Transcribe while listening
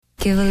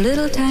Give a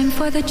little time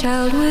for the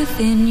child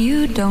within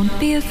you. Don't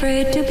be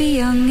afraid to be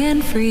young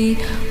and free.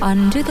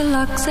 Undo the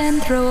locks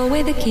and throw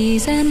away the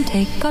keys and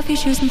take off your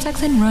shoes and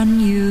socks and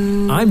run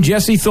you. I'm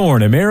Jesse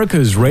Thorne,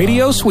 America's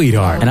radio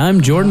sweetheart. And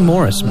I'm Jordan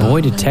Morris,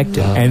 boy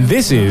detective. And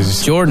this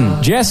is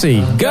Jordan. Jesse,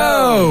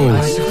 go!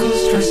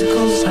 Bicycles,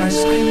 tricycles,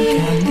 ice cream,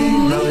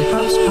 candy,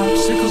 lollipops,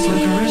 popsicles,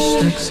 licorice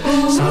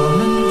sticks,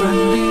 Solomon,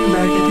 Grundy,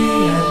 Raggedy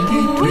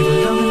Andy,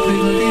 Tweedledum and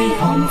Tweedledee,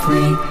 home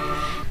free.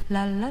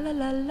 La, la, la,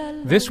 la, la,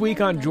 la. This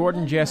week on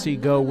Jordan Jesse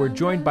Go, we're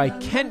joined by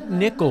Kent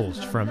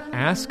Nichols from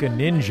Ask a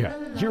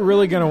Ninja. You're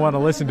really going to want to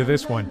listen to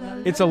this one.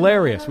 It's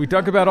hilarious. We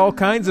talk about all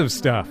kinds of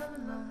stuff.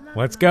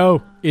 Let's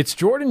go. It's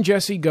Jordan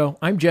Jesse Go.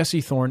 I'm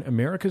Jesse Thorne,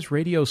 America's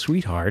radio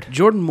sweetheart.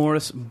 Jordan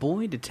Morris,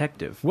 boy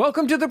detective.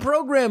 Welcome to the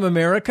program,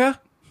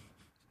 America.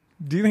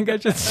 Do you think I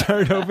should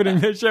start opening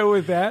the show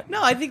with that?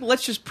 No, I think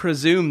let's just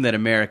presume that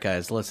America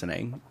is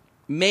listening.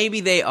 Maybe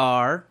they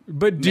are,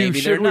 But maybe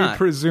should they're we not.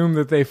 presume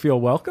that they feel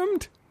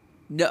welcomed?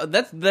 No,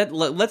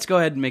 let's go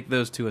ahead and make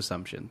those two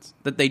assumptions.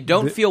 That they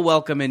don't feel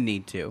welcome and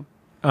need to.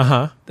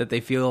 Uh-huh. That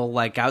they feel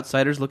like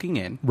outsiders looking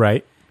in.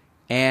 Right.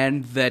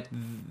 And that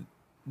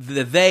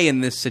the they in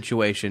this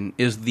situation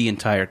is the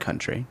entire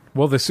country.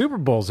 Well, the Super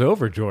Bowl's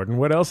over, Jordan.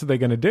 What else are they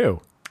going to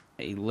do?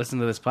 Hey, listen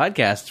to this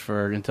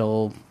podcast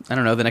until, I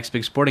don't know, the next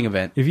big sporting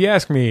event. If you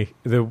ask me,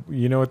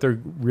 you know what the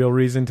real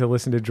reason to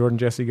listen to Jordan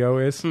Jesse Go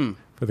is?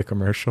 For the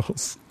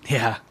commercials.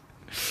 Yeah.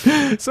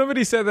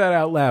 Somebody said that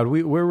out loud.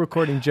 We're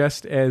recording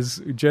just as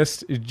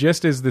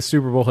the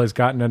Super Bowl has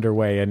gotten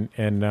underway,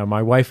 and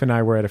my wife and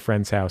I were at a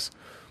friend's house,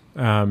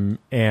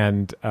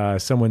 and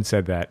someone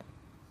said that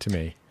to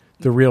me.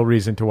 The real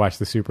reason to watch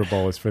the Super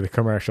Bowl is for the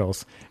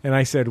commercials, and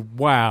I said,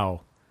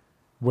 "Wow,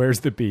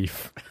 where's the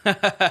beef?"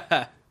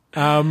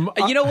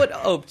 You know what?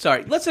 Oh,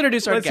 sorry. Let's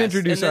introduce our Let's guest.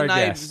 introduce and then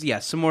our guest. Yeah,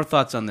 some more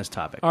thoughts on this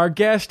topic. Our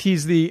guest,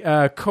 he's the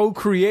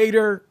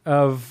co-creator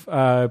of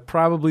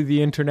probably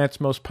the internet's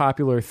most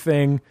popular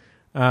thing,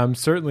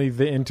 certainly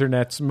the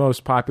internet's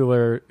most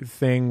popular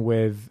thing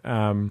with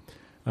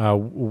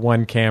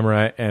one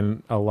camera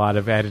and a lot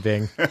of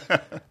editing.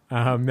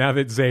 Now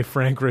that Zay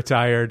Frank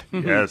retired.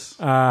 Yes.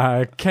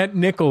 Kent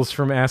Nichols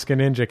from Ask a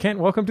Ninja. Kent,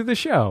 welcome to the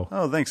show.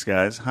 Oh, thanks,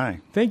 guys. Hi.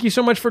 Thank you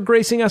so much for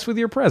gracing us with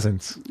your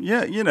presence.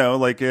 Yeah,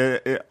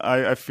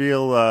 I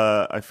feel.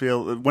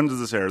 When does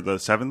this air? The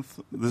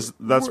 7th.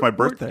 That's my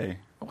birthday.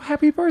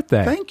 Happy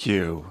birthday. Thank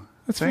you.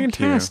 That's Thank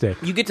fantastic.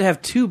 You get to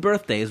have two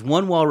birthdays,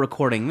 one while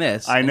recording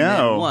this, I know. and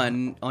then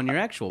one on your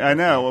actual birthday. I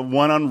know.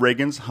 One on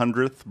Reagan's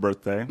 100th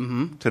birthday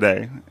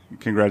today.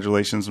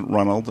 Congratulations,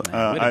 Ronald. Way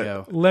to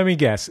go. Let me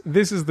guess.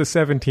 This is the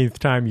 17th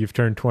time you've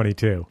turned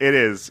 22. It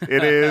is.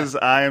 It is.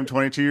 I am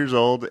 22 years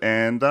old,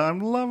 and I'm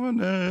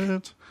loving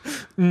it.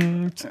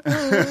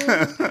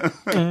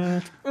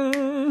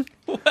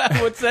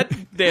 What's that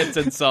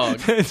dancing song?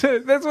 That's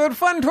what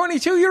fun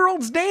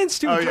 22-year-olds dance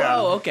to. Oh, yeah.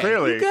 Oh, okay.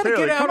 Clearly. You gotta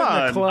clearly. get out Come in the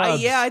on. club.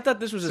 I thought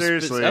this was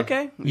Seriously.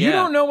 okay. You Yeah.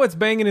 don't know what's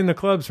banging in the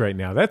clubs right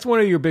now. That's one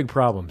of your big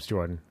problems,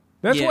 Jordan.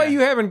 That's Yeah. why you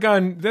haven't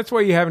gone. That's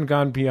why you haven't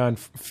gone beyond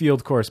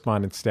field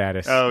correspondent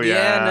status. Oh,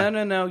 yeah.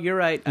 No. You're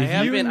right. I If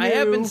have you been. I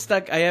have knew- been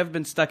stuck. I have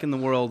been stuck in the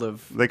world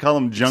of. They call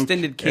them junk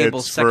Extended cable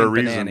hits for a second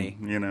reason, banana.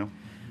 you know.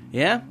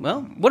 Yeah.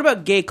 Well, what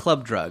about gay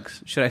club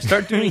drugs? Should I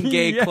start doing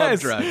gay club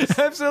Yes, drugs?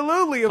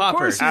 absolutely. Of Poppers.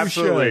 course, you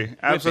Absolutely, should.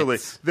 absolutely.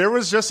 Whippets. There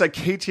was just a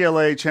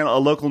KTLA channel, a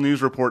local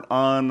news report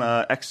on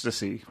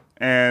ecstasy,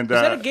 and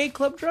Is that a gay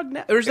club drug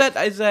now, or is that?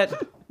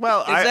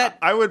 well, is that-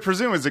 I would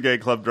presume it's a gay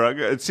club drug.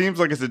 It seems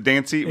like it's a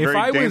dancey, If very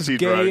I was dancey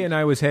gay drug. and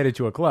I was headed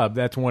to a club,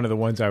 that's one of the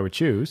ones I would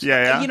choose.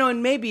 yeah. You know,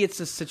 and maybe it's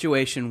a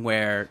situation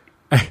where,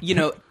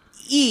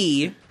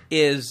 E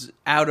is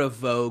out of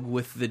vogue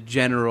with the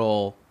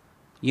general,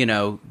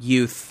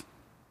 youth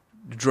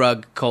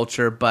drug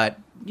culture, but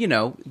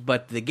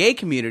the gay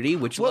community,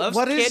 which loves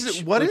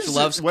kitsch, which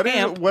loves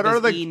camp, what are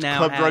does the E now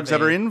club have drugs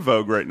that a are in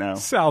vogue right now?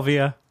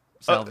 Salvia.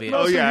 salvia?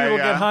 Most yeah, people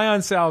yeah. get high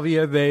on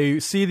salvia. They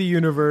see the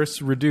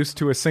universe reduced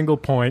to a single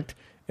point,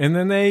 and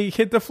then they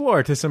hit the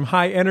floor to some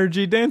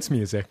high-energy dance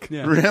music.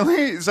 Yeah.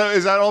 Really? So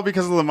is that all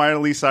because of the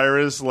Miley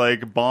Cyrus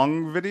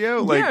bong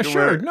video? Yeah,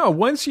 sure. where- No,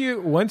 once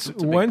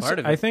part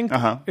of I it. think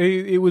Uh-huh.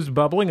 it was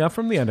bubbling up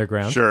from the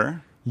underground.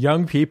 Sure.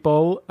 Young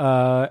people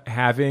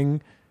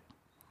having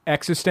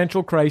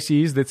existential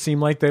crises that seem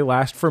like they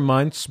last for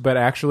months, but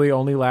actually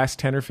only last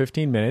 10 or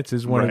 15 minutes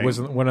is Right.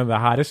 was one of the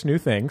hottest new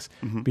things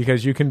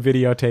because you can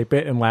videotape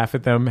it and laugh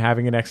at them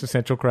having an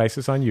existential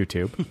crisis on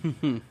YouTube.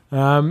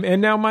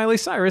 And now Miley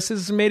Cyrus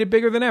has made it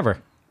bigger than ever,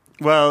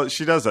 Well,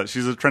 she does that.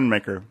 She's a trend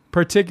maker.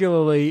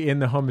 particularly in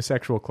the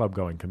homosexual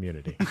club-going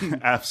community.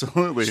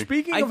 Absolutely.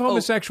 Speaking of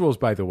homosexuals,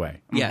 by the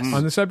way, Yes.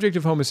 on the subject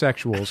of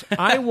homosexuals,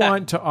 I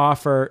want to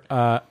offer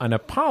an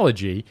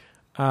apology.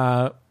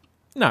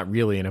 Not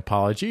really an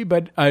apology,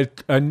 but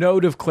a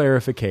note of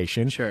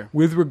clarification Sure.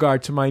 with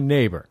regard to my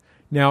neighbor.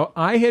 Now,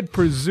 I had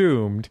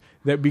presumed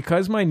that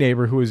because my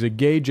neighbor, who is a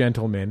gay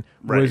gentleman,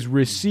 was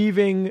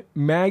receiving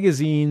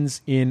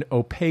magazines in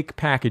opaque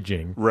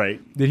packaging,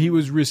 that he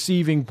was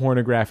receiving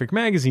pornographic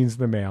magazines in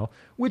the mail,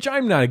 which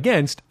I'm not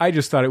against. I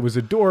just thought it was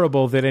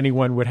adorable that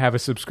anyone would have a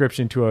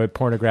subscription to a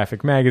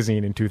pornographic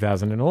magazine in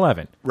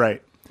 2011.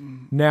 Right.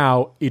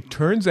 Now, it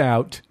turns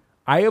out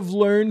I have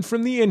learned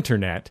from the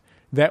internet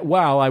that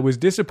while I was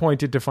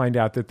disappointed to find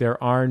out that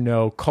there are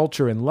no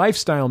culture and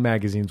lifestyle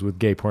magazines with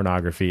gay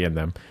pornography in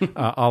them,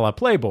 a la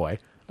Playboy,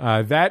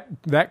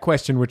 that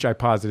question which I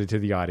posited to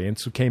the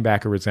audience came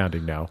back a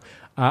resounding no.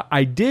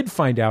 I did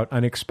find out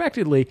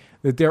unexpectedly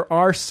that there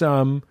are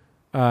some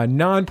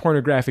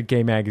non-pornographic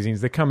gay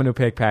magazines that come in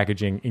opaque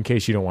packaging in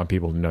case you don't want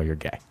people to know you're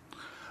gay.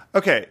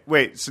 Okay,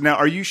 wait. So now,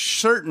 are you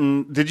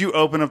certain? Did you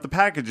open up the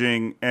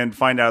packaging and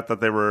find out that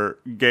they were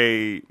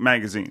gay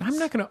magazines? I'm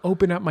not going to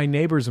open up my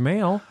neighbor's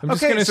mail. I'm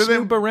just going to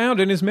snoop around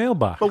in his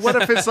mailbox. But what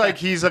if it's like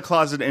he's a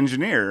closet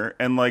engineer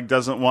and like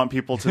doesn't want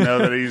people to know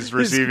that he's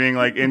receiving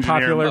like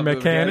engineering popular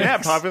mechanics? Yeah,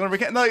 popular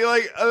mechanics. No, you're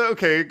like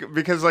okay,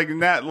 because like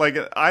that, like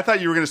I thought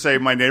you were going to say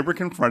my neighbor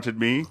confronted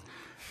me.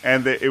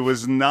 And that it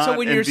was not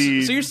so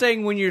indeed... So you're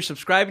saying when you're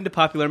subscribing to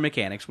Popular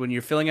Mechanics, when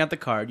you're filling out the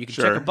card, you can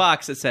check a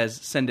box that says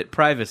 "Send it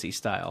privacy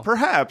style."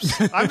 Perhaps.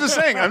 I'm just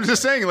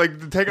saying.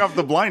 Like, take off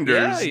the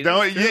blinders.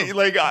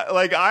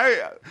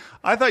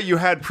 I thought you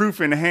had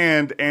proof in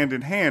hand and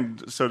in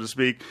hand, so to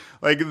speak,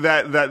 like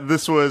that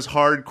this was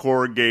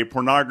hardcore gay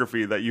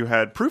pornography that you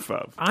had proof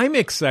of. I'm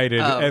excited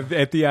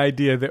at the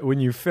idea that when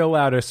you fill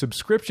out a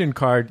subscription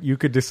card, you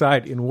could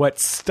decide in what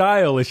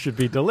style it should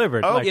be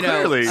delivered. Oh,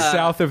 clearly.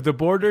 South of the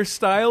border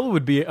style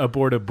would be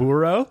aboard a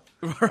burro.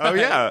 Oh,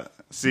 yeah.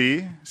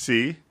 See?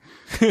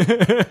 This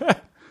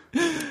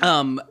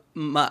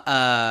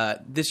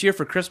year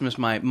for Christmas,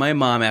 my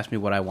mom asked me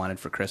what I wanted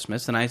for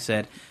Christmas, and I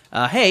said,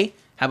 hey,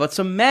 how about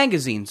some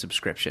magazine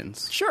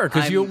subscriptions? Sure,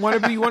 because you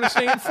want to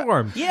stay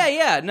informed.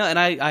 Yeah. No, and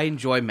I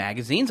enjoy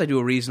magazines. I do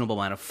a reasonable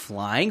amount of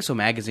flying, so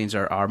magazines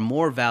are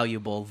more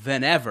valuable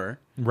than ever.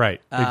 Right,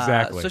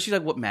 exactly. So she's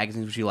like, what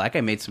magazines would you like?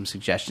 I made some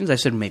suggestions. I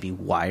said, maybe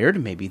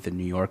Wired, maybe The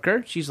New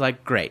Yorker. She's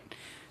like, great.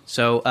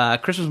 So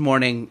Christmas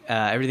morning,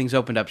 everything's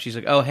opened up. She's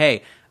like, oh,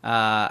 hey,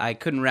 I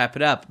couldn't wrap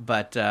it up,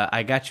 but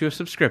I got you a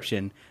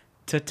subscription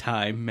to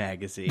Time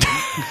Magazine.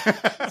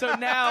 So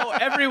now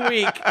every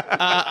week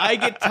I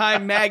get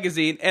Time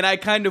Magazine, and I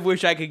kind of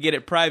wish I could get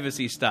it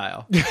privacy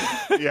style.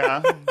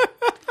 Yeah.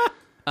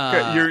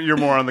 You're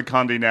more on the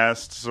Condé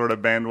Nast sort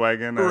of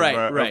bandwagon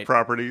of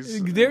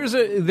properties.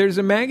 There's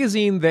a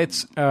magazine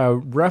that's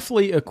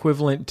roughly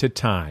equivalent to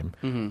Time,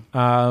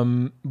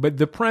 but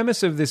the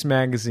premise of this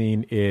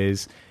magazine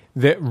is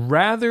that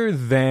rather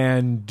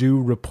than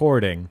do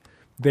reporting,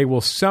 they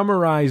will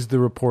summarize the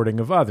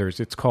reporting of others.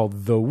 It's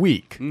called The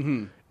Week.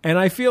 Mm-hmm. And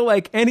I feel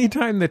like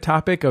anytime the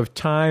topic of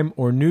Time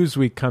or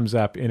Newsweek comes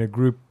up in a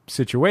group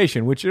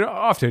situation, which it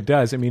often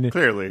does. I mean,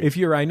 clearly, if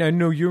I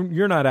know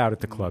you're not out at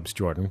the clubs,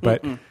 Jordan,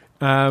 but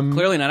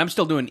clearly not. I'm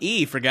still doing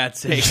E, for God's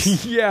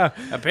sake. Yeah,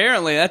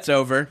 apparently that's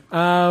over.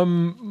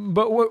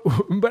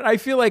 But I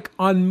feel like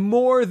on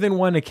more than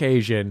one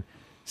occasion,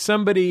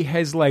 somebody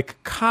has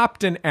like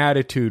copped an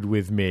attitude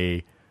with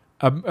me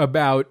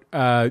about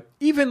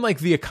even like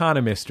The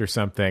Economist or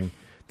something.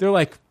 They're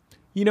like,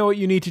 you know what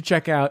you need to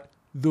check out?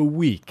 The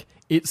Week.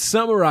 It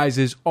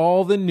summarizes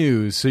all the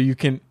news so you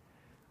can...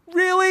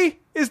 Really?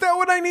 Is that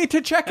what I need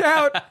to check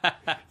out?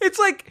 It's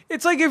like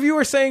if you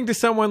were saying to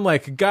someone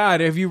like,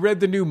 God, have you read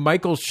the new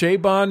Michael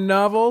Chabon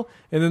novel?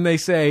 And then they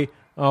say,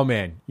 oh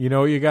man, you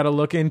know what you got to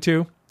look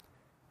into?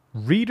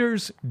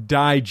 Reader's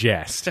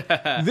Digest.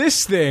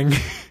 This thing...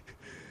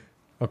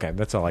 Okay,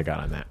 that's all I got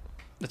on that.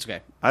 That's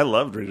okay. I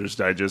loved Reader's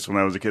Digest when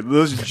I was a kid.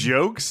 Those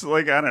jokes,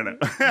 like, I don't know.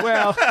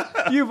 Well,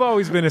 you've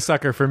always been a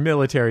sucker for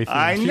military themes.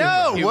 I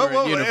know. Uniform.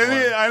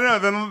 I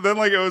know. Then,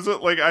 like, it was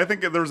like I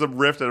think there was a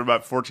rift at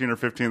about 14 or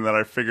 15 that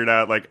I figured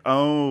out, like,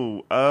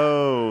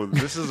 oh,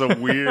 this is a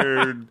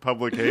weird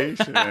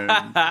publication.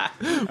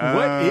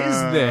 What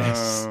is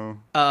this?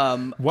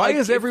 Why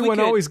is everyone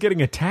always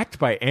getting attacked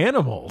by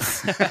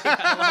animals?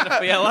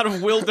 a lot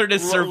of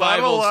wilderness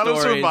survival stories. A lot of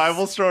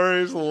survival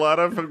stories. A lot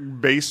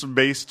of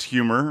base-based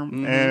humor.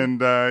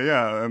 And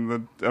and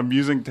the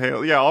amusing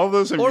tale. Yeah, all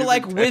those. Or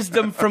like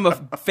wisdom from a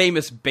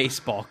famous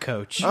baseball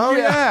coach. Oh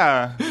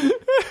yeah.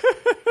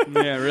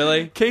 Yeah,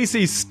 really.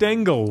 Casey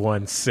Stengel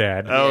once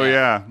said. Oh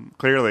yeah,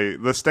 clearly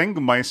the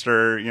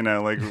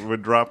Stengelmeister,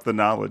 would drop the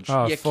knowledge.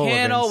 Oh, you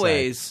can't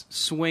always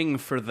swing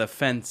for the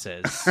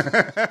fences.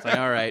 It's like,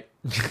 all right.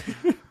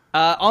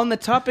 On the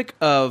topic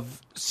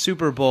of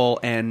Super Bowl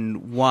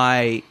and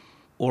why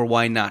or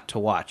why not to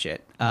watch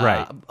it.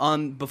 Right.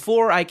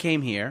 Before I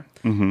came here,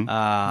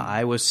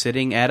 I was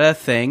sitting at a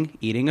thing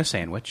eating a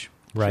sandwich.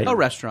 Right. A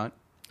restaurant.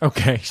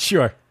 Okay,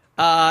 sure.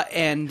 Was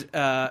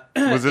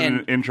it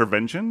an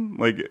intervention,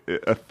 like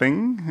a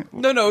thing?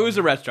 No, it was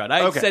a restaurant.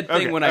 I said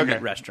thing when I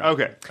meant restaurant.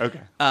 Okay.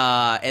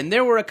 And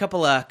there were a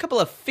couple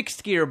of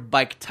fixed gear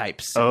bike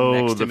types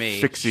next to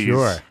me. Fixies.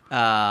 Sure.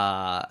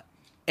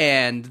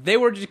 And they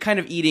were just kind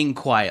of eating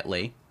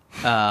quietly.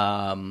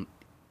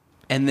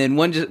 And then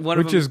one of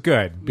Which them, is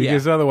good,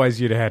 because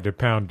otherwise you'd have had to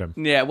pound them.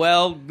 Yeah,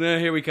 well,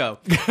 here we go.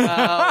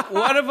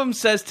 One of them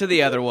says to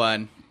the other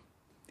one,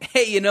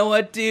 "Hey, you know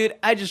what, dude?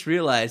 I just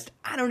realized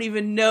I don't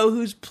even know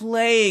who's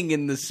playing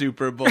in the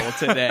Super Bowl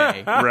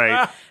today."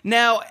 Right.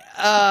 Now,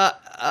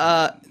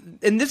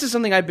 and this is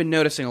something I've been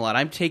noticing a lot.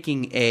 I'm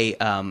taking a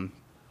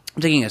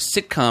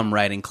sitcom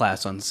writing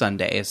class on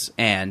Sundays,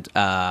 and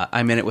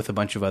I'm in it with a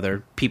bunch of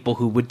other people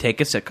who would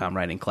take a sitcom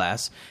writing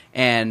class.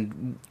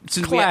 And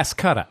since Class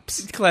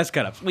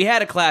cut-ups. we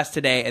had a class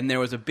today, and there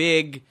was a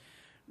big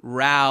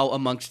row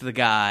amongst the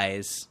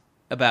guys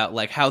about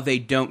like how they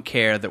don't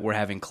care that we're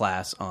having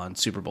class on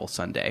Super Bowl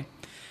Sunday.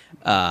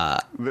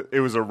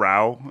 It was a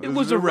row. It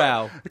was a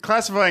row.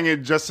 Classifying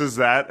it just as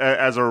that,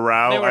 as a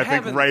row, I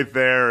think right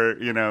there,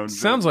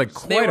 Sounds like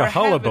quite a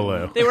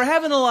hullabaloo. They were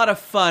having a lot of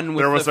fun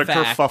with there was the a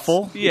facts.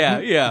 kerfuffle.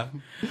 Yeah.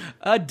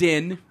 A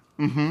din.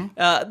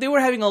 Mm-hmm. They were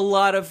having a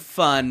lot of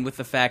fun with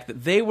the fact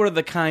that they were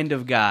the kind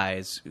of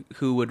guys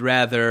who would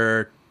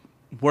rather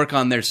work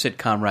on their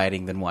sitcom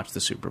writing than watch the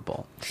Super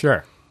Bowl.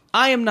 Sure.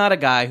 I am not a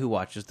guy who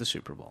watches the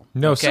Super Bowl.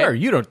 No, okay? sir.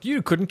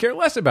 You couldn't care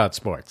less about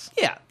sports.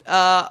 Yeah.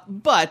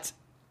 But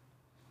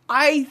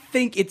I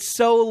think it's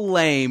so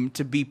lame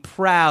to be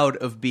proud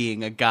of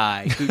being a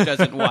guy who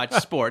doesn't watch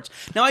sports.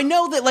 Now, I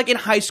know that, like, in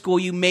high school,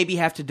 you maybe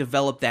have to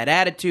develop that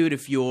attitude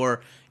if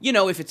you're,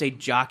 if it's a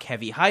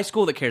jock-heavy high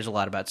school that cares a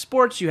lot about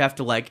sports, you have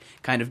to, like,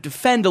 kind of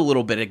defend a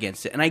little bit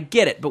against it. And I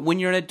get it. But when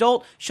you're an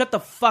adult, shut the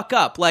fuck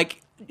up. Like,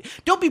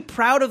 don't be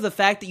proud of the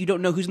fact that you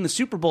don't know who's in the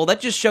Super Bowl.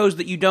 That just shows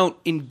that you don't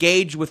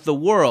engage with the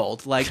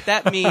world. Like,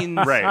 that means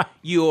Right.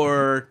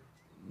 you're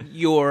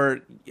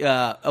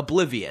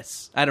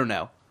oblivious. I don't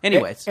know.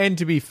 Anyways. And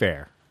to be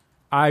fair,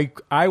 I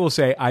will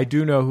say I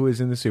do know who is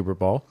in the Super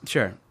Bowl.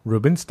 Sure.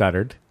 Ruben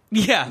Studdard.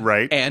 Yeah.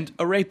 Right. And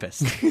a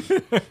rapist.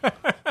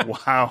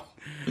 Wow.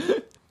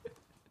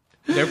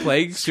 They're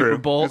playing Super true.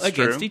 Bowl It's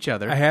against true. each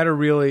other. I had a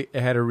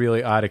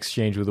really odd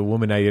exchange with a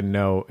woman I didn't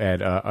know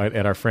at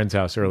our friend's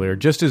house earlier,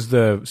 just as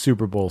the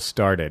Super Bowl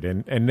started.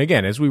 And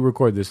again, as we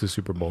record this, the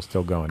Super Bowl's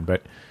still going.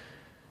 But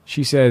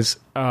she says,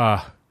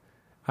 "I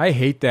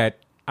hate that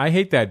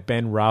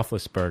Ben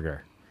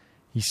Roethlisberger.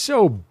 He's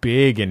so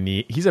big and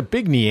he's a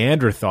big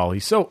Neanderthal.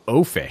 He's so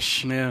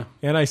oafish." Yeah.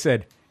 And I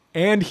said,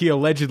 "And he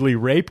allegedly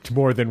raped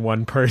more than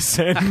one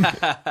person."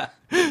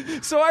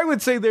 So I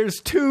would say there's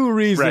two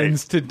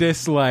reasons to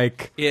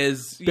dislike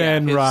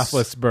Ben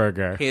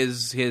Roethlisberger.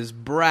 His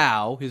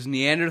brow, his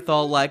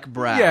Neanderthal-like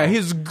brow. Yeah,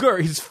 his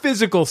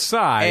physical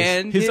size,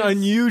 And his his-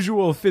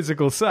 unusual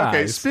physical size.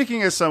 Okay,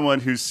 speaking as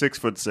someone who's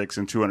 6'6"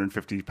 and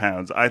 250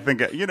 pounds, I think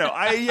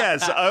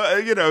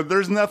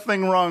there's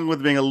nothing wrong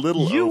with being a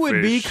little. You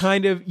would be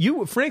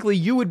oafish. frankly,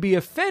 you would be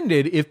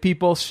offended if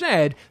people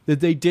said that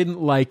they didn't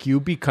like you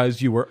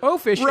because you were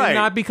oafish Right. and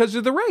not because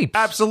of the rape.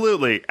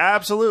 Absolutely.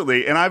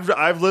 And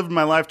I've lived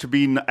my life to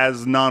be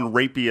as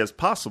non-rapey as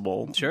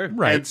possible. Sure.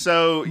 Right. And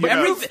so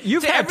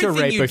You've had to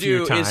rape a few Everything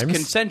you times. do is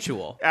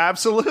consensual.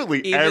 absolutely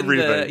Even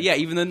everything.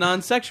 even the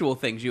non-sexual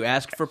things. You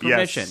ask for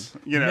permission.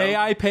 Yes. May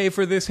I pay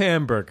for this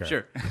hamburger?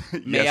 Sure.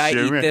 May Yes, I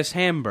you eat may. this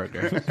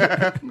hamburger?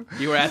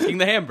 You were asking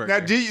the hamburger.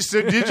 Now,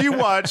 did you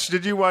watch?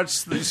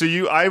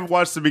 I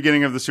watched the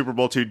beginning of the Super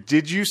Bowl too.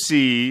 Did you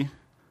see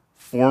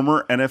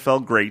former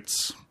NFL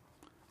greats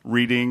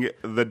reading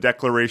the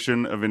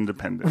Declaration of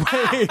Independence?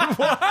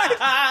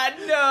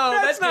 No,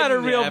 That's not a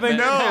real thing.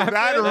 No,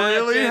 that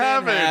really didn't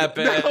happened.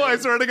 happen. No, I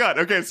swear to God.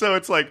 Okay, so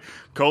it's like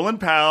Colin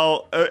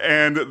Powell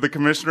and the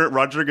commissioner,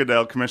 Roger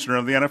Goodell, commissioner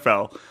of the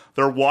NFL.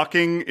 They're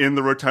walking in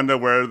the rotunda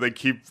where they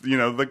keep,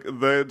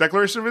 the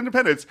Declaration of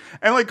Independence.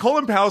 And, like,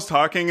 Colin Powell's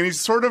talking, and he's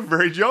sort of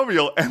very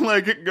jovial. And,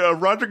 like,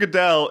 Roger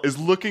Goodell is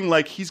looking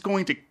like he's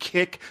going to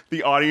kick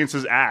the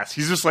audience's ass.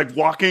 He's just, like,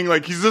 walking,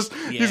 like, he's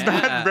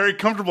not very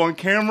comfortable on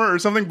camera or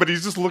something, but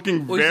he's just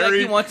looking Well, he's very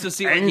like he wants to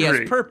see like angry. he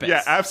has purpose.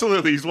 Yeah,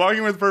 absolutely. He's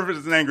walking with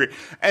purpose and angry.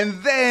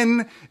 And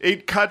then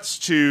it cuts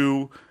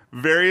to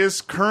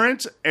various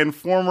current and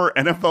former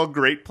NFL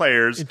great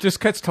players. It just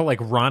cuts to like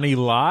Ronnie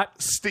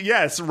Lott.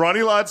 Yes,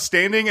 Ronnie Lott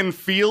standing in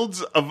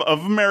fields of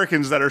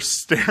Americans that are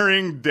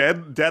staring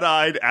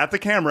dead-eyed at the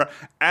camera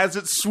as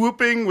it's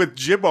swooping with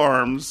jib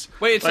arms.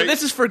 Wait, so Like-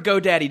 this is for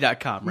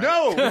GoDaddy.com, right?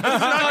 No, this is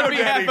not On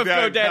behalf of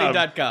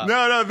GoDaddy.com.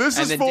 No, this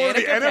And is then for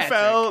the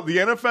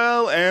Danica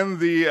NFL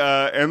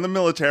and the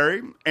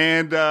military,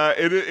 and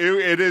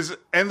it is.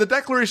 And the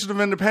Declaration of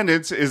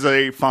Independence is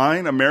a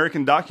fine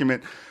American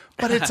document,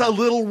 but it's a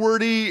little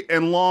wordy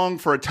and long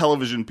for a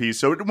television piece.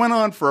 So it went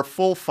on for a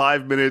full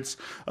 5 minutes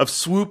of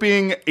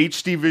swooping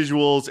HD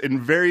visuals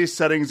in various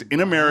settings in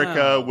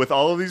America with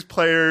all of these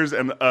players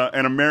and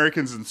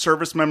Americans and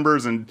service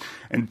members and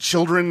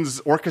children's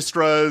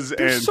orchestras.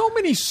 There's so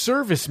many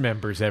service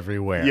members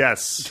everywhere.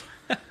 Yes.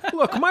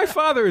 Look, my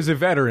father is a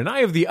veteran. I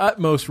have the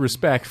utmost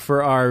respect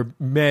for our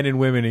men and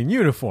women in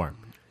uniform.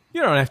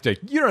 You don't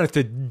have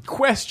to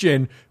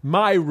question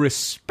my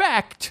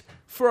respect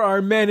for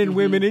our men and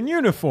women in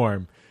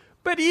uniform.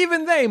 But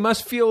even they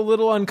must feel a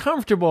little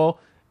uncomfortable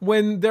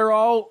when they're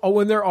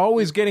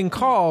always getting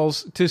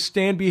calls to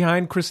stand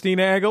behind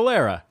Christina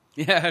Aguilera.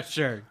 Yeah,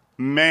 sure.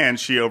 Man,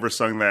 she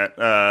oversung that.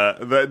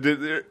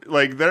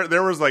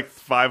 There was like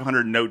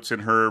 500 notes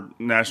in her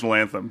national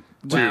anthem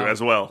too, Wow.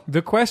 as well.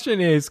 The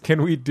question is,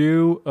 can we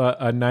do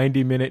a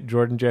 90-minute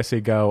Jordan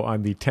Jesse Go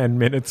on the 10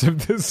 minutes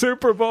of the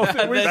Super Bowl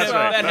that we That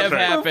saw have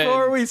happened.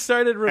 before we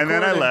started recording?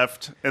 And then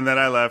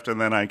I left,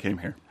 and then I came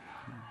here.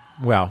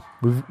 Well,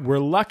 we're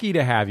lucky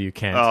to have you,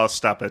 Kent. Oh,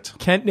 stop it.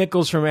 Kent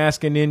Nichols from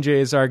Ask a Ninja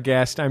is our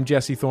guest. I'm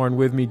Jesse Thorne.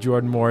 With me,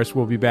 Jordan Morris.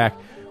 We'll be back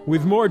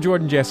with more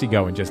Jordan Jesse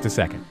Go in just a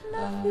second.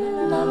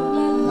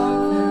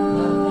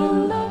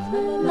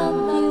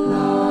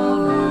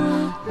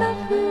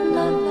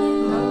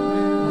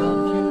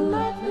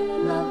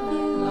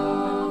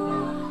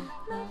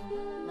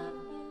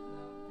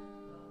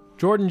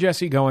 Jordan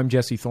Jesse Go. I'm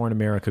Jesse Thorne,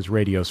 America's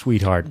radio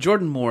sweetheart.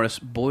 Jordan Morris,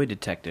 boy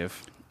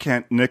detective.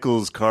 Kent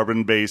Nichols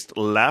carbon-based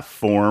laugh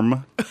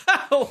form.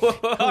 All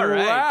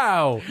right.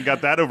 Wow. You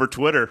got that over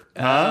Twitter.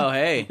 Huh? Oh,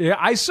 hey. Yeah,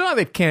 I saw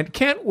that Kent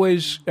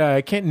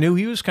knew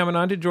he was coming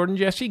on to Jordan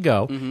Jesse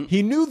Go. Mm-hmm.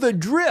 He knew the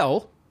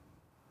drill.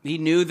 He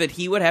knew that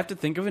he would have to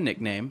think of a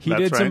nickname. He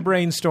That's did some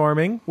right.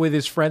 brainstorming with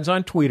his friends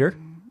on Twitter.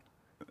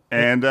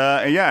 And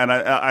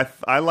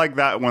I like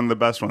that one the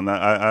best one.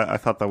 I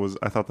thought that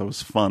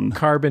was fun.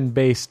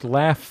 Carbon-based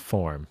laugh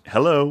form.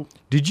 Hello.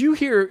 Did you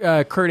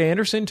hear Kurt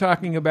Anderson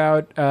talking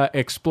about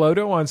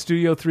Explodo on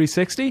Studio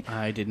 360?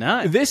 I did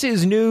not. This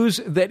is news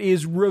that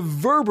is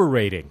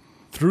reverberating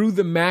through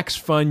the Max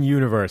Fun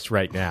universe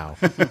right now.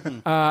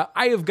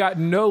 I have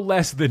gotten no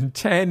less than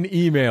 10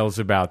 emails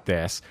about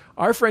this.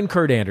 Our friend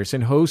Kurt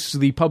Anderson hosts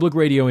the Public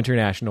Radio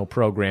International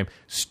program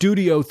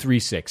Studio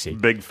 360.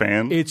 Big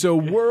fan. It's a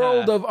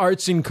world of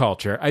arts and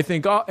culture. I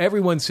think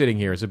everyone sitting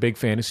here is a big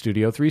fan of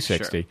Studio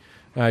 360.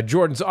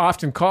 Jordan's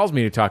often calls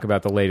me to talk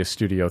about the latest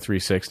Studio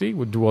 360.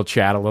 We'll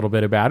chat a little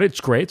bit about it. It's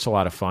great. It's a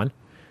lot of fun.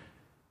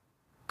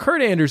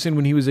 Kurt Anderson,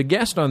 when he was a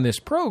guest on this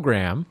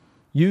program,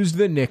 used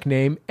the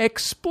nickname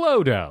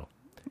Explodo.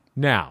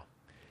 Now,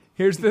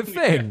 here's the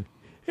thing.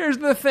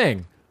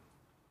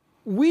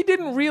 We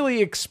didn't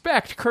really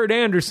expect Kurt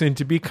Anderson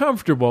to be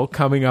comfortable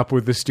coming up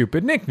with the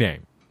stupid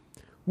nickname.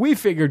 We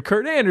figured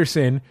Kurt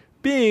Anderson,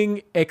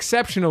 being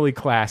exceptionally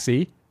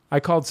classy, I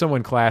called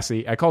someone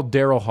classy. I called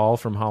Daryl Hall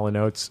from Hall &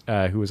 Oates,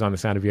 who was on The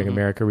Sound of Young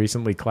America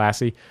recently,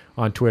 classy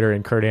on Twitter,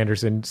 and Kurt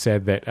Anderson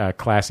said that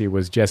classy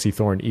was Jesse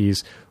Thorne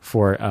E's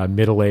for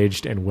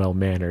middle-aged and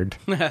well-mannered.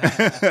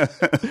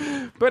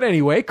 But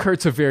anyway,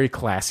 Kurt's a very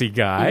classy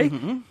guy,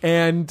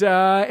 and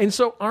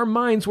so our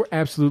minds were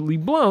absolutely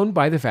blown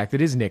by the fact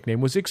that his nickname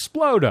was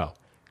Explodo.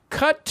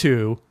 Cut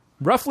to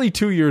roughly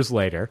 2 years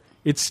later.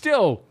 It's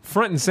still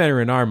front and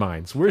center in our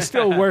minds. We're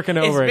still working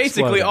over It's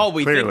basically Explodo. all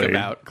we think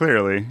about.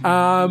 Clearly.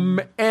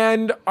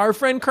 And our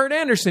friend Kurt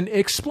Anderson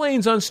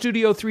explains on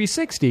Studio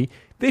 360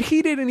 that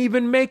he didn't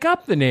even make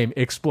up the name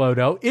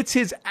Explodo. It's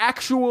his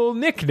actual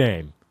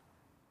nickname.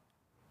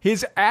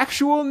 His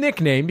actual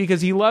nickname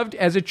because he loved,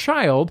 as a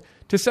child,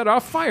 to set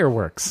off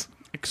fireworks.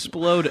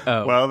 Explode.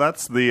 Oh. Well,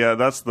 that's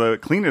the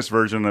cleanest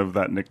version of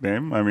that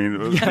nickname. I mean, it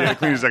was the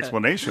cleanest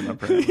explanation,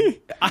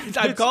 apparently.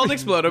 I'm called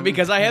Explodo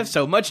because I have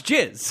so much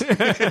jizz.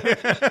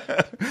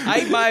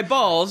 My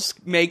balls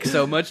make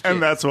so much jizz.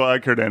 And that's why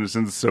Kurt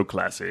Anderson's so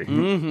classy.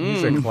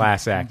 He's a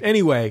class act.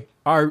 Anyway,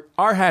 our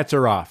hats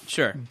are off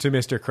Sure. to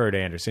Mr. Kurt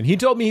Anderson. He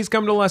told me he's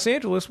coming to Los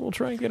Angeles. We'll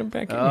try and get him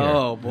back in here.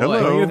 Oh, boy.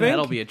 Hello. Don't you think?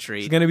 That'll be a He's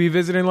treat. going to be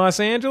visiting Los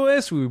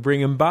Angeles. We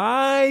bring him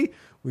by.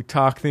 We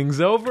talk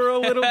things over a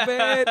little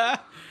bit.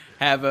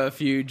 Have a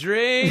few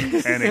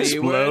drinks. And see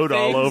where explode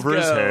all things over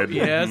his go. head.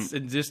 Yes,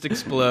 and just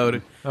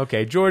explode.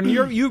 Okay, Jordan,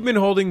 you've been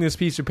holding this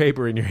piece of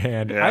paper in your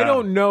hand. Yeah. I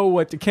don't know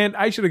what to... Kent,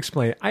 I should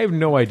explain it. I have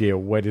no idea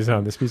what is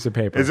on this piece of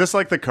paper. Is this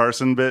like the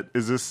Carson bit?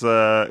 Is this,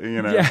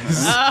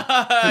 Yes.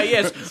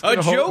 Yes, a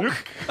joke,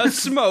 a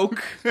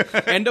smoke,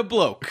 and a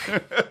bloke.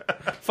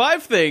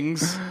 5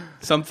 things.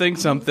 Something,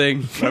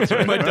 something. That's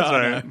right.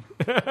 Madonna.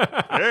 That's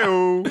right.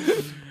 Hey-o.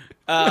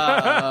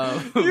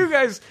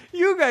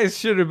 You guys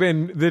should have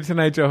been the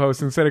Tonight Show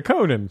host instead of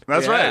Conan.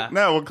 That's Yeah. right.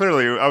 No, well,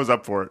 clearly I was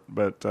up for it,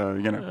 but,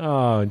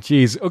 Oh,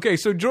 jeez. Okay,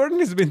 so Jordan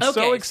has been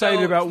so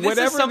excited about this is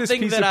whatever this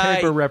something piece that of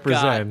paper I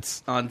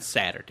represents. got on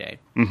Saturday.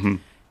 Mm-hmm.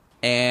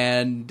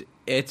 And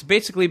it's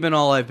basically been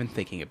all I've been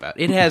thinking about.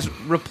 It has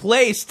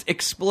replaced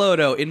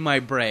Explodo in my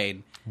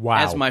brain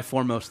as my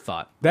foremost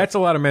thought. That's a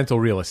lot of mental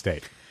real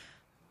estate.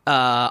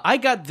 I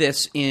got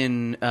this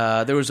in,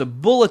 there was a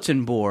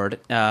bulletin board.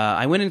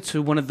 I went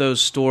into one of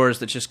those stores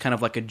that's just kind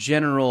of like a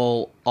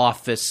general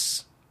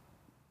office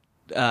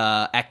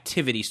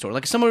activity store.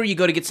 Like somewhere you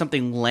go to get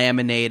something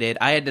laminated.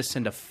 I had to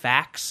send a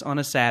fax on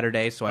a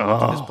Saturday, so I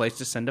went to this place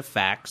to send a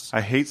fax.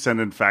 I hate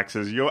sending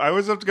faxes. I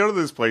always have to go to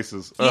these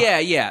places. Ugh.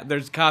 Yeah.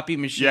 There's copy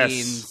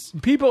machines.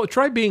 Yes. People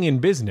try being in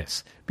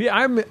business.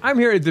 I'm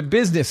here at the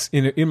business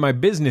in my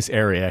business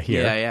area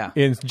here. Yeah.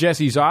 In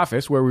Jesse's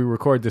office where we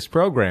record this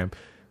program.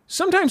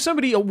 Sometimes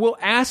somebody will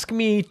ask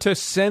me to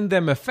send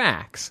them a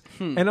fax,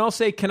 and I'll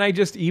say, "Can I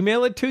just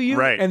email it to you?"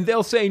 Right. And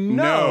they'll say, "No."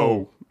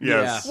 No.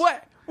 Yes. Yeah.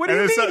 What? What do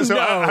And you it's mean? so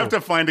no? I have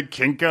to find a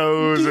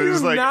Kinko's. Do and you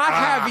it's like, not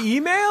have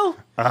email?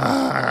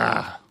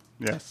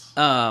 Yes.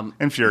 Um,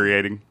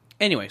 Infuriating.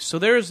 Anyway, so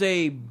there's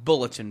a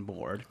bulletin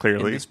board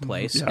Clearly. in this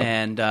place, Yep.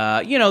 and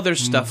there's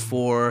stuff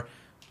for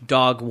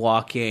dog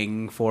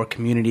walking, for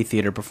community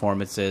theater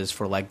performances,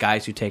 for like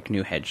guys who take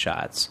new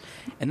headshots.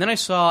 And then I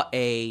saw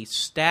a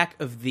stack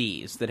of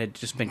these that had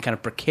just been kind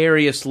of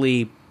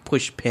precariously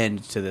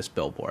push-pinned to this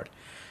billboard.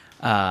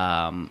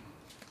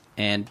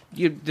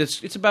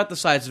 It's about the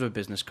size of a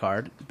business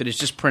card, but it's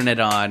just printed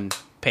on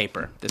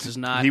paper. This is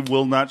not. He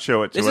will not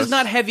show it to us. This is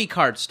not heavy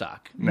cardstock.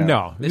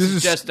 No. This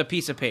is just a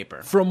piece of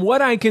paper. From what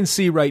I can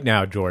see right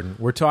now, Jordan,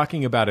 we're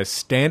talking about a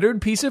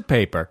standard piece of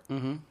paper,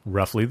 Mm-hmm.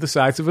 roughly the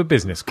size of a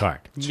business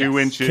card. 2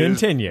 inches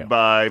Continue.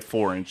 by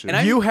 4 inches.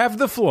 And You have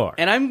the floor.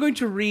 And I'm going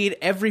to read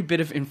every bit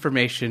of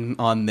information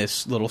on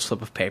this little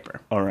slip of paper.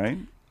 All right.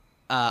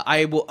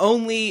 I will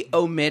only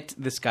omit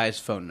this guy's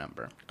phone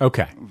number.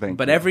 Okay. Thank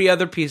But you. every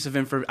other piece of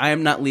information, I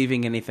am not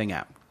leaving anything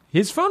out.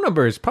 His phone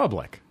number is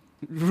public.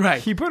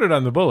 Right. He put it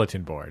on the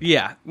bulletin board.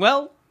 Yeah.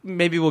 Well,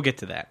 maybe we'll get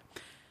to that.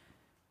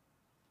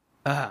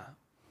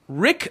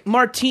 Rick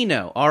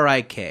Martino,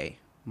 R-I-K,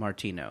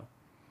 Martino.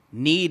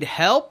 Need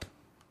help?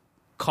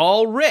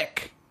 Call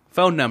Rick.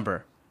 Phone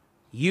number,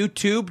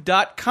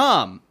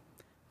 youtube.com.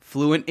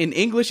 Fluent in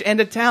English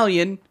and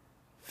Italian.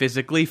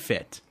 Physically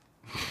fit.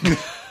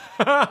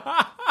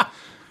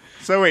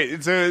 So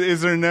wait, so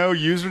is there no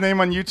username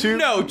on YouTube?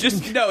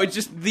 It's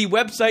just the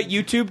website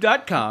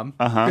youtube.com.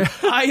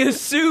 I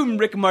assume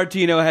Rick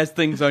Martino has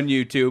things on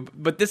YouTube,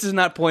 but this is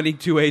not pointing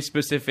to a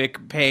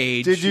specific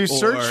page. Did you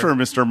search for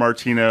Mr.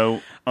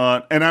 Martino?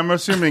 And I'm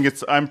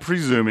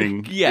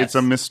presuming Yes. it's a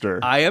Mr.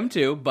 I am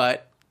too,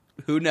 but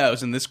who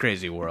knows in this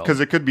crazy world? Because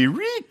it could be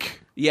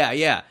Reek.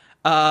 Yeah.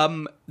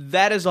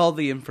 That is all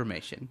the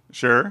information.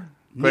 Sure.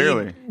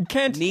 Clearly.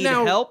 Kent, Need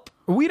now, help?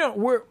 We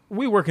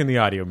work in the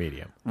audio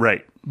medium.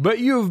 Right. But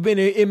you've been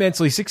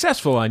immensely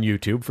successful on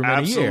YouTube for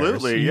many years.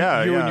 Absolutely,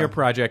 yeah, You yeah. and your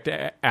project,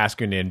 Ask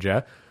a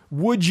Ninja.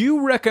 Would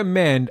you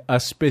recommend a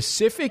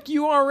specific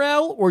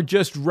URL or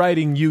just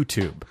writing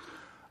YouTube?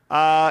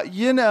 I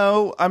don't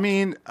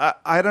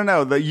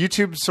know. The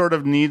YouTube sort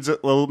of needs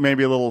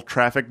maybe a little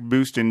traffic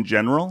boost in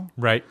general.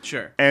 Right.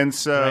 Sure. And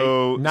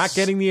so... Right. Not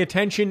getting the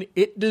attention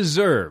it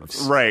deserves.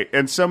 Right.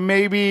 And so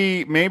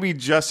maybe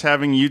just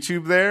having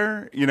YouTube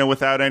there,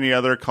 without any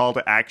other call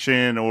to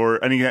action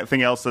or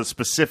anything else that's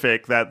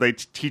specific that they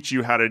teach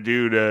you how to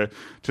do to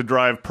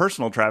drive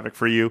personal traffic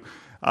for you,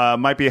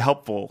 might be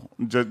helpful.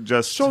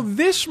 So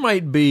this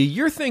might be,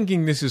 you're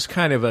thinking this is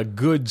kind of a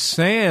Good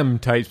Sam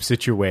type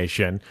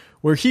situation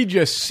where he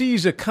just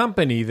sees a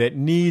company that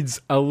needs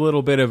a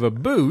little bit of a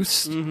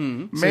boost.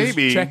 Mm-hmm.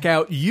 Maybe. Check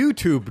out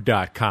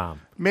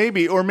youtube.com.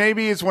 Maybe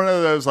it's one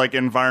of those like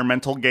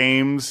environmental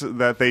games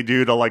that they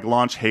do to like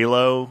launch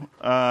Halo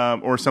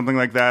or something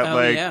like that. Oh,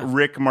 like yeah.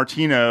 Rick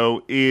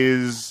Martino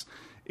is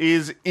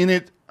in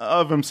it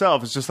of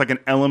himself. It's just like an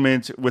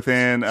element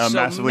within a So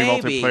massively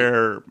maybe-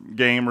 multiplayer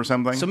game or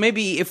something. So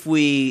maybe if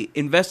we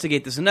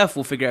investigate this enough,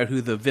 we'll figure out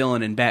who the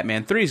villain in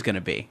Batman 3 is going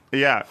to be.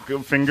 Yeah,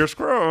 fingers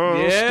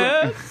crossed.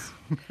 Yes.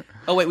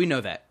 Oh, wait, we know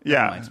that. Never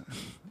Yeah. mind.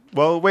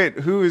 Well, wait.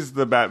 Who is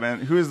the Batman?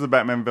 Who is the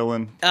Batman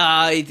villain?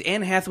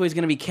 Anne Hathaway's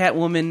going to be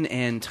Catwoman,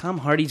 and Tom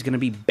Hardy's going to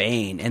be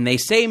Bane. And they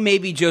say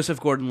maybe Joseph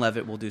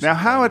Gordon-Levitt will do something. Now,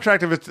 how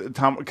attractive is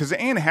Tom? Because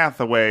Anne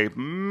Hathaway,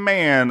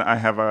 man, I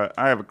have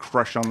a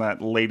crush on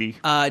that lady.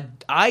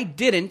 I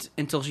didn't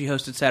until she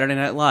hosted Saturday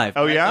Night Live.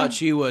 Oh, yeah? I thought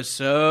she was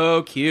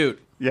so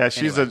cute. Yeah,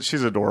 she's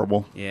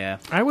adorable. Yeah.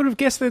 I would have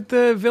guessed that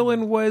the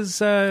villain was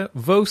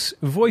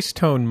voice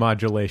tone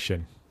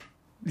modulation.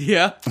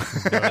 Yeah.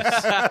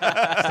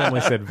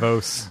 Someone said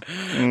Vos.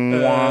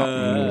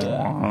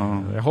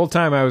 The whole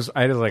time I was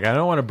like, I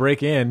don't want to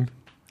break in.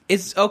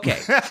 It's okay.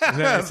 And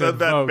then I said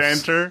that Vos.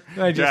 banter.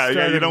 I just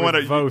started you don't with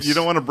want to. Vos. You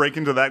don't want to break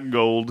into that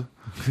gold.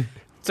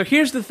 So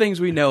here's the things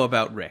we know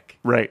about Rick.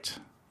 Right.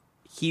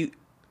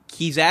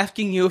 He's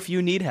asking you if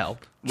you need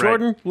help.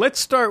 Jordan, let's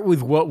start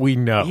with what we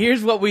know.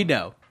 Here's what we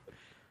know.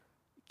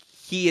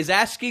 He is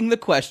asking the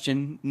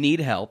question,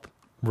 need help.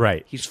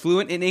 Right. He's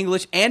fluent in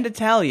English and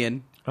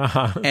Italian,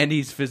 Uh-huh. and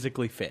he's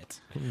physically fit.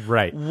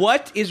 Right.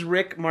 What is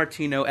Rick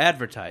Martino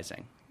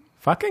advertising?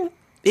 Fucking?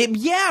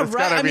 Yeah, It's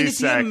right. gotta I mean, be is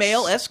he a sex.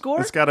 male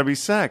escort? It's got to be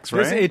sex,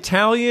 Does right?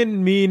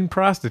 Italian mean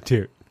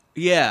prostitute?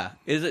 Yeah.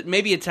 Is it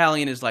maybe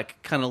Italian is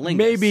like kind of lingus?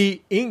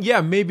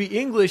 Maybe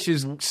English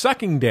is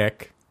sucking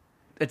dick,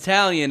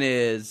 Italian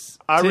is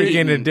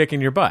taking a dick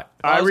in your butt.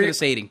 I was re- going to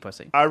say eating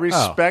pussy. I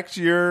respect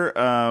your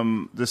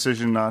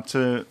decision not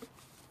to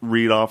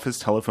read off his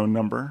telephone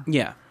number,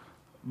 Yeah.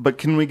 but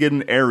can we get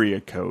an area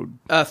code?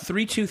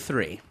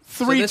 323.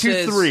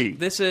 323.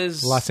 This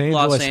is Los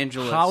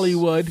Angeles,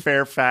 Hollywood.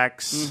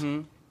 Fairfax.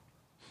 Mm-hmm.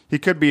 He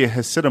could be a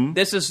Hasidim.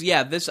 This is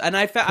this, and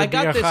I be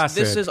got a this. chassid.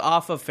 This is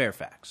off of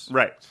Fairfax.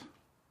 Right.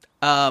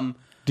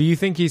 Do you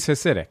think he's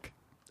Hasidic?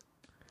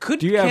 Could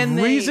Do you have can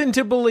they- reason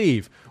to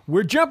believe?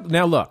 We're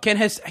now look. Can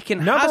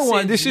Number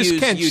one, Hasids this is use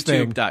Kent's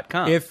thing.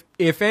 YouTube.com?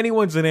 if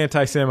anyone's an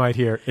anti-Semite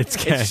here, it's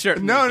Ken. It's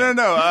certainly No. Ken.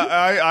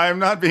 I'm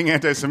not being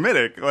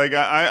anti-Semitic. Like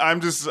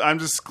I'm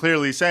just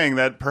clearly saying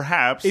that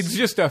perhaps It's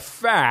just a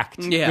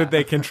fact that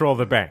they control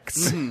the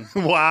banks.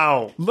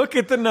 wow. Look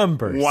at the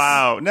numbers.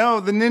 Wow. No,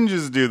 the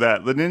ninjas do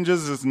that. The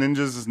ninjas is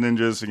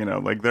ninjas. You know,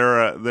 like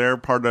they're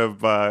part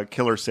of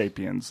Killer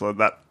Sapiens, so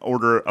that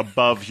order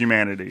above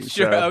humanity.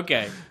 Sure. So,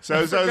 Okay.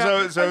 So it's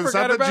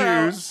not the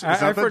Jews.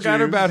 I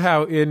forgot about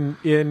how in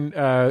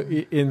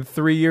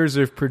 3 years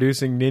of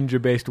producing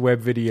ninja-based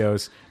web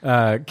videos,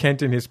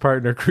 Kent and his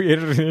partner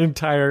created an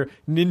entire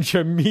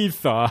ninja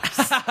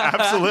mythos.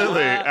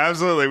 Absolutely.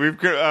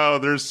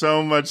 There's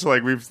so much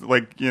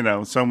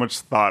so much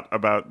thought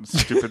about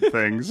stupid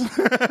things.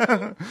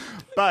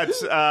 But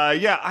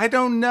I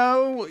don't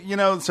know. You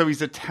know, so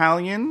he's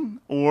Italian,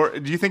 or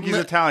do you think he's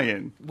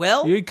Italian?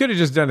 Well, You could have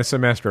just done a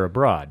semester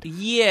abroad.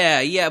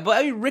 yeah, but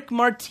I mean, Rick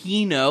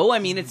Martino. I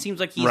mean, it seems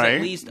like he's Right.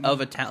 at least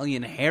of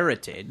Italian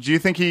heritage. Do you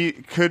think he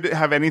could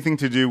have anything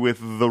to do with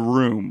The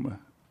Room?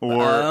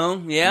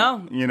 Or, Yeah.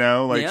 you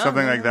know, like Yeah,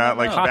 something like that,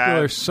 like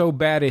Popular, bad. so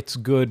bad it's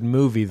good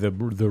movie, The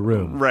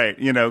Room. Right,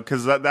 you know,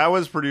 because that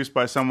was produced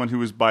by someone who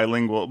was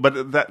bilingual.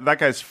 But that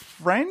guy's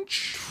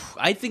French?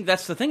 I think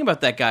that's the thing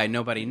about that guy.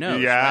 Nobody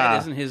knows. Yeah. Right?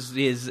 Isn't his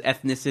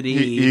ethnicity?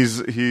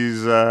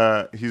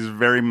 He's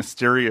very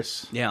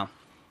mysterious Yeah.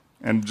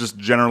 and just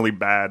generally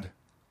bad.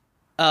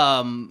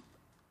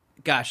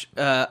 Gosh.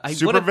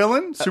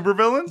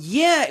 Supervillain?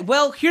 Yeah.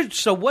 Well,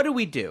 so what do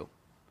we do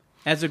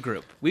as a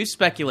group? We've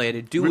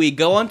speculated. Do we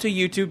go onto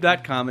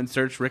YouTube.com and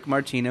search Rick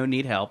Martino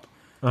need help?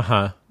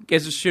 Uh-huh.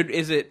 Is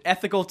it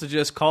ethical to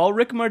just call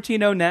Rick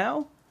Martino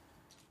now?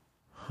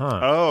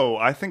 Oh,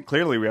 I think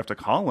clearly we have to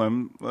call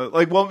him.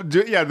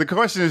 The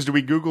question is, do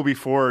we Google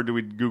before or do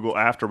we Google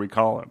after we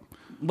call him?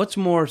 What's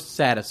more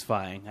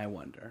satisfying, I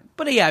wonder.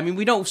 But yeah, I mean,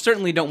 we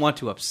certainly don't want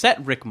to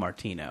upset Rick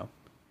Martino.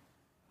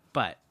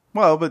 But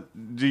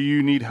do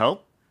you need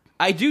help?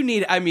 I do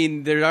need. I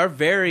mean, there are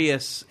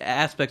various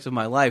aspects of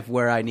my life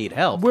where I need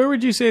help. Where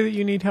would you say that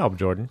you need help,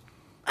 Jordan?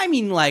 I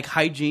mean, like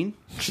hygiene,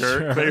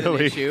 Sure.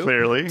 issue.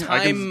 Clearly. I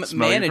time can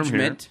smell you from here.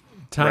 management.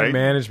 Time Right.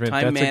 management.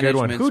 Time That's a good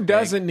one. management's Who big.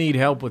 doesn't need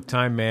help with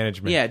time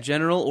management? Yeah,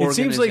 general It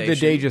organization. seems like the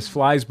day just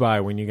flies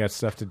by when you got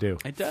stuff to do.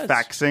 It does.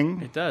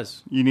 Faxing. It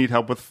does. You need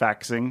help with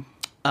faxing.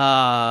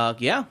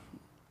 Yeah.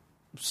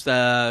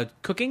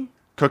 Cooking,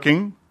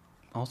 Cooking.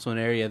 also an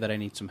area that I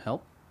need some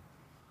help.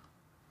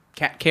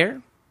 Cat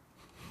care.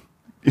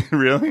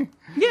 Really?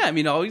 Yeah, I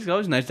mean, always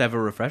nice to have a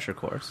refresher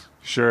course.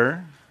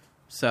 Sure.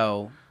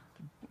 So,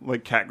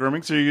 Like cat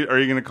grooming. So are you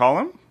going to call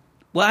him?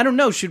 well, I don't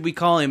know. Should we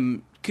call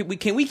him?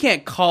 We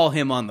can't call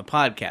him on the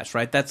podcast,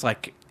 right? That's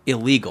like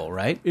illegal,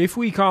 right? If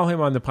we call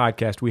him on the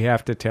podcast, we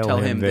have to tell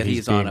him that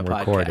he's on being a podcast.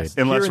 recorded.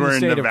 Unless Here we're in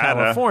in the state Nevada. of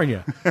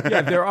California.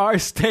 Yeah, there are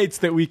states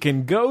that we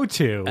can go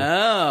to.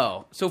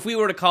 Oh, so if we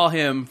were to call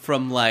him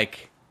from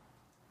like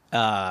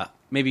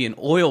maybe an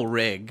oil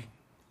rig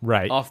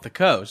right. off the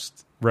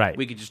coast, Right.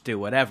 we could just do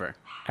whatever.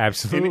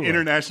 Absolutely. In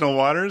international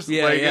waters?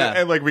 Yeah, like, yeah.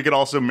 And like we could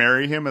also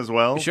marry him as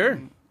well? Sure.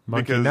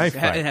 Monkey because- knife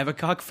fight. And have a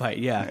cockfight,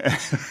 yeah.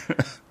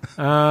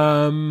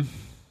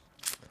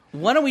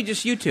 Why don't we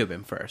just YouTube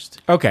him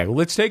first? Okay, well,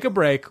 let's take a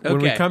break. When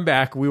we Okay. come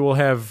back, we will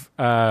have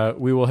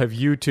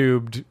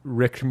YouTubed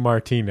Rick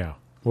Martino.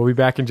 We'll be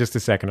back in just a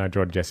second on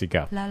Jordan Jesse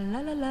Go. La la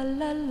la la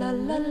la la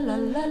la la la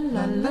la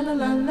la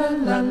la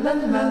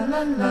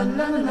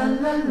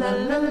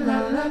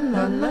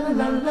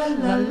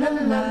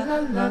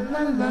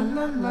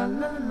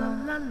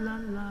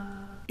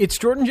It's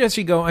Jordan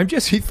Jesse Go. I'm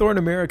Jesse Thorne,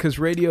 America's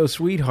radio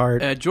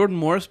sweetheart. Jordan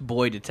Morris,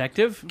 boy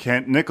detective.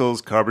 Kent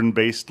Nichols,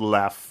 carbon-based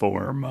laugh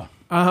form.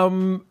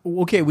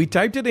 Okay, we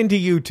typed it into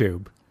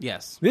YouTube.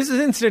 Yes. This is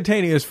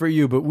instantaneous for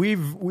you, but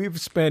we've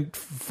spent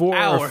 4 or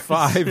Hours.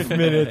 5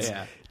 minutes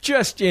Yeah.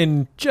 just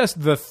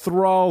the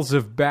thralls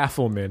of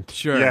bafflement.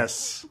 Sure.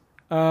 Yes.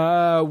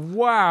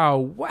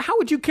 Wow. How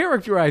would you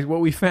characterize what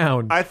we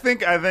found? I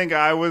think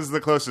I was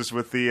the closest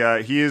with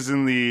the he is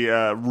in the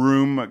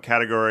room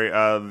category,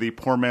 the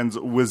poor man's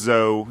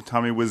Wiseau,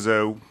 Tommy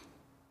Wiseau.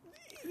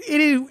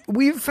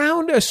 We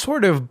found a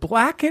sort of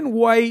black and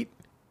white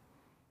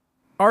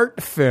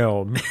art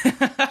film.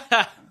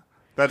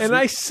 That's And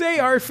I say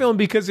art film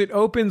because it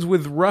opens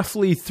with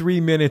roughly 3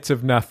 minutes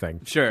of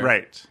nothing. Sure.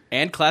 right.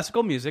 And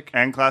classical music.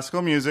 And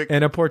classical music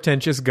And a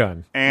portentous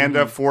gun. and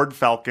a Ford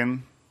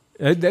Falcon.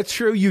 That's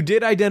true. You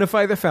did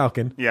identify the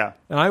Falcon. Yeah.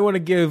 And I want to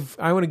give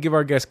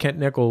our guest Kent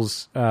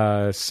Nichols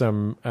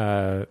some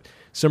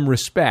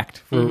respect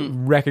for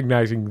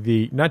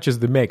recognizing not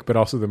just the make but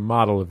also the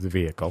model of the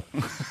vehicle.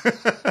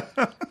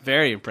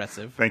 Very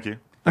impressive. Thank you.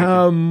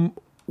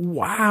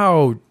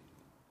 Wow.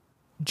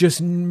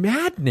 Just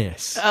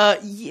madness.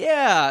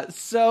 Yeah.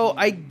 So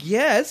I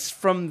guess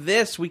from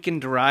this we can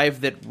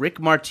derive that Rick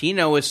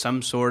Martino is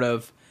some sort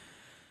of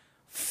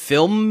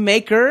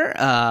filmmaker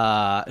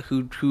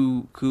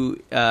who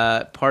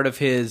part of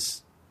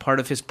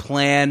his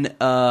plan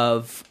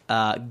of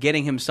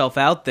getting himself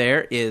out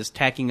there is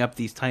tacking up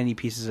these tiny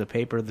pieces of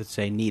paper that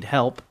say need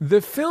help.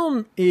 The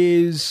film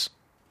is,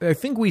 I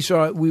think we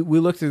saw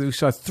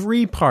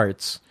 3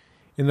 parts.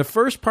 And the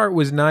first part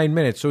was 9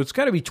 minutes, so it's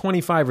got to be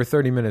 25 or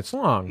 30 minutes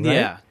long, right?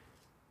 Yeah.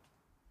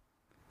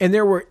 And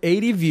there were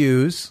 80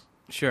 views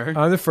Sure.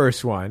 on the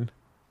first one.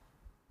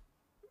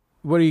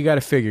 What do you got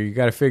to figure? You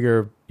got to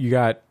figure you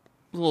got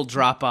A little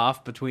drop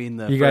off between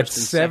the you got first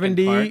and second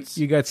 70 parts.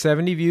 you got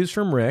 70 views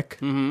from Rick.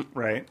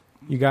 Right.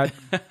 You got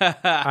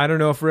I don't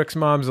know if Rick's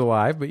mom's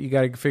alive, but you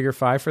got to figure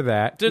 5 for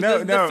that. The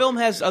No. film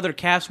has other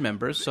cast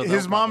members, so His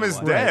they'll mom probably is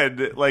watch.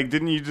 dead. Like,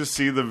 didn't you just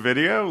see the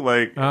video?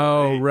 Like,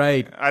 Oh,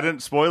 right. I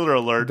didn't. Spoiler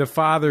alert. The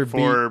father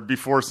for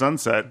Before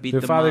Sunset Beat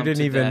the father mom didn't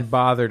to even death.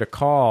 bother to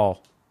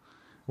call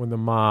when the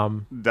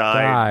mom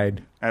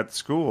died. at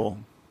school.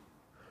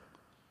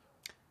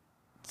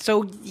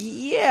 So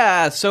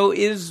yeah, so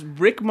is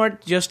Rick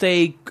Mart just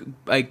a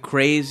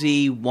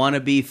crazy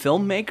wannabe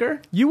filmmaker?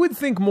 You would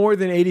think more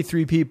than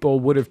 83 people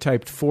would have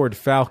typed Ford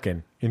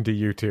Falcon into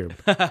YouTube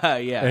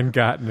Yeah. and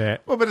gotten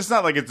it. Well, but it's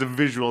not like it's a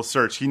visual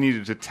search. He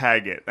needed to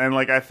tag it, and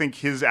like I think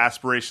his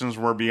aspirations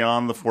were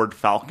beyond the Ford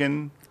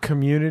Falcon.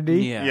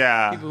 Community.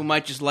 Yeah. People who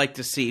might just like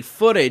to see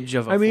footage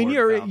of a I mean,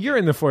 Ford Falcon. you're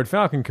in the Ford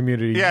Falcon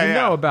community. Yeah, you yeah.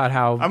 know about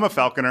how I'm a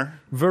Falconer.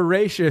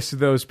 voracious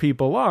those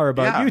people are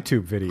about Yeah,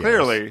 YouTube videos.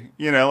 Clearly,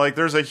 like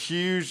there's a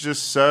huge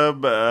just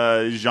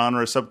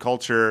genre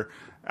subculture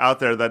out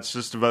there that's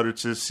just devoted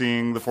to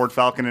seeing the Ford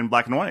Falcon in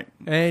black and white.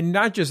 And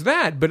not just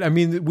that, but I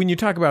mean, when you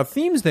talk about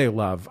themes they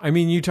love, I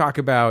mean, you talk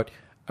about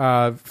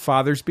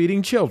fathers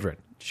beating children.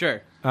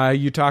 Sure.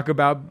 You talk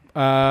about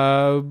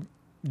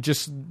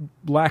just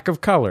lack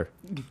of color,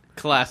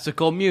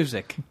 Classical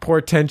music.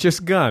 portentous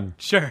gun,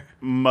 Sure.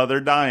 Mother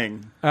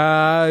dying.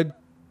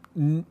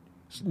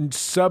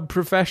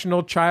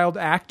 sub-professional child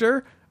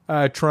actor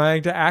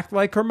trying to act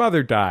like her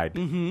mother died.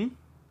 Mm-hmm.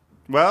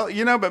 Well,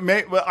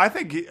 but I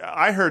think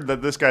I heard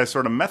that this guy's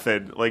sort of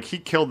method, like he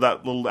killed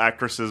that little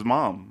actress's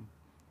mom.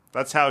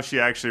 That's how she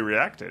actually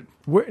reacted.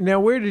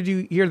 Where did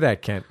you hear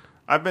that, Kent?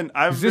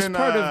 Is this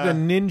part of the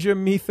ninja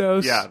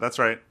mythos? Yeah, that's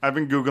right. I've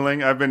been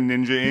Googling. I've been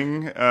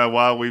ninjaing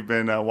while we've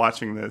been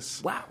watching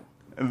this. Wow.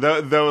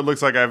 Though it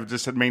looks like I've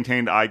just had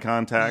maintained eye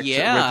contact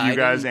Yeah, with you I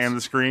guys didn't- and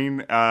the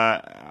screen,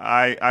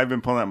 I've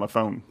been pulling out my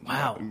phone.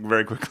 Wow.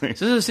 Very quickly.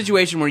 So this is a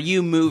situation where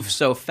you move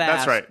so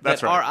fast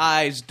That's that right. our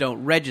eyes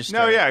don't register.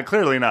 No, yeah,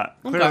 clearly not.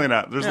 Okay. Clearly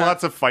not. There's Yeah.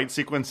 lots of fight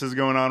sequences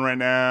going on right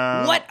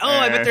now. What? Oh,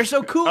 I bet they're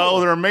so cool. Oh,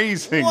 they're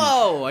amazing.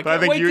 Whoa, I But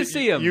can't think wait to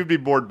see 'em. You'd be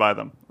bored by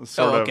them.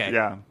 Sort Oh, of, okay.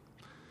 yeah.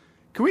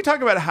 Can we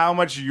talk about how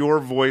much your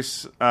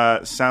voice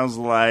sounds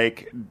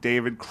like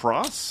David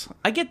Cross?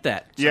 I get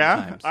that.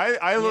 Yeah, Sometimes.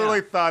 I literally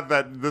thought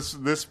that this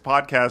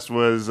podcast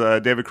was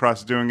David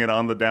Cross doing it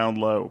on the down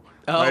low.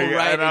 Oh,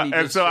 right.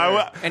 And so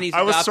and he's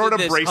I was adopted sort of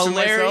this bracing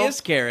hilarious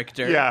myself.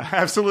 character. Yeah,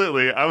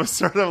 absolutely. I was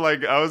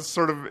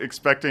sort of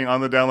expecting on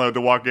the download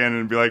to walk in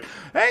and be like,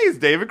 "Hey, it's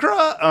David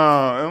Cross."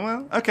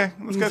 Well, okay,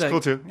 this guy's like, cool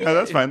too. Yeah,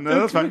 that's fine. No,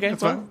 that's fine. okay,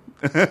 That's well.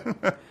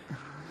 fine.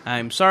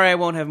 I'm sorry I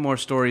won't have more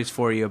stories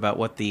for you about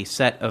what the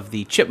set of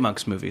the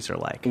Chipmunks movies are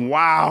like.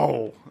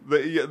 Wow,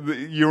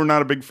 you were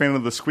not a big fan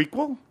of the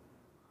Squeakquel?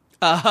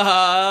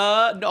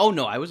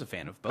 No, I was a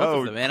fan of both Oh,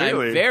 of them, and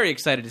clearly. I'm very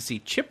excited to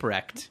see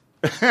Chipwrecked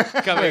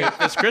coming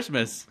this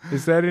Christmas.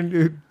 Is that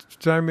in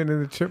Simon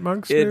and the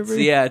Chipmunks It's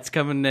movie? it's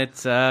coming.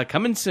 It's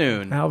coming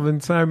soon.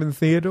 Alvin, Simon,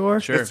 Theodore?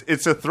 Sure,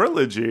 It's a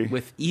trilogy.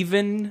 with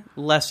even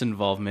less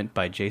involvement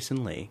by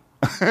Jason Lee.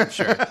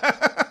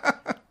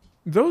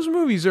 Those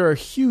movies are a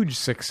huge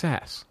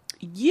success.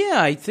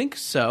 Yeah, I think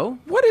so.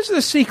 What is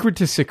the secret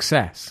to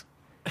success?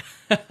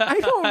 I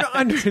don't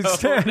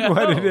understand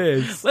what it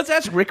is. Let's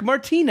ask Rick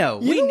Martino.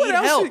 You We know what need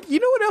else? help. You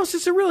know what else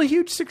is a really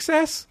huge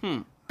success?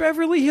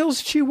 Beverly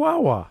Hills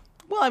Chihuahua.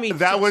 Well, I mean,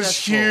 That was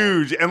successful.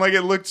 huge, and like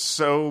it looked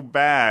so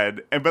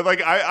bad. But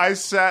like I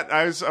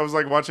was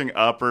like watching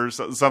Up or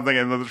something,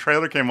 and the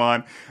trailer came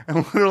on, and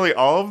literally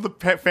all of the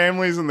pet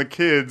families and the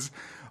kids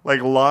like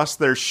lost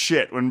their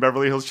shit when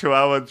Beverly Hills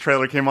Chihuahua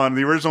trailer came on.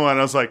 The original one,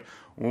 I was like,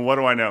 well, what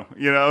do I know?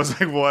 I was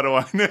like, what do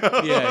I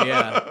know?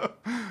 Yeah.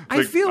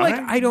 I feel like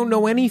I don't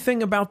know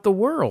anything about the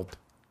world.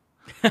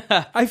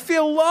 I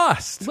feel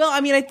lost. Well,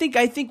 I mean, I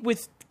think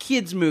with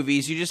kids'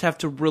 movies, you just have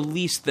to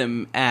release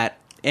them at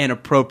an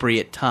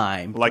appropriate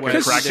time, Like a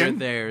where Kraken?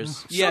 they're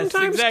theirs. Yes,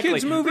 Sometimes exactly.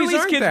 kids' movies release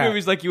aren't kids' that.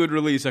 movies like you would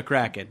release a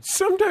Kraken.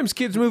 Sometimes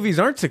kids' movies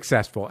aren't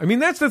successful. I mean,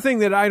 that's the thing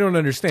that I don't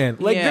understand.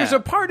 Like, Yeah.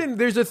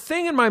 there's a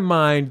thing in my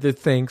mind that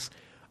thinks,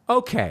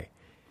 okay,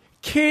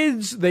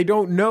 kids, they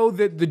don't know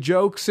that the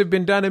jokes have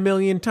been done a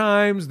million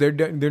times. They're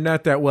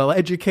not that well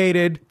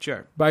educated,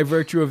 Sure. by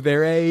virtue of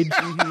their age.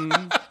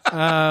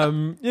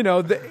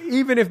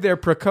 Even if they're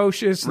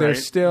precocious, they're Right.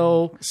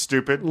 still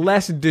Stupid.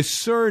 less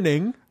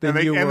discerning than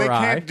And you they or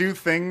I. can't do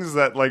things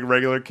that like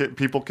regular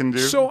people can do.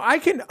 So I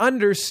can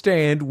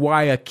understand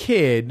why a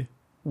kid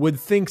would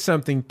think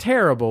something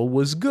terrible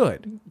was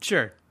good.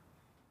 Sure.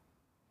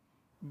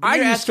 I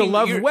you're used to asking-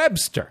 love you're-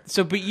 Webster.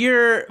 So, but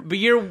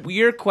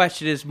your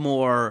question is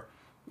more: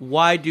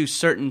 why do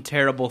certain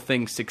terrible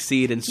things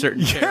succeed and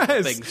certain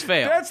terrible things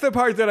fail? That's the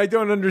part that I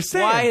don't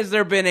understand. Why has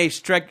there been a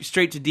straight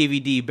to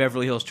DVD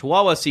Beverly Hills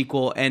Chihuahua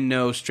sequel and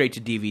no straight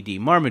to DVD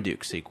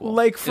Marmaduke sequel?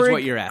 like is for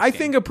what you're asking? I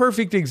think a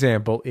perfect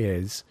example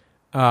is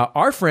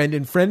our friend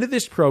and friend of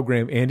this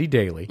program, Andy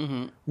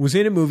Daly, was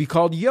in a movie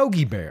called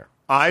Yogi Bear.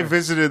 I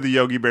visited the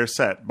Yogi Bear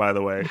set, by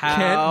the way.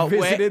 Kent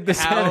visited the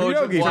set of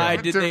Yogi Why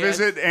Bear. did to they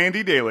visit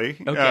Andy Daly,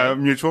 Okay.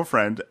 mutual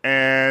friend,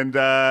 and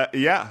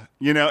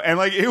and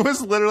like it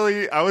was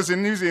literally, I was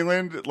in New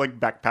Zealand, like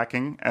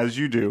backpacking as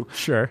you do,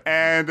 Sure.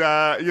 and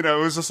it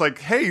was just like,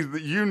 hey,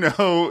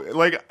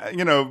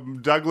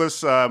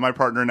 Douglas, my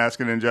partner in Ask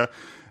a Ninja,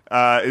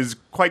 is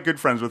quite good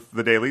friends with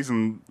the Dalys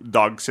and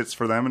dog sits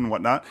for them and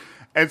whatnot.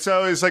 And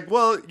so it's like,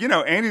 well,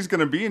 Andy's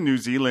going to be in New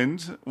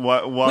Zealand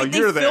while Wait,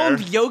 you're they there.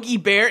 filmed Yogi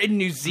Bear in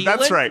New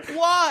Zealand? That's right.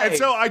 Why? And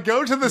so I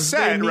go to the They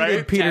set, needed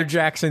right? Peter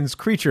Jackson's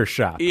Creature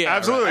Shop. Yeah,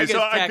 Absolutely. right. So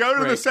get a I tax go to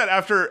the break. set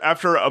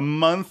after a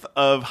month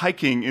of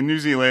hiking in New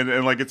Zealand,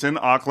 and like it's in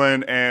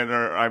Auckland,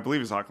 or I believe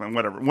it's Auckland,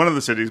 whatever, one of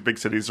the cities, big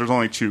cities. There's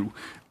only two,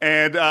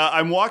 and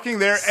I'm walking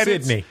there, and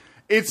Sydney.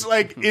 It's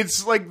like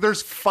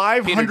there's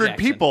 500 Jackson.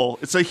 people.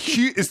 It's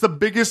it's the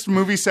biggest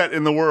movie set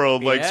in the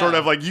world. Like Yeah. sort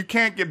of like you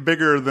can't get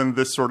bigger than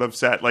this sort of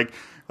set. Like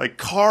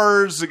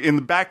cars in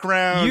the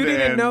background. You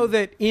didn't and- know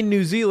that in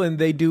New Zealand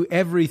they do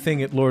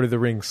everything at Lord of the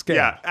Rings scale.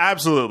 Yeah,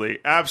 absolutely.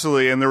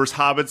 And there was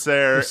hobbits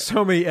there.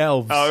 So many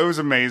elves. Oh, it was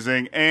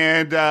amazing.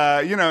 And,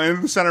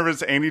 in the center of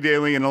it's Andy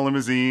Daly in a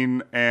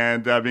limousine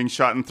and being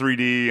shot in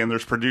 3D, and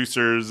there's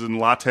producers and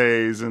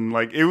lattes, and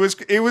like it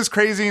was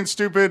crazy and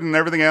stupid and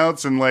everything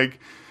else, and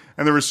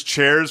there was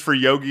chairs for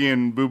Yogi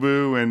and Boo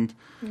Boo, and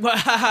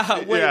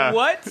Wow. Wait, yeah.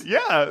 what?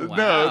 Yeah, Wow.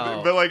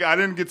 no, but I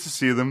didn't get to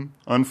see them,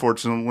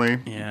 unfortunately.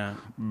 Yeah.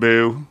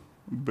 Boo.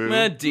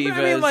 Divas.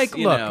 I mean, like,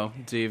 look,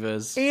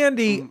 divas.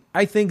 Andy,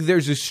 I think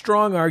there's a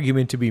strong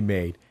argument to be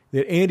made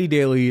that Andy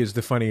Daly is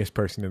the funniest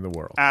person in the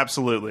world.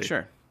 Absolutely.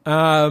 Sure.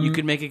 You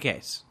could make a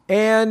case.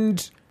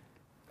 And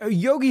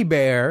Yogi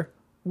Bear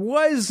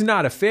was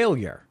not a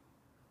failure,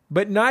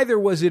 but neither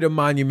was it a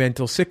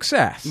monumental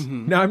success.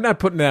 Now, I'm not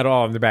putting that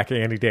all in the back of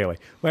Andy Daly.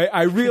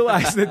 I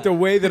realize that the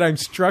way that I'm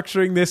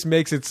structuring this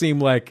makes it seem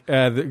like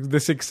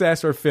the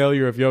success or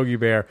failure of Yogi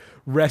Bear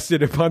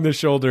rested upon the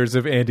shoulders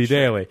of Andy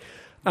Daly.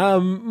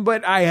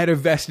 But I had a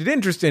vested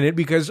interest in it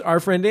because our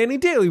friend Andy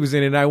Daly was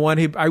in it. I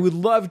would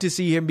love to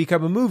see him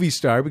become a movie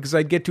star because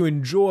I'd get to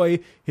enjoy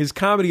his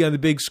comedy on the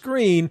big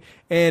screen,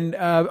 and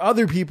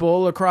other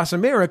people across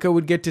America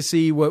would get to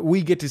see what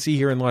we get to see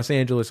here in Los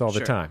Angeles all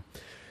the time.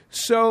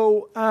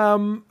 So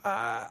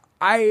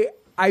I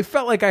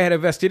felt like I had a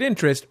vested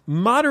interest.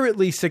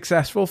 Moderately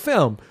successful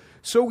film.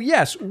 So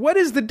yes, what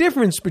is the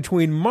difference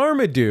between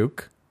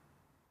Marmaduke,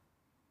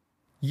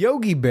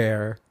 Yogi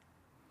Bear,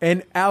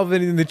 and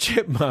Alvin and the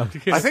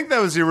Chipmunk? I think that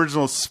was the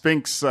original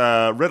Sphinx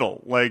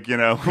riddle. What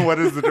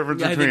is the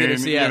difference I think between, it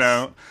is,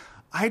 yes.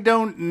 I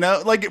don't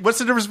know. What's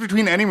the difference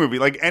between any movie?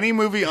 Any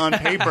movie on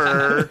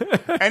paper,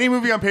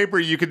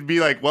 you could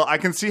be like, well, I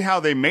can see how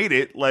they made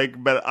it.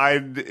 But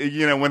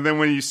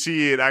when you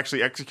see it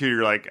actually executed,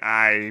 you're like,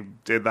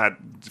 that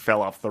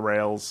fell off the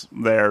rails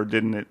there,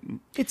 didn't it?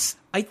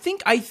 I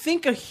think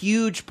a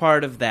huge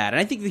part of that, and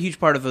I think the huge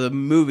part of the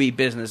movie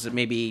business that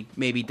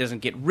maybe doesn't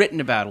get written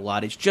about a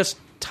lot, is just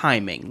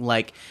timing.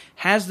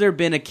 Has there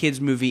been a kids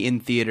movie in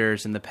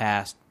theaters in the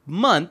past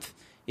month?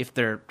 If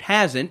there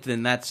hasn't,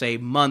 then that's a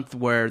month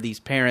where these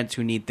parents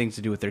who need things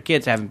to do with their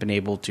kids haven't been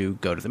able to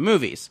go to the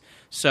movies.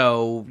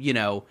 So,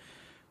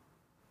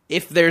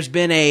 if there's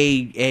been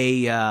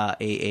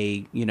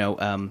a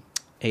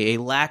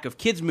lack of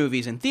kids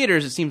movies in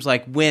theaters, it seems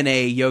like when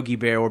a Yogi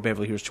Bear or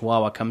Beverly Hills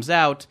Chihuahua comes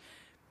out,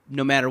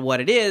 no matter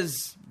what it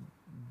is,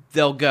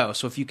 they'll go.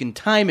 So if you can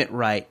time it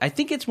right, I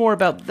think it's more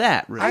about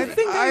that, really. I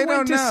think I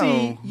went to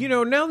see,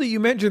 now that you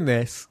mention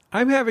this,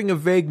 I'm having a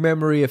vague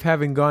memory of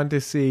having gone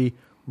to see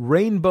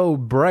Rainbow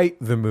Bright,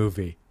 the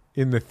movie,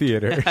 in the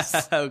theaters.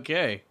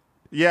 Okay.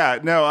 Yeah,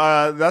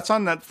 no, that's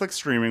on Netflix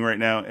streaming right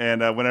now, and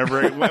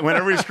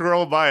whenever we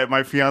scroll by it,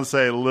 my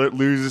fiance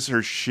loses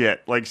her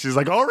shit. She's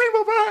like, "Oh,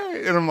 Rainbow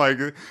Bright," and I'm like,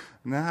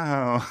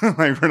 "No,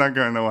 we're not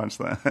going to watch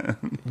that."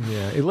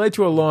 Yeah, it led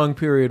to a long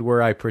period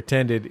where I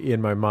pretended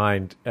in my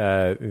mind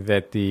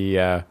that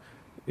the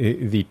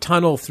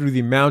tunnel through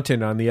the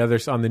mountain on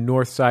the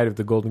north side of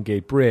the Golden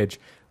Gate Bridge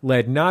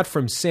led not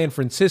from San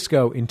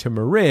Francisco into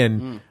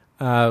Marin,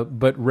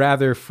 but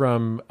rather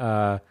from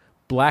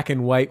black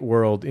and white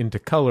world into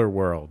color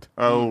world.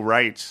 Oh,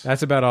 right.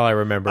 That's about all I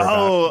remember.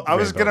 I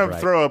was Rainbow gonna Bright.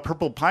 throw a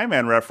Purple Pie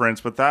Man reference,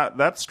 but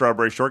that's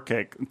Strawberry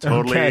Shortcake.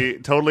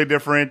 Totally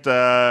different.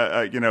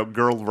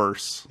 Girl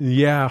verse.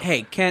 Yeah.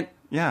 Hey, Kent,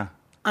 Yeah.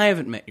 I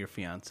haven't met your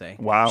fiance.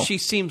 Wow. She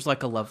seems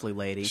like a lovely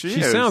lady. She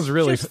is. sounds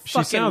really. Just She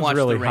fucking sounds watch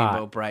really the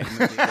Rainbow hot. Bright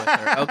movie with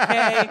her,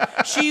 okay?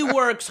 She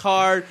works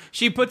hard.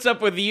 She puts up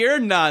with your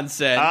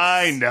nonsense.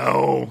 I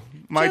know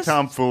my Just-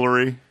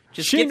 tomfoolery.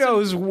 Just She get some-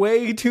 knows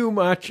way too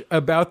much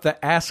about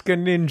the Ask a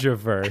Ninja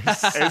verse.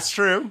 It's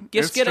true.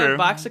 Just It's get true. a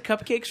box of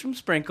cupcakes from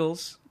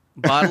Sprinkles,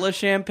 bottle of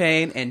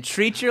champagne, and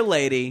treat your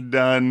lady.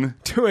 Done.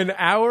 To an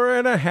hour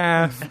and a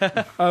half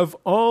of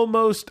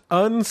almost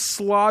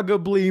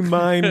unsloggably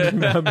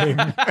mind-numbing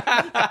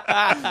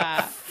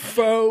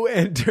faux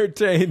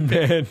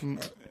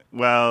entertainment.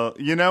 Well,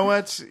 you know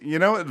what?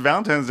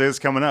 Valentine's Day is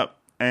coming up.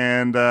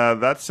 And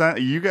that's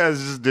you guys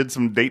just did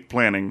some date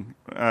planning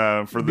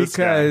for this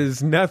guy.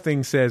 Because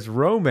nothing says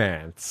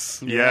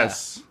romance.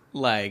 Yes.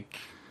 Like,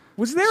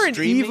 Was there an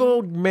Streaming?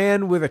 evil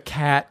man with a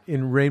cat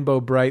in Rainbow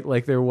Bright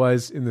like there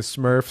was in the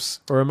Smurfs?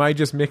 Or am I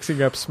just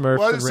mixing up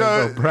Smurfs and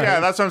Rainbow Bright? yeah,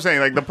 that's what I'm saying.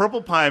 Like the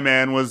Purple Pie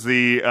Man was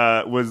the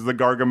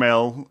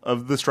Gargamel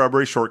of the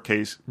Strawberry Shortcake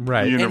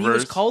universe. and he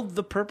was called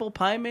the Purple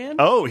Pie Man?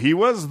 Oh, he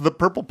was the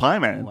Purple Pie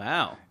Man.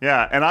 Wow.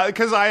 Yeah, and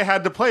because I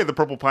had to play the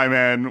Purple Pie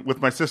Man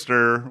with my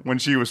sister when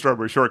she was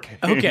Strawberry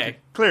Shortcake. Okay.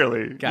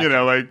 Clearly,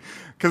 Gotcha.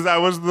 because that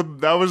was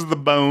the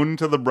bone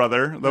to the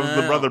brother. That was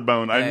the brother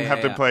bone. I didn't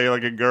have to play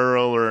like a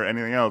girl or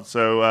anything else.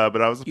 So,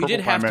 but I was the You Purple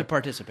did Pie have Man. to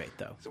participate,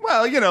 though.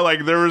 Well,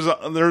 there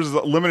was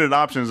limited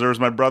options. There was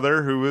my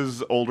brother who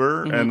was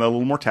older and a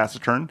little more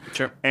taciturn.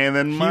 Sure. And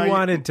then He my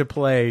wanted to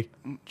play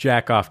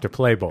Jack Off to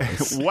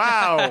Playboys.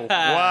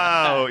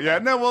 wow. Yeah,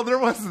 no, well, there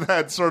was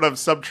that sort of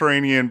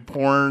subterranean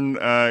porn,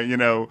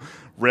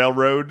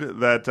 railroad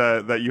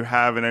that you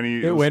have in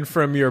any. It went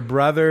from your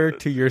brother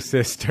to your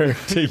sister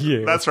to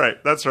you. That's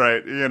right. That's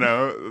right.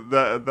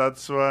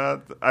 That's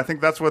what I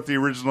think. That's what the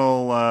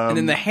original. And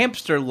then the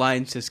hamster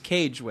lines his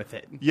cage with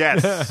it.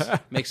 Yes,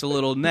 Makes a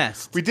little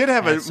nest. we did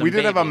have Has some a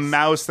babies.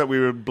 mouse that we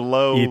would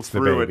blow Eats the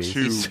through a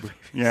babies. tube.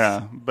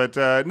 Yeah, but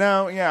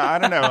no, yeah, I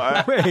don't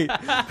know. Wait,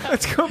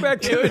 let's go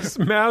back to this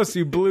mouse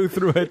you blew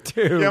through a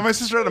tube. Yeah, my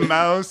sister had a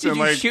mouse, Did and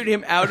you shoot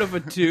him out of a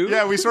tube?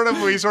 yeah, we sort of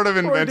or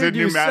invented did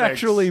you pneumatics.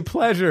 sexually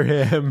pleasure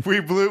him? We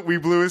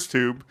blew his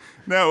tube.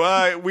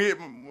 No,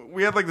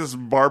 we had like this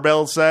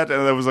barbell set,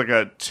 and there was like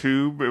a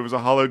tube. It was a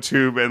hollow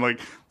tube, and like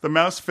the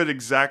mouse fit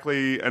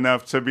exactly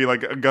enough to be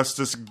like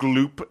Augustus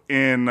Gloop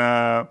in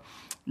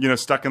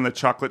stuck in the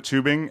chocolate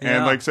tubing,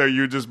 and Yeah. so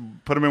you just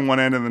put him in one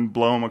end and then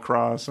blow him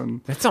across,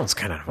 and That sounds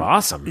kind of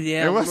awesome.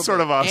 Yeah, it a was little sort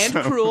bit. of awesome.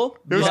 And cruel,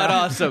 It was- but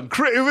awesome.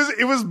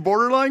 It was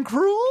borderline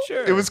cruel.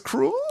 Sure. It was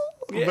cruel,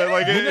 but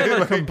like He never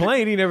like-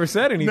 complained. He never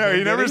said anything. No, he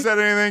did never said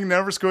anything.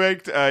 Never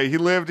squeaked. He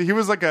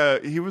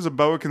was a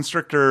boa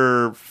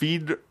constrictor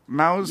feed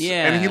mouse.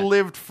 Yeah. and he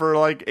lived for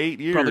like 8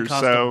 years. Probably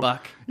cost so $1.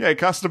 yeah, it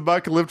cost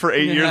 $1. Lived for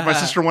 8 years. My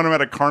sister won him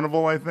at a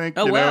carnival. I think.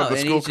 Oh, wow. the And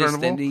school he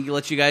carnival. and he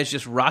let you guys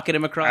just rocket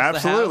him across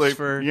Absolutely. the house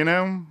for... A he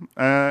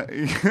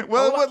lot of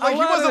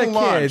wasn't the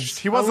launched. kids-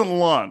 He wasn't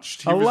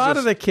launched. He A was lot just,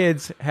 of the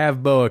kids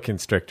have boa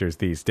constrictors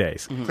these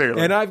days.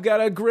 Clearly. And I've got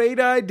a great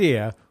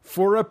idea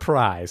for a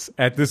prize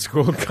at the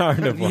school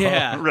carnival.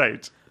 Yeah.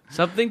 right.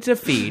 Something to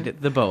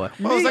feed the boa.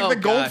 Well, it's like Oh, the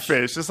gosh.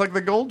 goldfish. It's like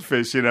the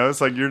goldfish. It's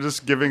like you're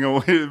just giving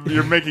away.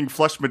 You're making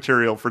flush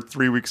material for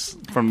 3 weeks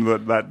from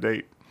that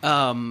date.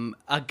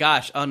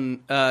 Gosh,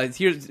 on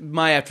here's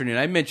my afternoon.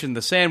 I mentioned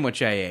the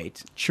sandwich I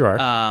ate. Sure.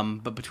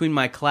 But between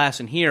my class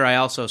and here, I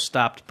also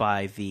stopped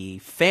by the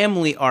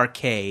Family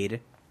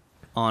Arcade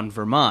on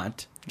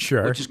Vermont.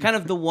 Sure. Which is kind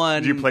of the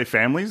one... Do you play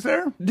families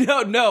there?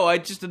 No,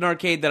 it's just an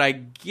arcade that I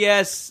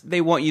guess they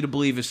want you to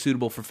believe is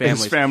suitable for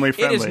families. family It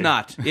friendly. is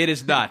not. It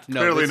is not. No,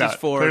 Clearly this not. Is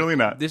for, Clearly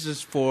not. This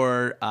is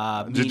for...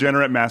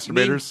 Degenerate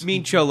masturbators?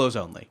 Mean cholos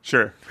only.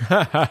 Sure.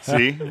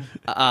 See?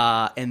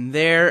 And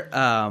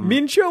they're...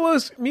 Mean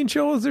Cholos,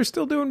 they're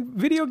still doing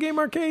video game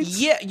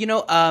arcades?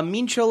 yeah,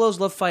 Mean cholos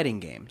love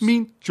fighting games.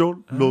 Mean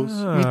cholos.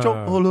 Mean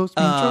cholos.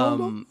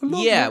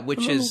 Yeah,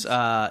 which is an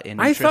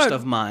I interest thought-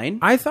 of mine.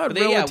 I thought But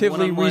they- relatively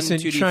one-on-one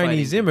recent 2D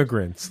Chinese fighting.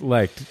 immigrants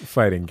liked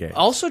fighting games.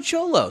 Also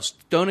cholos.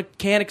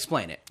 Can't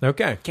explain it.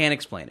 Okay. Can't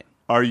explain it.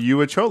 Are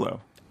you a cholo?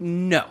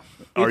 No.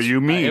 Are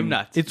you mean? I am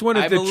not. It's one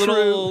of I'm the a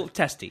little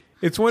testy.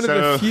 It's one of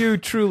So- the few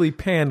truly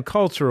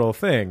pan-cultural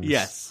things.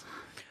 Yes.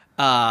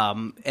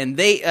 And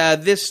they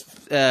this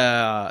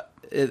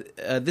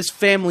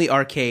Family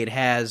Arcade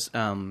has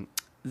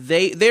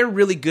they're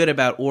really good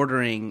about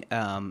ordering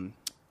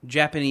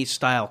Japanese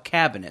style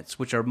cabinets,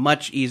 which are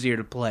much easier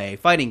to play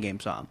fighting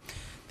games on.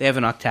 They have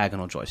an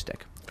octagonal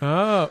joystick.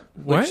 Oh,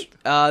 what? Which,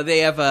 they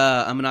have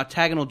an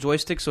octagonal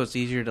joystick, so it's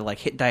easier to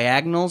hit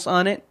diagonals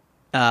on it.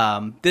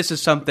 This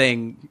is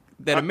something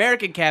that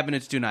American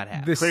cabinets do not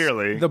have.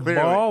 Clearly. The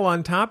ball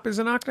on top is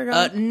an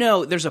octagon?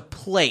 No, there's a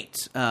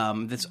plate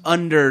that's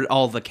under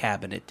all the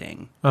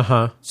cabineting.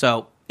 Uh-huh.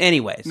 So,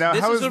 anyways, Now,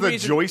 this how is does the the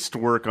reason- joist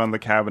work on the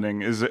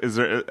cabining? Is there Is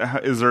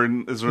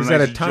nice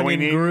that a tongue and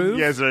joining? groove?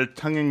 Yeah, is it a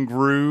tongue and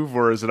groove,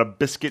 or is it a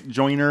biscuit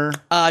joiner?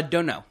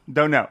 Don't know.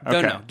 Don't know. Don't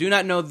Okay. know. Do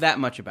not know that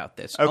much about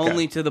this. Okay.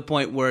 Only to the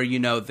point where you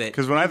know that.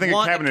 Because when I think of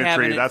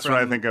cabinetry, that's when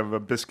I think of a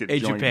biscuit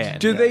joint. Japan.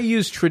 Do Yeah. they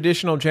use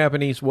traditional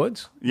Japanese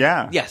woods?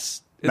 Yeah.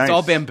 Yes, it's Nice.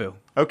 all bamboo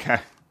Okay.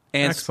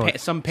 and Excellent.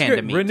 some It's panda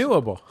good. meat.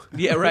 Renewable.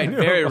 Yeah, right.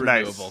 Very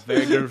Nice. renewable.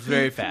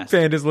 Very fast.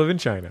 Pandas live in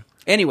China.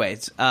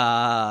 Anyways,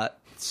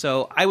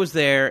 so I was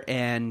there,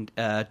 and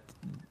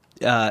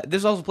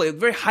there's also a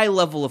very high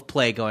level of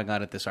play going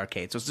on at this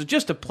arcade. So it's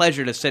just a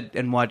pleasure to sit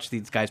and watch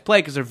these guys play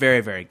because they're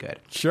very, very good.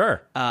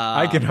 Sure.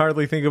 I can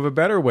hardly think of a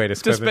better way to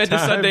spend, spend the a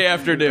time Sunday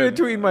afternoon.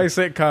 between my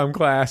sitcom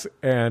class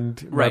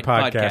and my Right,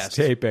 podcast podcast.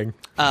 taping.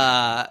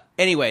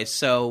 Anyways,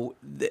 so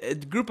the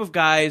group of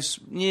guys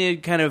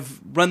kind of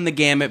run the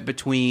gamut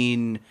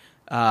between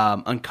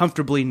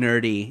uncomfortably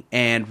nerdy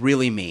and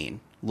really mean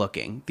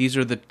looking. These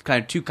are the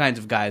two kinds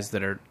of guys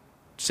that are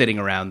sitting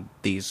around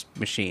these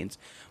machines.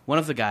 One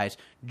of the guys,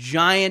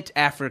 giant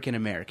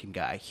African-American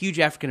guy, huge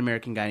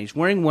African-American guy, and he's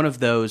wearing one of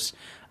those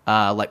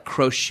like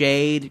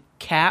crocheted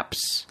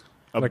caps.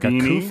 Like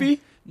beanie? a kufi?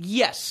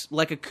 Yes,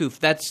 like a coof.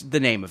 That's the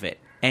name of it.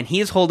 And he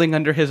is holding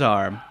under his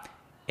arm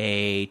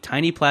a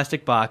tiny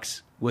plastic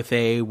box with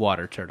a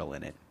water turtle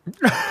in it.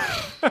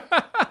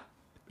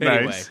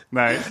 Anyway,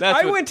 Nice.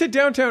 I went to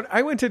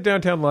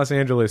downtown Los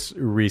Angeles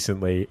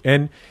recently,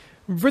 and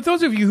for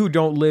those of you who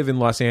don't live in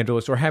Los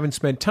Angeles or haven't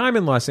spent time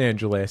in Los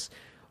Angeles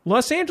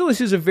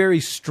is a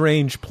very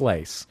strange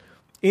place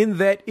in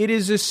that it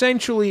is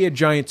essentially a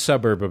giant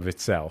suburb of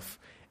itself.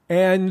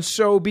 And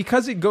so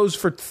because it goes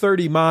for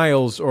 30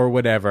 miles or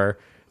whatever,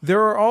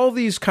 there are all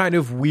these kind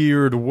of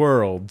weird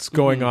worlds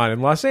going on in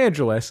Los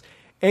Angeles,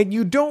 and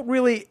you don't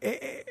really,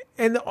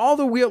 and all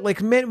the weird,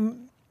 like,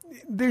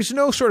 there's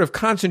no sort of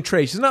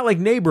concentration. It's not like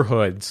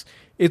neighborhoods.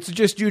 It's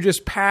just you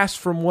just pass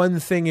from one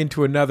thing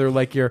into another,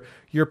 like you're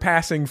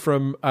passing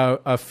from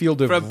a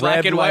field of from red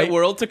black and white light.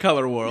 world to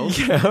color world.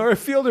 Yeah, or a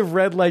field of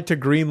red light to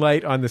green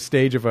light on the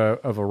stage of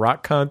a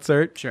rock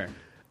concert. Sure.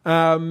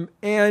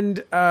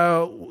 And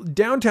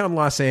downtown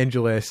Los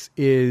Angeles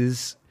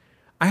is,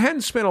 I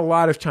hadn't spent a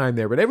lot of time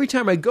there, but every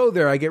time I go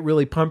there, I get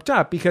really pumped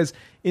up because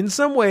in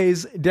some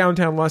ways,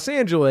 downtown Los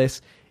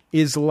Angeles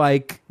is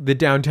like the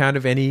downtown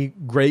of any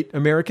great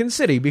American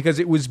city because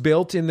it was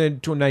built in the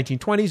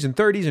 1920s and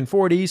 30s and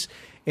 40s,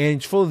 and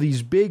it's full of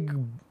these big,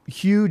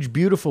 huge,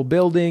 beautiful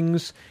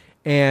buildings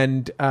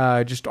and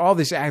just all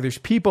this, there's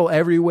people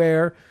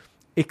everywhere,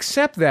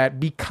 except that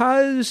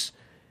because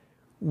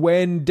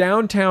when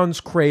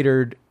downtowns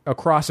cratered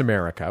across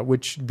America,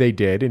 which they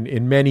did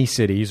in many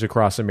cities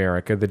across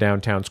America, the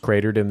downtowns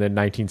cratered in the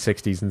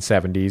 1960s and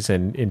 70s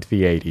and into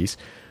the 80s.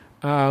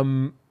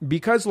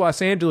 Because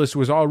Los Angeles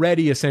was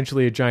already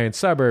essentially a giant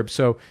suburb,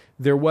 so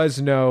there was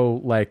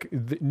no,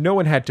 no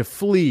one had to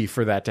flee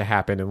for that to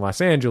happen in Los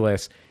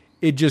Angeles.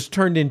 It just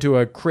turned into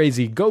a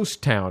crazy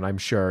ghost town, I'm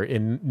sure,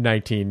 in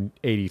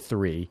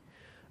 1983.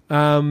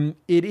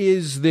 It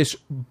is this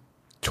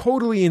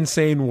totally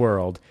insane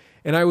world.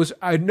 And I was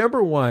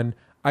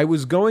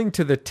going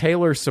to the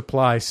Taylor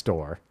Supply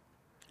store.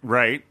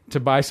 Right.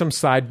 To buy some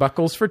side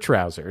buckles for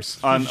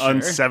trousers. On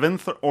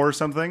 7th or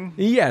something?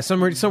 Yeah,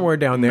 somewhere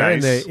down there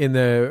Nice. in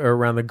the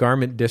around the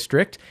garment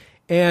district.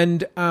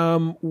 And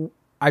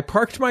I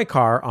parked my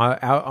car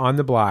out on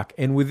the block,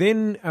 and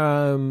within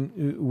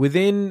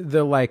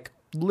the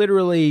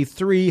literally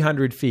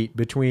 300 feet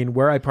between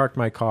where I parked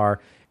my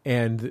car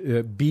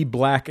and B.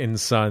 Black and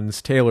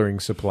Sons tailoring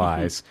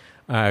supplies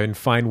and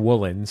fine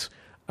woolens,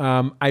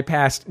 I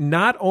passed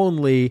not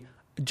only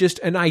just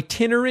an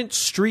itinerant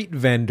street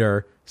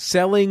vendor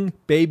selling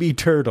baby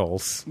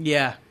turtles.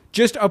 Yeah.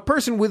 Just a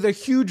person with a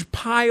huge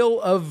pile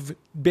of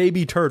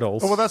baby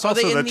turtles. Oh, well, that's Are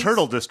they also in the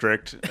turtle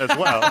district as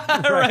well.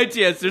 Right,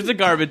 yes. There's a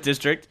garment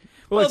district.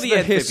 Well, it's the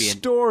amphibian.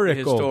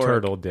 historical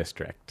turtle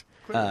district.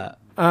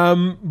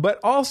 But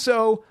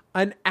also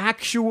an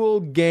actual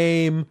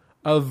game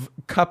of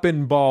cup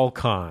and ball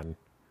con.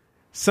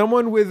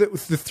 Someone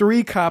with the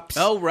 3 cups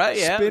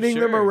spinning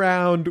them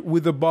around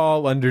with a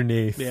ball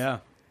underneath. Yeah.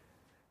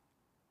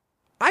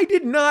 I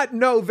did not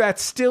know that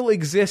still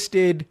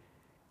existed.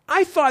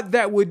 I thought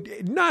that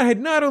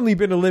had not only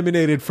been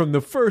eliminated from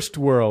the first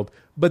world,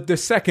 but the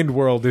second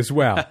world as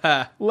well.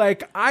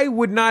 I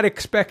would not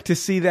expect to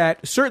see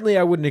that. Certainly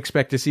I wouldn't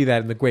expect to see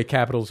that in the great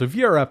capitals of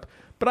Europe,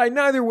 but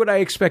neither would I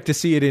expect to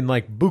see it in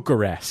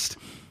Bucharest.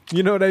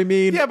 You know what I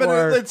mean? Yeah, but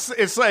or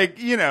it's like,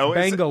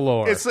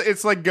 Bangalore.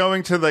 It's like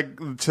going to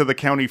the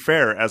county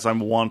fair, as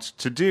I'm wont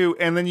to do,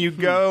 and then you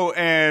go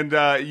and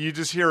you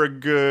just hear a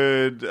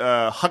good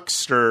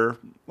huckster,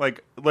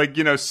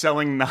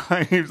 selling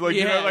knives,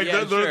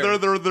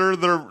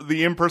 they're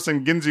the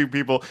in-person Ginzu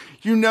people.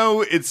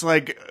 It's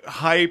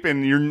hype,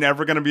 and you're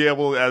never going to be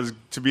able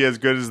to be as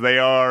good as they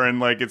are,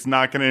 and it's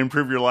not going to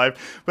improve your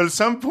life. But at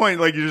some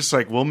point, you're just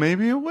well,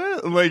 maybe it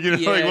will. Maybe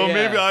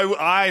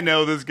I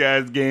know this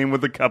guy's game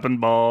with the cup and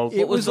balls.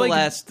 What was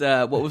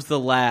the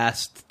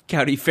last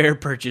county fair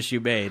purchase you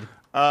made?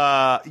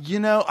 I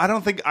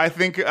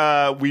think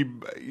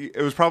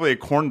it was probably a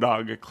corn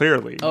dog,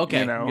 clearly.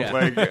 Okay. Or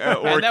and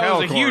that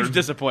was a huge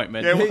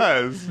disappointment. It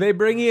was. They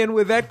bring you in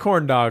with that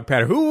corn dog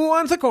pattern. Who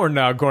wants a corn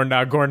dog? Corn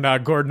dog, corn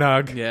dog, corn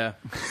dog. Yeah.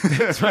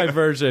 That's my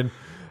version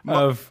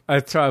of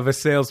a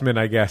salesman,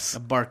 I guess. A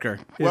barker.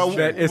 We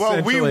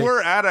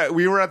were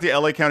at the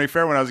LA County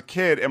Fair when I was a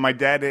kid, and my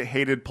dad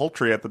hated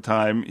poultry at the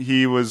time.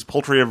 He was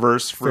poultry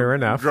averse Fair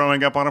enough.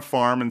 Growing up on a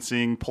farm and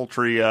seeing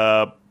poultry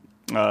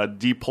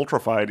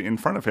depultrified in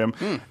front of him.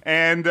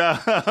 And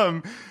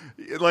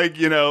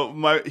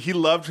he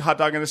loved hot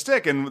dog on a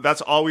stick, and that's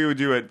all we would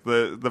do at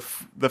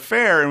the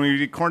fair, and we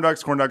would eat corn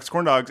dogs.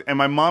 And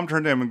my mom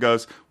turned to him and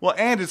goes, "Well,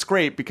 and it's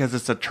great because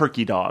it's a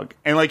turkey dog."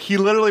 And he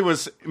literally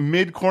was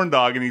mid corn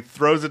dog, and he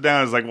throws it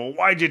down. He's like, "Well,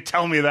 why'd you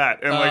tell me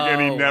that?" And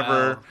he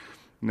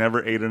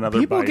never ate another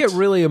People bite. get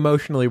really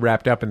emotionally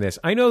wrapped up in this.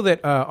 I know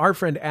that our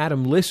friend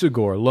Adam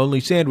Lissagore,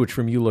 Lonely Sandwich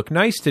from You Look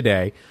Nice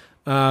Today,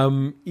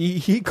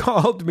 He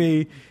called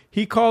me.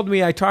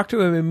 I talked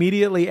to him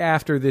immediately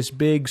after this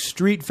big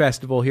street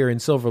festival here in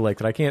Silver Lake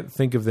that I can't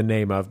think of the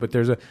name of, but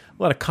there's a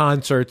lot of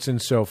concerts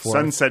and so forth.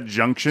 Sunset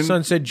Junction.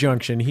 Sunset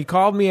Junction. He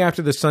called me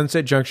after the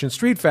Sunset Junction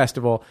Street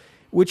Festival,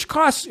 which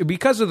costs,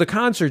 because of the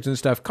concerts and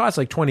stuff, costs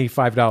like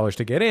 $25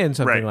 to get in,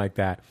 something like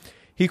that.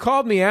 He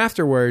called me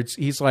afterwards.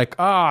 He's like,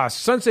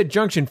 Sunset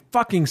Junction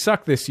fucking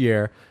sucked this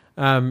year.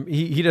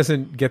 He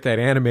doesn't get that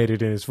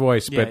animated in his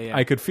voice, but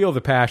I could feel the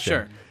passion.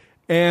 Sure.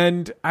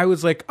 And I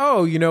was like,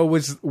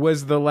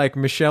 was the like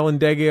Michelle and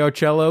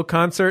Degeocello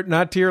concert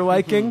not to your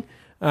liking?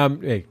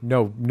 Hey,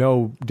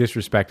 no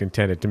disrespect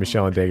intended to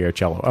Michelle and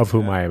Degeocello, of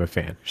whom I am a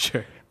fan.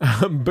 Sure.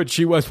 But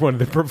she was one of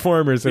the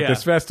performers at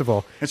this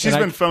festival. And she's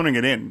been phoning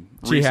it in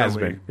recently. She has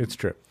been. It's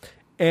true.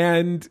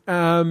 And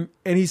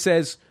he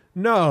says,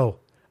 no,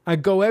 I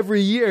go every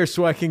year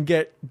so I can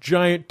get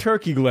giant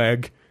turkey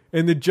leg,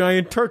 and the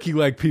giant turkey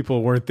leg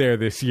people weren't there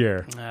this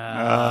year.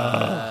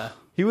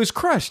 He was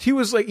crushed. He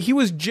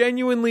was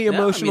genuinely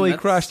emotionally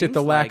crushed at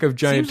the lack of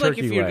giant turkey leg.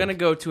 Seems like if you're going to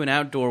go to an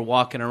outdoor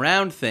walking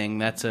around thing,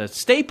 that's a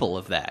staple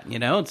of that. You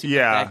know, it seems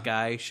like that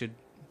guy should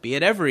be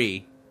at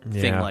every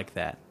thing like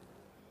that.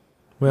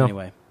 Well,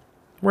 anyway,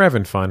 we're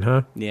having fun,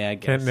 huh? Yeah, I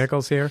guess. Kent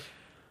Nichols here.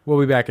 We'll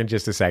be back in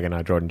just a second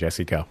on Jordan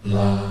Jesse Go.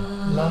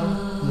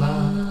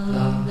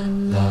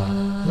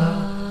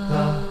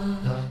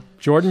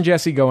 Jordan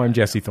Jesse Go. I'm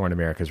Jesse Thorne,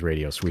 America's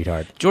radio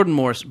sweetheart. Jordan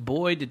Morse,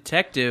 boy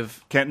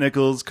detective. Kent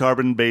Nichols,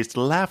 carbon-based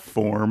laugh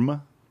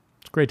form.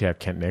 It's great to have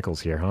Kent Nichols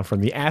here, huh?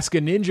 From the Ask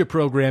a Ninja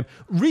program,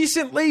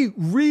 recently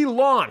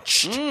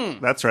relaunched.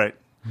 That's right.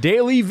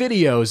 Daily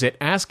videos at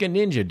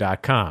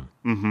askaninja.com.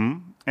 Mm-hmm.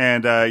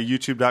 And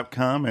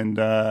YouTube.com and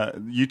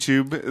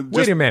YouTube.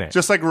 Wait a minute.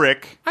 Just like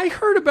Rick. I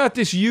heard about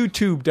this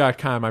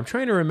YouTube.com. I'm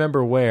trying to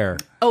remember where.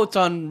 Oh, it's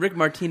on Rick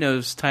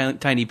Martino's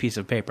tiny piece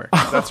of paper.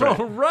 That's right.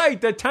 Oh, right.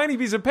 That tiny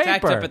piece of paper.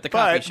 Tacked up at the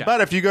coffee shop.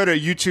 But if you go to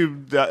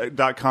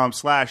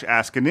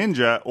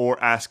youtube.com/askaninja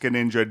or Ask a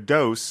Ninja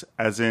Dose,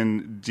 as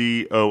in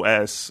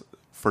DOS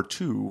for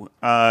 2,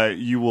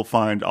 you will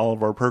find all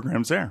of our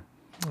programs there.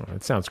 Oh,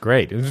 that sounds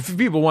great. If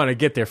people want to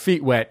get their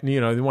feet wet, they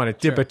want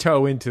to dip a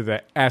toe into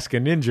the Ask a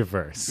Ninja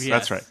verse.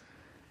 Yes. That's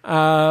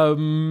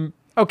right.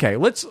 Okay,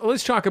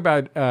 let's talk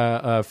about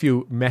a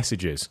few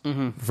messages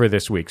for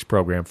this week's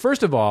program.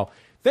 First of all,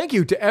 thank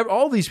you to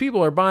all these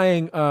people are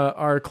buying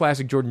our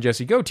classic Jordan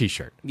Jesse Go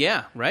T-shirt.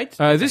 Yeah, right?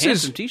 This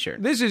is a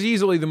T-shirt. This is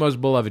easily the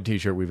most beloved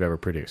T-shirt we've ever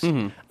produced.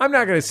 I'm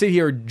not going to sit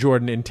here,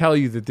 Jordan, and tell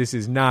you that this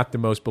is not the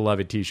most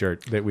beloved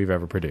T-shirt that we've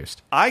ever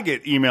produced. I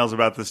get emails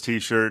about this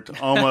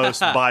T-shirt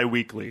almost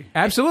bi-weekly.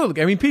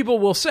 Absolutely. I mean, people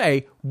will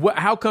say,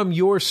 how come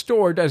your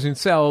store doesn't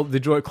sell the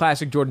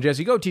classic Jordan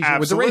Jesse Go T-shirt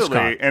with the race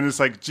car? And it's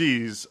like,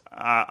 geez,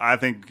 I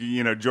think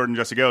Jordan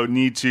Jesse Go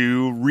need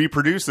to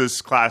reproduce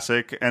this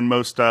classic and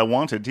most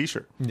wanted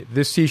T-shirt.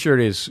 This T-shirt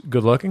is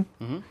good looking.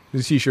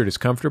 This T-shirt is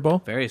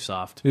comfortable. Very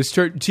soft. This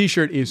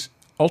T-shirt is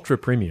ultra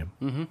premium.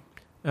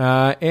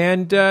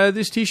 And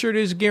this T-shirt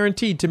is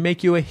guaranteed to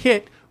make you a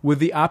hit with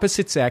the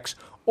opposite sex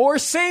or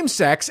same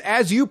sex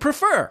as you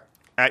prefer.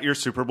 At your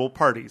Super Bowl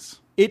parties.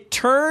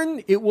 It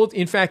will,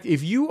 in fact,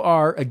 if you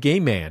are a gay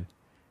man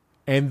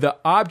and the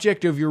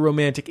object of your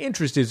romantic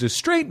interest is a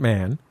straight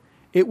man,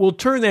 it will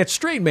turn that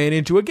straight man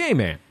into a gay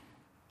man.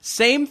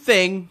 Same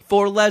thing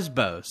for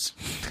lesbos.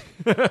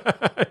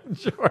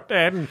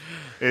 Jordan.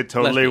 It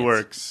totally Lesbians.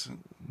 works.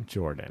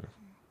 Jordan.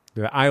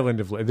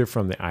 They're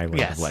from the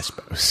island of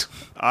Lesbos.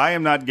 I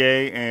am not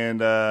gay, and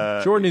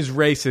Jordan is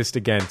racist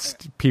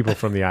against people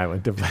from the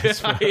island of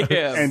Lesbos.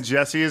 and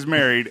Jesse is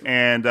married,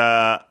 and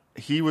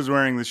he was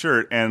wearing the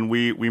shirt, and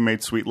we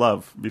made sweet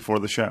love before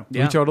the show.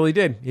 Yeah. We totally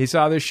did. He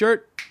saw this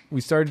shirt. We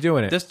started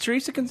doing it. Does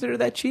Teresa consider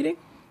that cheating?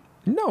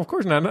 No, of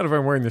course not. Not if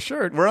I'm wearing the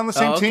shirt. We're on the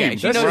same okay. team.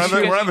 She knows- We're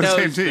on the she same knows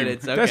that team.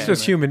 it's okay. That's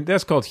just human.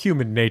 That's called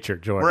human nature,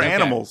 Jordan. We're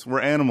animals.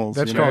 We're animals.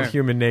 That's you know? called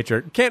human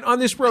nature. Kent, on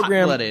this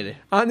program, Hot-blooded.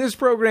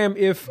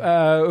 if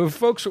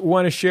folks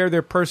want to share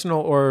their personal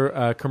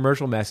or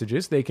commercial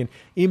messages, they can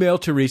email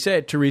Teresa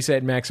at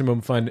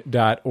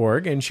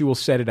maximumfun.org, and she will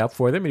set it up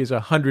for them. It is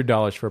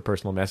 $100 for a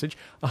personal message,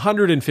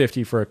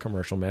 $150 for a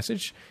commercial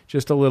message.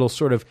 Just a little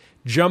sort of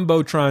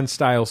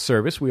Jumbotron-style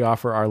service we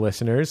offer our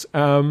listeners.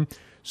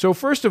 So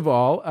first of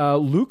all,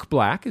 Luke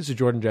Black is a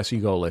Jordan Jesse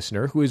Go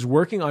listener who is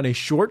working on a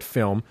short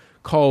film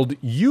called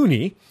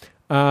Uni.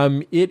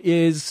 It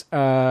is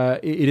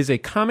a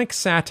comic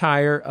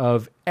satire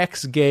of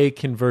ex-gay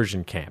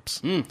conversion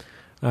camps.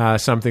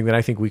 Something that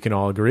I think we can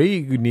all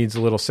agree needs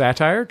a little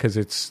satire because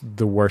it's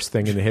the worst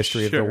thing in the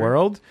history of the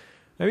world.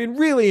 I mean,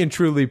 really and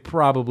truly,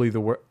 probably the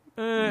worst.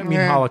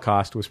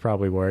 Holocaust was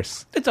probably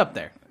worse. It's up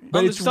there.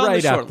 But it's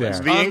right up there.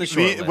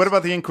 What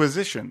about the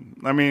Inquisition?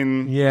 I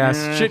mean...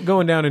 Yes, shit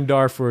going down in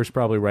Darfur is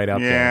probably right up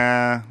there.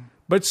 Yeah.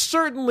 But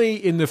certainly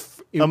when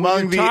you're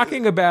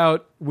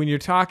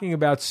talking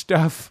about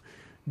stuff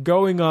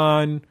going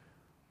on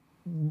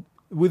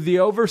with the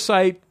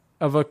oversight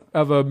of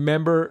a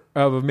member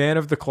of a man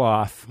of the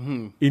cloth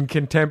in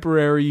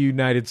contemporary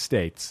United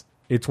States,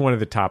 it's one of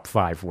the top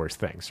 5 worst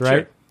things,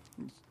 right?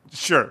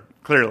 Sure,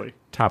 clearly.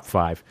 Top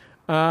 5.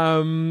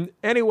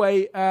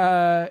 Anyway,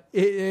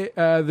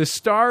 the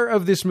star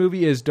of this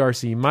movie is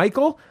Darcy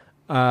Michael,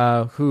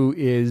 who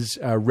is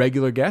a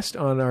regular guest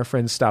on our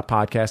friends Stop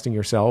Podcasting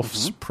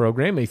Yourself's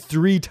program, a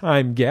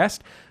 3-time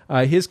guest.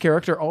 His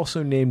character,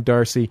 also named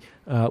Darcy,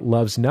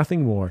 loves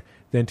nothing more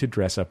than to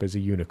dress up as a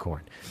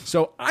unicorn.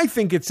 So I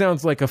think it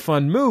sounds like a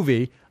fun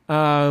movie.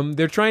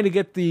 They're trying to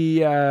get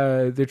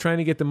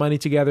the money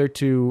together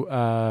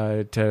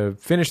to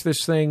finish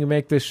this thing and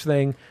make this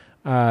thing.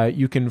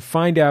 You can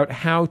find out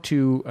how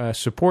to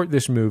support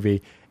this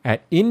movie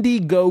at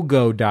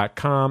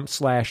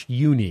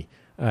indiegogo.com/uni.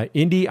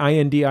 Indie,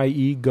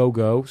 I-N-D-I-E,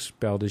 go-go,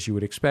 spelled as you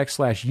would expect,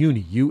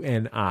 /uni,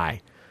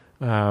 U-N-I.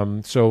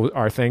 So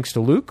our thanks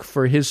to Luke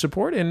for his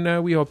support,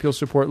 and we hope you'll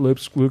support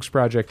Luke's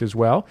project as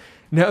well.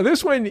 Now,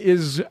 this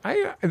one's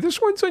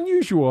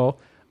unusual.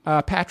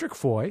 Patrick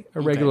Foy,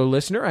 a regular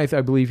listener, I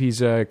believe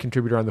he's a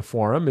contributor on the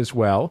forum as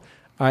well,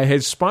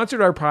 has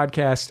sponsored our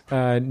podcast,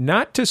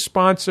 not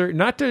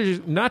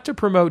to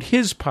promote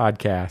his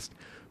podcast,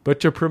 but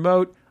to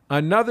promote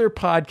another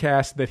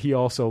podcast that he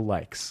also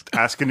likes.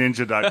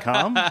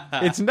 AskAninja.com?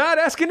 It's not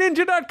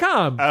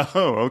AskAninja.com.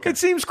 Oh, okay. It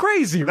seems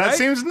crazy, right? That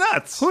seems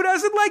nuts. Who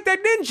doesn't like that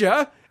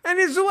ninja and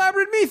his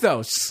elaborate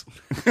mythos?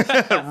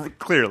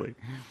 Clearly.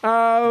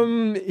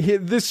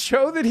 This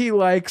show that he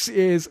likes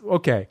is,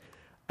 okay,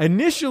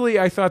 initially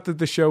I thought that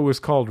the show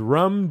was called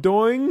Rum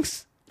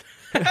Doings.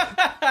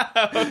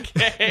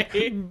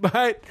 Okay.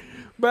 But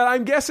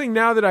I'm guessing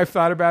now that I've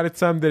thought about it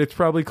some that it's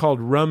probably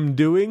called Rum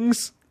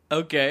Doings.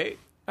 Okay.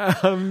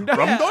 Rum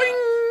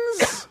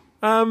Doings!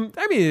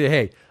 I mean,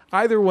 hey,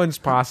 either one's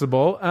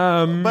possible.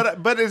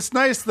 But it's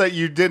nice that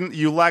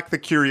you lack the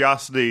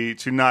curiosity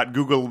to not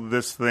Google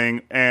this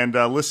thing and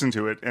listen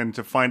to it and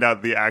to find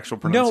out the actual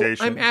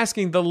pronunciation. No, I'm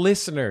asking the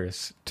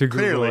listeners to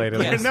Google it.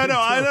 Clearly.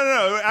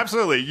 No,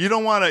 absolutely. You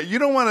don't want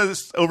to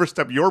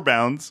overstep your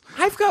bounds.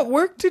 I've got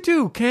work to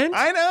do, Kent.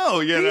 I know.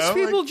 These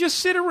people just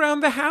sit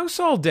around the house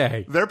all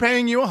day. They're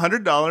paying you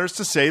 $100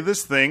 to say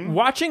this thing.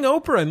 Watching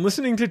Oprah and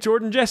listening to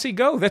Jordan Jesse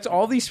Go. That's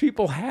all these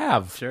people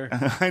have. Sure.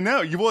 I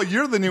know.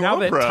 You're the new now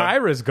Oprah.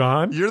 That Tyra's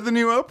gone. You're the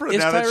new Oprah Is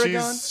now Tyra that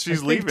gone?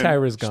 she's I leaving. think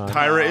Tyra's gone.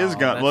 Tyra is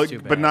gone. that's too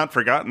bad. But not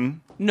forgotten.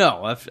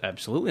 No,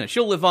 absolutely not.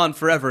 She'll live on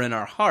forever in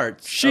our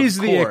hearts. She's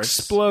of the course.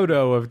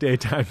 Explodo of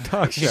daytime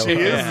talk show. She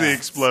is the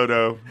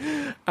Explodo.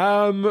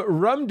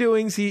 Rum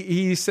Doings,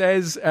 he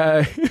says,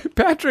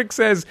 Patrick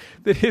says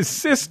that his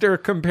sister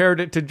compared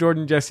it to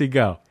Jordan Jesse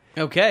Go.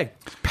 Okay.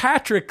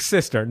 Patrick's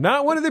sister,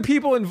 not one of the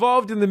people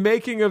involved in the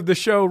making of the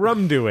show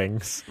Rum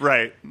Doings.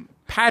 Right.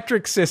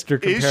 Patrick's sister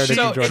compared it to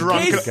Jordan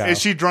Jesse Go. Is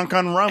she drunk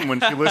on rum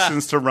when she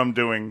listens to Rum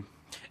Doing?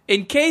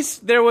 In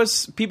case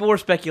people were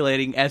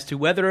speculating as to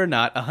whether or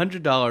not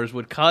 $100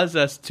 would cause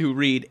us to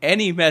read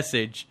any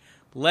message,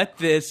 let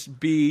this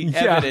be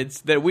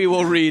evidence that we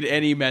will read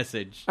any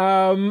message.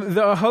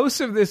 The hosts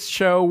of this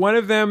show, one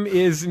of them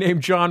is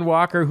named John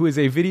Walker, who is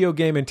a video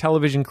game and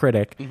television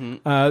critic.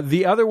 Mm-hmm.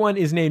 The other one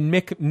is named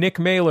Nick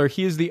Mailer.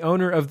 He is the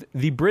owner of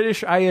the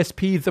British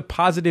ISP, The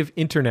Positive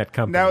Internet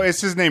Company. Now,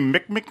 is his name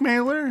Mick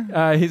Mailer?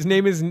 His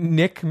name is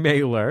Nick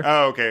Mailer.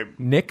 Oh, okay.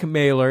 Nick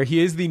Mailer.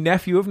 He is the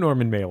nephew of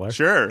Norman Mailer.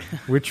 Sure.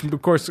 Which,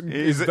 of course,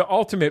 is the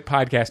ultimate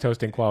podcast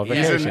hosting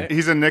qualification.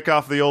 He's a Nick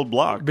off the old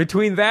block.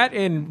 Between that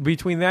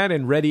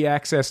and ready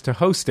access to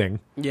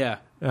hosting. Yeah.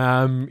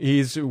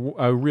 He's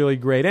really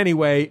great.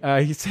 Anyway,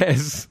 he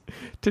says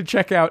to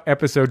check out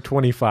episode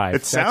 25.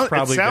 That's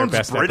probably their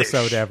best British.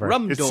 Episode ever.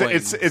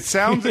 It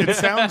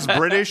sounds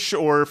British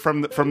or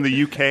from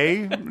the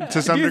UK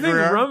to some Do you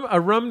degree. think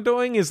a rum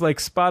doing is like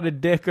spotted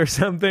dick or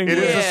something? It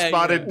is a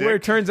spotted dick. Where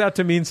it turns out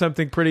to mean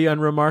something pretty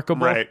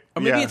unremarkable. Right.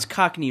 Or maybe it's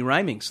Cockney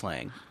rhyming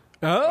slang.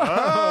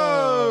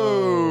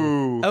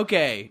 Oh.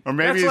 Okay. Or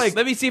maybe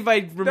let me see if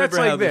I remember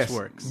how this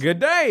works. Good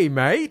day,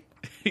 mate.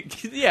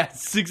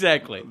 Yes,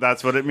 exactly.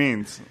 That's what it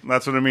means.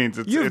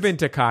 You've been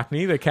to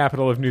Cockney, the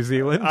capital of New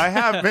Zealand. I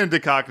have been to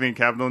Cockney,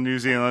 capital of New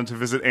Zealand, to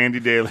visit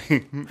Andy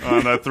Daly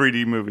on a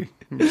 3D movie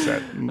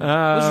set.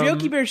 Was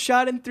Yogi Bear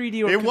shot in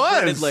 3D or It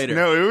converted was later?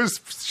 No, it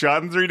was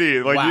shot in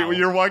 3D. Like Wow.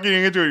 you're walking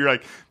into it, you're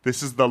like,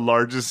 this is the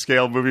largest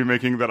scale movie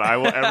making that I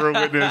will ever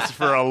witness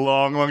for a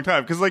long, long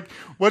time. Because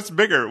what's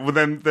bigger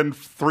than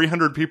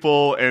 300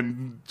 people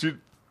and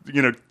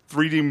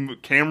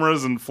 3D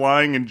cameras and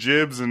flying and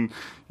jibs and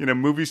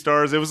movie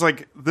stars? It was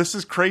like, this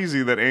is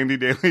crazy that Andy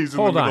Daly's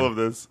in the middle of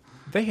this.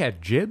 They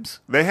had jibs?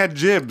 They had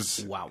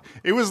jibs. Wow.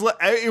 It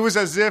was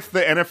as if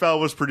the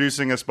NFL was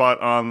producing a spot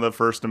on the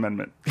First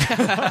Amendment.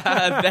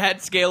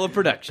 That scale of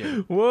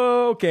production.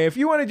 Whoa, okay. If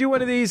you want to do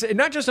one of these,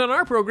 not just on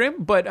our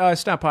program, but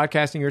Stop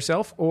Podcasting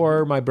Yourself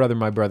or My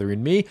Brother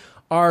and Me,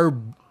 our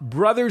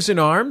brothers in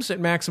arms at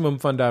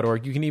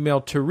MaximumFun.org. You can email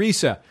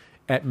Teresa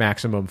at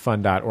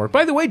MaximumFun.org.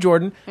 By the way,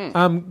 Jordan,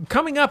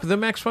 coming up, the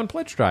Max Fun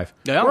Pledge Drive.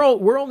 Yeah.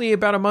 We're only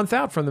about a month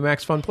out from the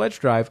Max Fun Pledge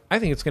Drive. I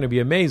think it's going to be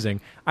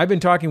amazing. I've been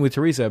talking with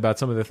Teresa about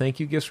some of the thank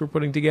you gifts we're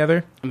putting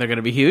together. And they're going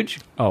to be huge?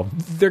 Oh,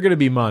 they're going to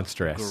be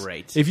monstrous.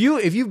 Great. If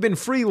you've been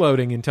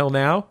freeloading until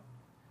now,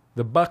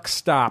 the buck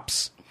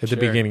stops at the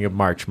beginning of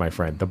March, my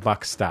friend. The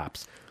buck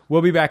stops.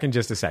 We'll be back in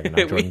just a second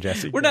on Jordan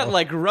Jesse We're Go. not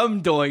like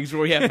Rum Doings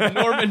where we have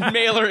Norman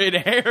Mailer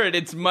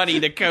inheritance money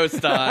to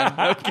coast on,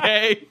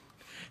 okay?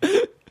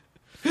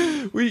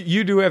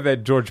 You do have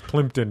that George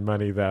Plimpton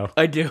money, though.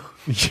 I do.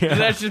 Yeah.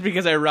 That's just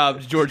because I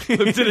robbed George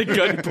Plimpton at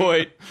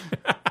gunpoint.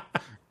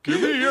 Give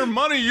me your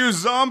money, you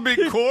zombie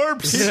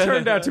corpse. He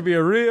turned out to be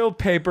a real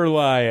paper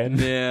lion.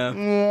 Yeah.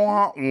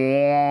 Wah,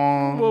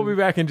 wah. We'll be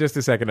back in just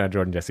a second on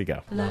Jordan Jesse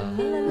Go.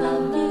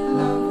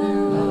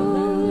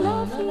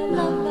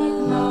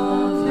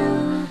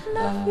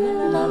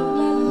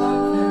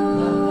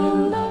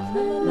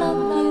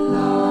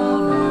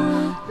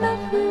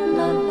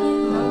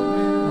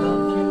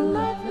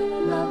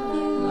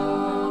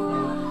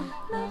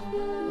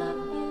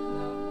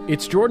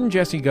 It's Jordan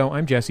Jesse Go.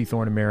 I'm Jesse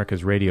Thorne,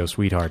 America's radio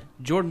sweetheart.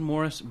 Jordan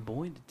Morris,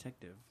 boy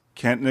detective.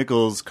 Kent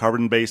Nichols,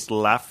 carbon-based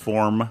laugh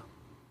form.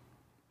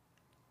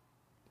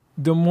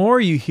 The more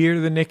you hear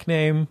the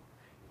nickname,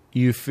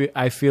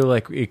 I feel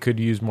like it could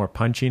use more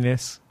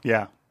punchiness.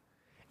 Yeah,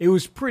 It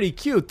was pretty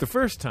cute the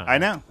first time. I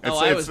know.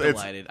 I was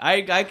delighted.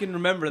 I can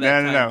remember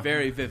that time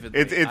very vividly.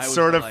 It's I was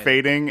sort of delighted.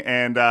 fading,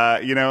 and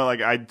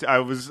like I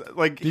was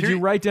like. Did you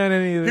write down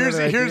any of the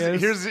other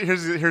ideas?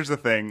 Here's the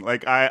thing.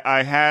 Like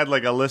I had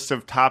like a list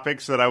of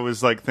topics that I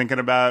was like thinking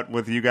about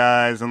with you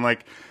guys, and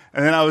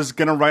then I was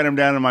gonna write them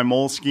down in my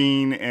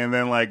Moleskine, and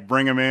then like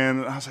bring them in.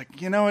 And I was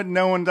like, you know what?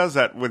 No one does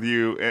that with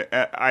you.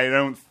 I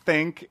don't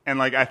think, and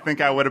like I think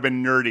I would have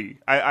been nerdy.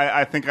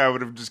 I think I would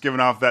have just given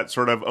off that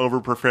sort of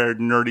over-prepared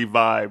nerdy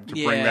vibe to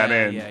bring that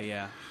in.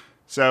 Yeah.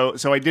 So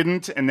I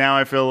didn't, and now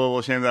I feel a little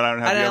ashamed that I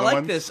don't have And the I other like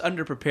ones. this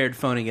underprepared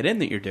phoning it in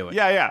that you're doing.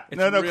 Yeah. It's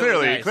No, really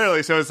clearly.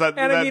 nice. So it's that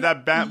And I mean,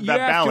 that you have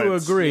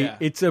balance. to agree. Yeah.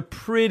 It's a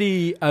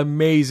pretty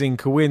amazing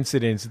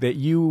coincidence that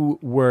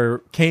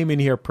you came in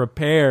here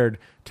prepared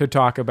to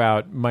talk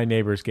about My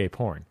Neighbor's Gay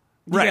Porn.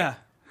 Right. Yeah.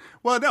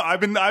 Well, no, I've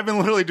been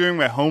literally doing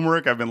my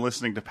homework. I've been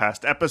listening to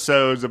past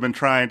episodes. I've been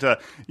trying to,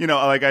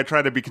 like I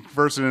try to be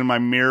conversant in my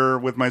mirror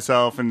with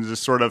myself in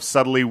just sort of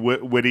subtly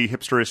witty,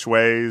 hipsterish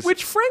ways.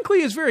 Which,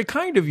 frankly, is very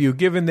kind of you,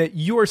 given that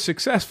you're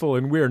successful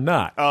and we're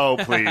not. Oh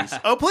please!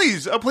 Oh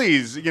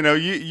please!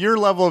 Your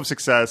level of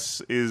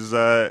success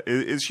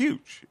is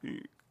huge.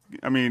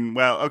 I mean,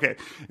 well, okay,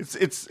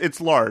 it's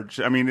large.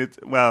 I mean, It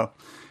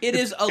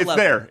is a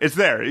level. It's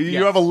there. You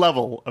Yes. have a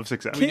level of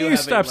success. Can do you have a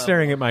stop level.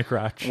 staring at my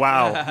crotch?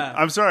 Wow.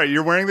 I'm sorry.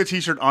 You're wearing the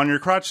T-shirt on your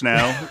crotch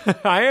now.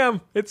 I am.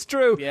 It's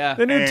true. Yeah.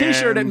 The new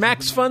T-shirt at And-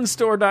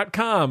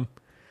 maxfunstore.com.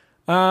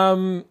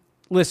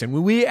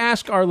 Listen, we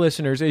ask our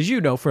listeners, as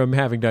you know from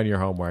having done your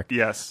homework,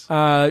 Yes.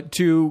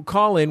 to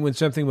call in when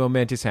something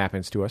momentous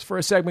happens to us for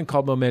a segment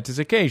called Momentous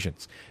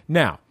Occasions.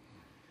 Now,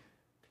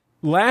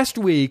 last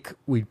week,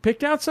 we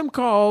picked out some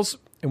calls,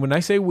 and when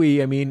I say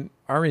we, I mean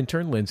our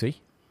intern,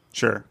 Lindsay,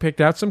 Sure.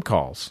 picked out some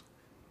calls.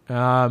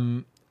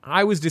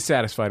 I was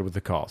dissatisfied with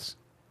the calls.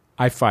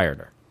 I fired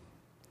her.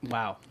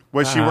 Wow.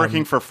 Was she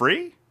working for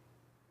free?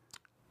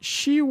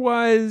 She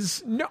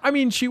was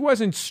she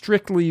wasn't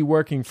strictly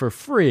working for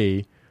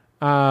free.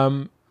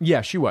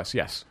 Yeah, she was.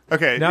 Yes.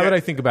 Okay. Now yeah. that I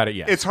think about it,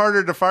 yes. It's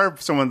harder to fire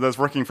someone that's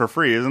working for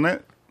free, isn't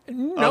it?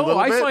 no, little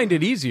I bit? find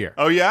it easier.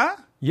 Oh yeah.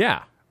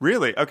 Yeah.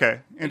 Really? Okay.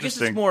 I guess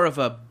Interesting. it's more of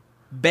a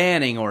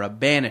banning or a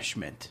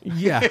banishment.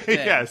 Yeah.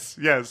 yes.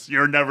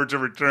 You're never to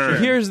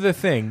return. Here's the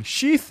thing.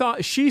 She saw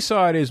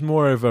it as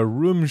more of a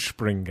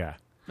Rumspringa.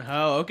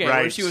 Oh, okay.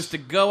 Right. Where she was to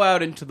go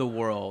out into the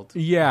world.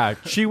 Yeah,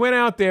 she went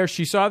out there.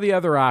 She saw the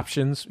other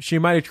options. She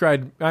might have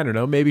tried. I don't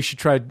know. Maybe she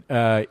tried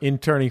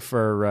interning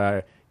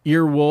for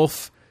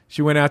Earwolf.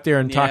 She went out there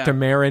and talked to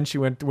Marin. She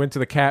went to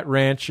the cat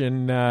ranch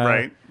in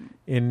Right.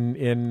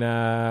 in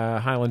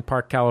Highland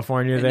Park,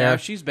 California. And there, now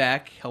she's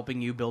back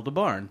helping you build a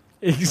barn.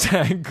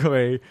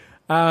 exactly.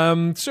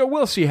 So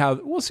we'll see how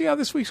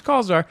this week's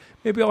calls are.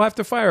 Maybe I'll have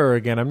to fire her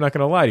again. I'm not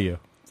going to lie to you.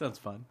 Sounds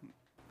fun.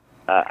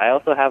 I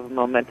also have a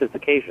momentous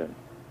occasion.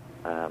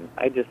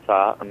 I just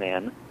saw a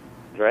man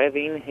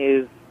driving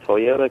his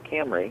Toyota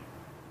Camry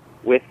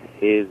with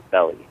his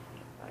belly.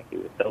 He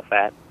was so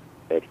fat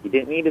that he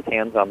didn't need his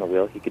hands on the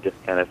wheel. He could just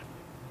kind of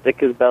stick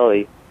his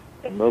belly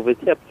and move his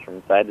hips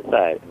from side to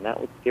side, and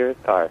that would steer his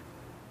car.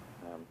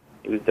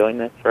 He was doing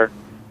this for,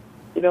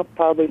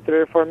 probably 3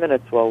 or 4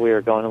 minutes while we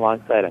were going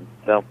alongside him.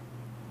 So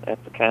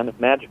that's kind of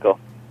magical.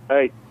 All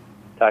right,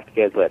 talk to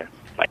you guys later.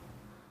 Bye.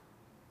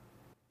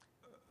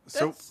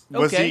 So That's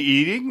was okay. he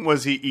eating?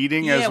 Was he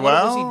eating Yeah, as what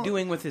was well? he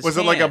doing with his Was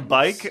it like a hands?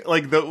 bike?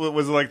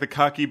 Was it like the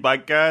cocky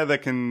bike guy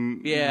that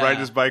can Yeah. ride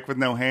his bike with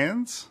no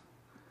hands?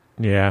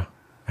 Yeah,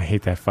 I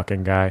hate that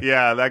fucking guy.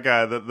 Yeah, that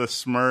guy, the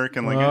smirk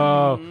and like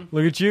Oh,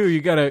 look at you! You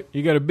got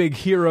a big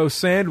hero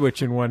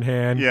sandwich in one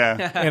hand.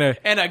 yeah.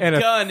 And a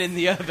gun in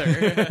the other.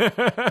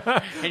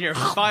 And you're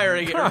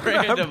firing it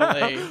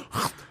randomly.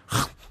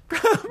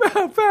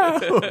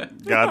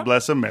 God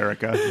bless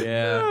America.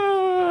 Yeah.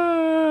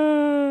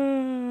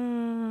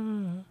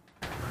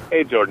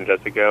 Hey, Jordan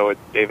Jessica, it's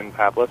David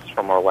Paplis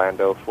from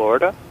Orlando,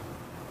 Florida.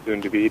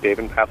 Soon to be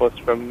David Paplis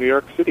from New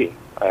York City.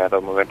 I have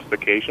a momentous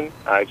occasion.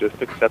 I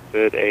just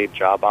accepted a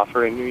job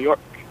offer in New York.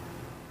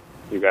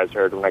 You guys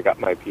heard when I got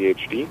my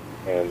PhD,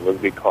 and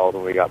Lindsay called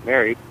when we got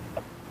married.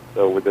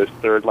 So with this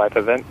third life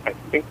event, I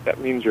think that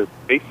means you're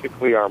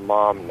basically our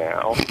mom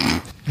now.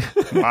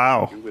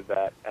 Wow. Do with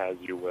that as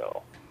you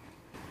will.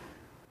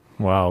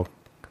 Well,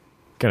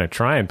 gonna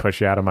try and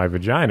push you out of my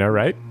vagina,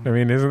 right? I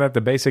mean, isn't that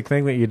the basic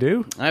thing that you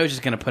do? I was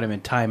just going to put him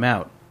in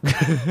timeout.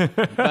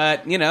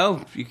 But,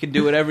 you can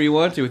do whatever you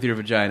want to with your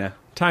vagina.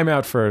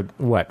 Timeout for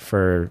what?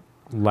 For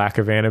lack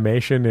of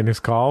animation in his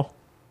call?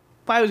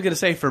 I was going to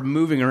say for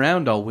moving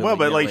around all Well,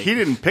 willy-nilly. but he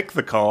didn't pick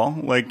the call.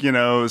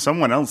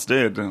 Someone else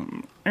did.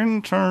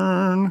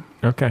 Intern.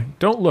 Okay.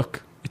 Don't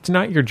look. It's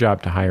not your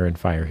job to hire and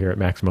fire here at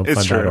MaximumFun.org.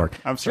 It's true.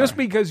 I'm sorry. Just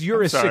because you're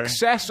I'm a sorry.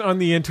 success on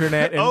the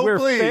internet and we're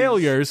please.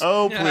 failures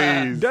Oh,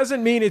 please.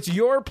 doesn't mean it's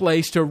your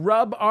place to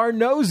rub our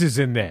noses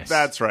in this.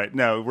 That's right.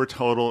 No, we're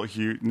total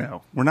huge.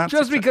 No, we're not.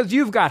 Just because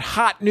you've got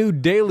hot new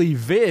daily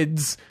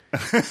vids.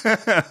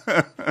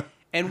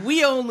 And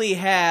we only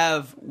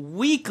have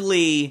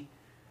weekly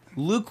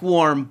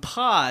lukewarm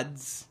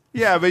pods.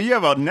 Yeah, but you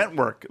have a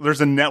network.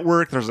 There's a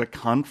network. There's a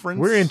conference.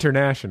 We're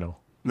international.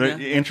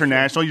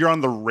 International. You're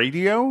on the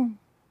radio.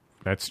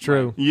 That's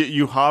true.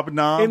 You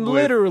hobnob In with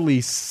literally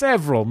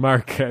several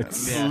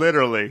markets. Yeah.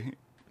 literally.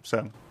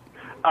 So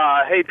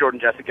Hey, Jordan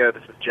Jessica.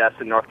 This is Jess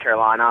in North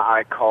Carolina.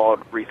 I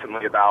called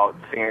recently about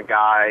seeing a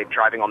guy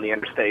driving on the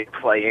interstate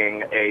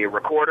playing a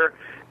recorder.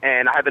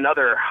 And I have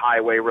another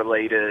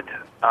highway-related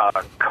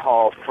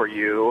call for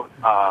you.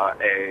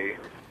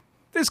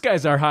 This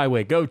guy's our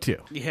highway go-to.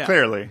 Yeah.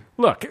 clearly,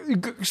 Look,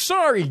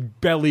 sorry,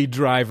 belly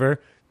driver.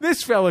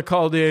 This fella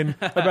called in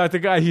about the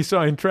guy he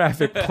saw in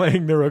traffic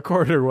playing the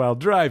recorder while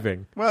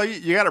driving. well,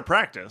 you got to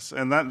practice,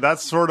 and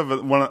that's sort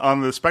of one on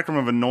the spectrum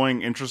of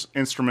annoying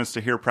instruments to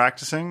hear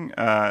practicing.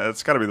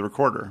 It's got to be the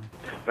recorder.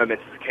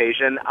 Momentous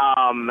occasion.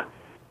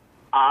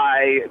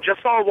 I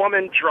just saw a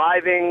woman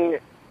driving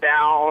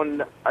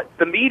down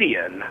the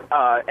median,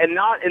 and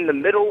not in the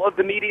middle of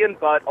the median,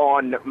 but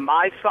on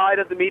my side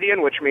of the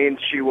median, which means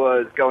she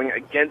was going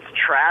against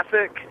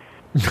traffic.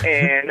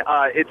 And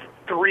it's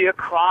 3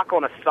 o'clock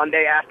on a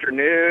Sunday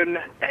afternoon,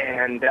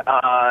 and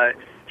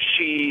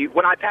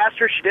when I passed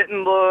her, she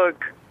didn't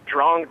look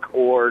drunk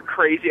or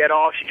crazy at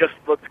all. She just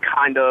looked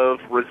kind of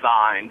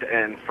resigned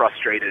and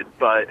frustrated,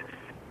 but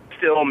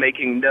still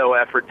making no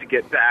effort to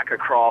get back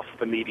across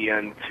the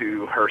median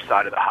to her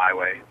side of the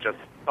highway. Just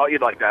thought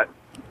you'd like that.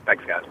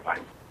 Thanks, guys. Bye.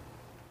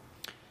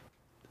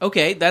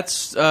 Okay,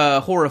 that's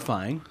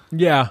horrifying.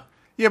 Yeah.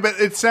 Yeah, but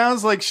it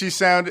sounds like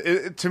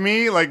to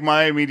me like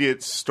my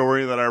immediate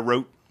story that I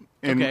wrote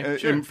Okay,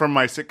 sure. from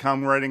my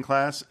sitcom writing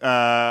class.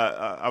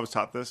 I was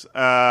taught this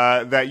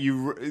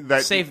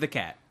that Save the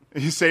cat.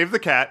 you save the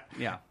cat,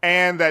 Yeah.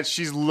 and that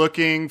she's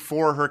looking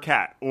for her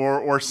cat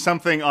or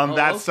something on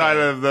that okay. side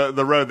of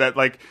the road. That,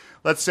 like,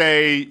 let's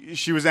say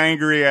she was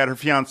angry at her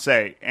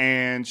fiance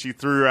and she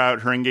threw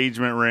out her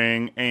engagement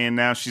ring, and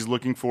now she's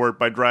looking for it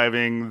by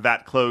driving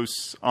that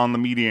close on the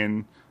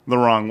median the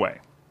wrong way.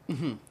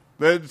 Mm-hmm.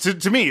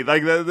 To me,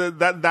 like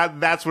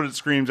that's what it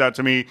screams out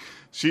to me.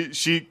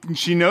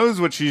 She knows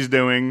what she's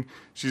doing.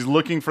 She's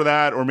looking for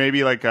that, or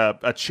maybe like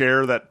a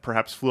chair that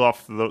perhaps flew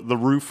off the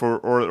roof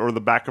or the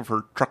back of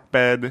her truck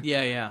bed.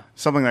 Yeah.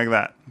 Something like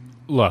that.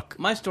 Look,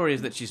 My story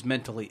is that she's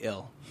mentally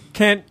ill.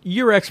 Kent,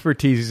 your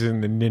expertise is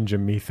in the ninja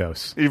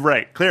mythos. You're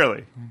right,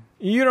 clearly.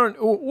 You don't.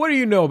 What do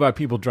you know about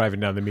people driving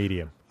down the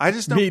median? I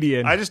just know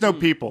Median. I just know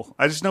people.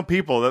 That's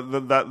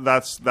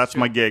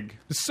my gig.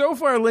 So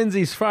far,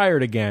 Lindsay's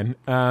fired again.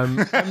 I'm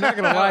not going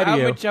to lie to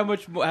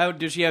you. How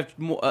does she have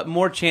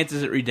more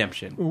chances at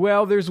redemption?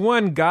 Well, there's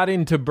one got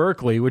into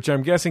Berkeley, which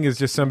I'm guessing is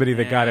just somebody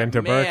that got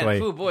into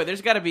Berkeley. Oh boy,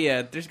 there's got to be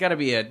a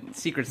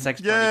secret sex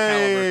party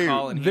Yay! caliber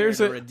call in There's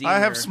here a- to redeem I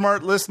have her.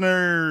 smart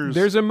listeners.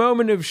 There's a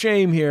moment of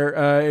shame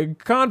here.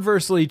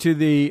 Conversely to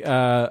the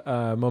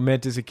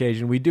momentous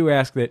occasion, we do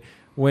ask that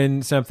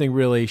when something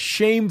really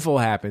shameful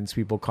happens,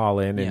 people call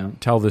in and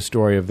tell the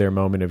story of their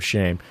moment of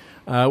shame.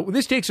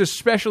 This takes a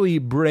especially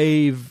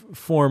brave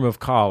form of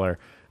caller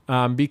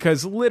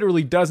because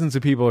literally dozens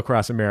of people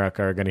across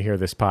America are going to hear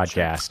this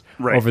podcast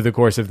Right. over the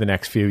course of the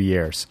next few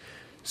years.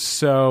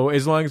 So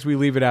as long as we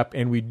leave it up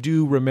and we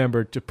do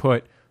remember to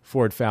put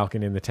Ford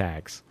Falcon in the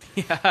tags.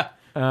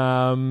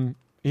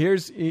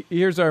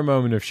 Here's our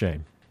moment of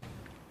shame.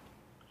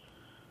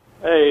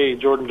 Hey,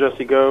 Jordan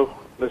Jesse Go.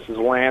 This is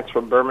Lance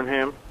from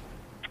Birmingham.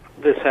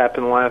 This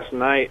happened last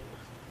night.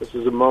 This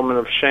is a moment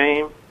of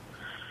shame.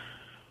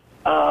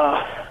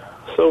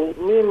 So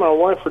me and my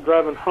wife were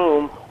driving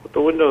home with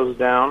the windows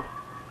down,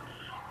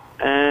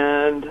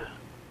 and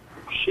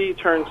she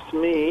turns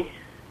to me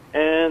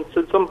and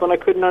said something I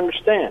couldn't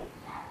understand.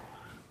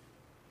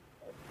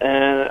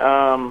 And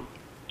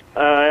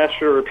I asked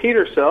her to repeat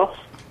herself.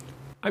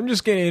 I'm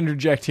just going to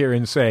interject here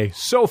and say,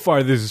 so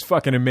far this is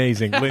fucking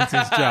amazing.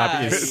 Lindsay's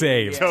job is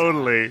saved.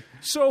 Totally.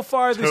 So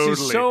far this is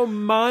Totally. so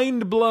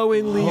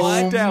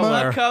mind-blowingly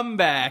stellar. A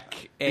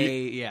comeback.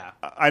 Yeah.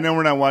 I know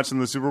we're not watching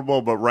the Super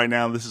Bowl, but right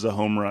now this is a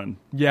home run.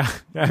 Yeah,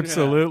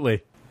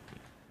 absolutely.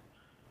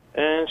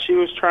 And she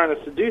was trying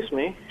to seduce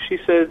me. She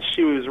said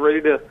she was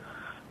ready to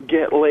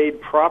get laid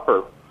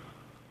proper.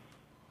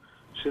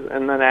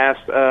 And then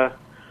asked,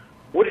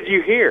 what did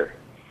you hear?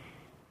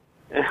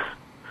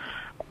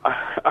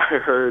 I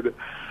heard,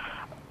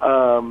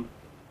 I'm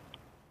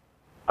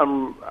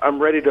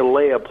ready to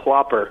lay a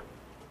plopper.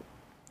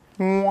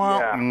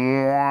 Yeah.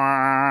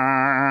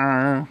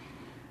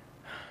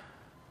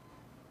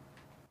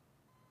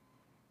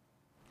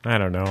 I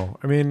don't know.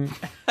 I mean,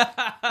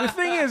 the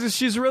thing is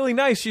she's really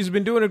nice. She's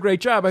been doing a great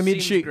job. I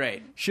mean, Seems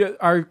great.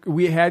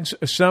 We had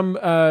some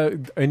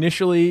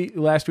initially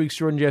last week's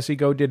Jordan Jesse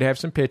Go did have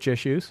some pitch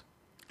issues.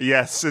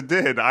 Yes, it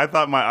did. I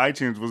thought my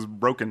iTunes was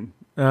broken.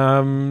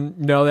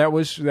 No, that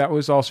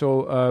was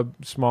also a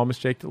small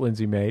mistake that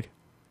Lindsay made.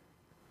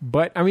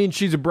 But I mean,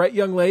 she's a bright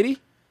young lady.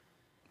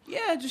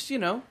 Yeah, just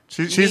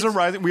She's a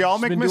rising. We all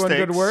make been mistakes.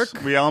 doing good work.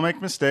 We all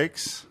make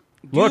mistakes.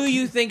 Look. Do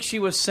you think she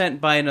was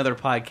sent by another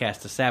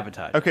podcast to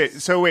sabotage? Okay,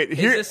 so wait.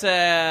 Here, is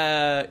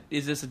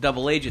this a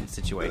double agent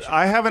situation?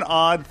 I have an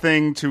odd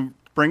thing to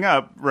bring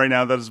up right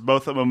now that is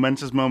both a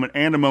momentous moment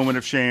and a moment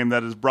of shame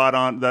that is brought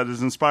on, that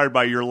is inspired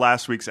by your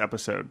last week's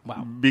episode.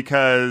 Wow.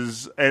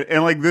 Because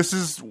and like this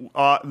is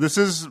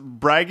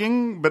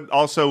bragging, but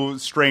also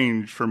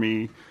strange for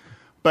me.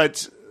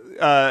 But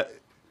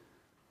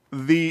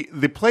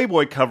the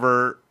Playboy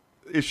cover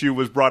issue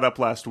was brought up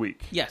last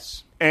week.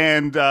 Yes.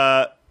 And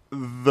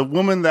the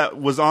woman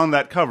that was on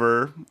that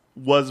cover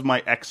was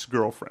my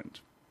ex-girlfriend.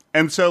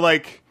 And so,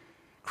 like,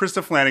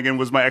 Krista Flanagan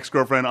was my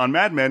ex-girlfriend on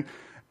Mad Men.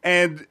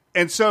 And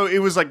so it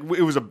was like,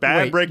 it was a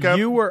bad breakup.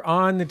 You were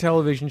on the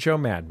television show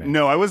Mad Men.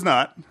 No, I was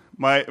not.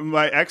 My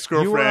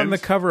ex-girlfriend. You were on the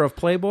cover of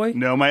Playboy?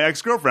 No, my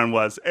ex-girlfriend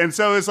was. And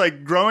so it's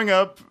like growing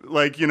up,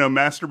 like,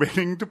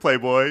 masturbating to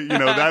Playboy,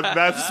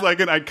 that's like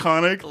an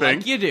iconic thing.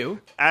 Like you do.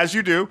 As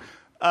you do.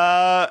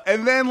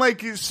 And then,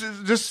 like,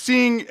 just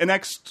seeing an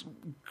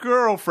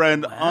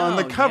ex-girlfriend on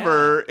the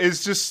cover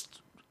is just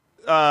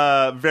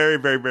very,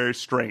 very, very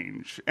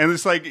strange. And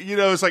it's like,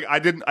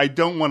 I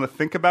don't want to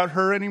think about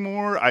her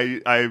anymore.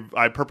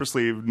 I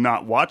purposely have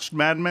not watched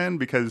Mad Men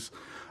because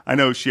I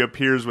know she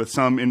appears with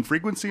some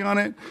infrequency on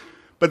it.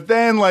 But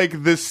then,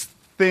 like, this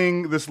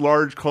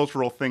large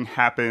cultural thing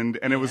happened,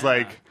 and it was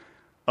like,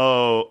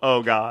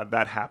 oh God,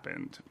 that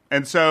happened.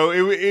 And so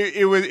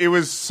it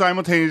was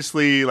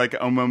simultaneously like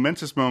a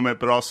momentous moment,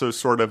 but also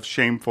sort of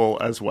shameful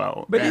as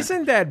well. But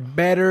isn't that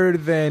better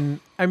than?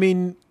 I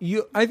mean,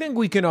 I think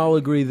we can all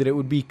agree that it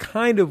would be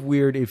kind of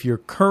weird if your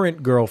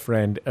current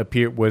girlfriend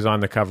was on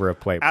the cover of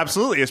Playboy.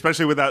 Absolutely,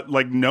 especially without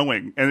like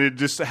knowing, and it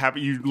just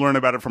happened. You learn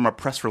about it from a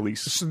press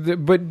release.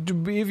 But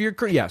if you're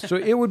so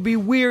it would be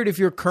weird if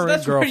your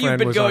current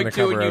girlfriend was on the cover of Playboy. That's where you've been going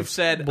to, and you've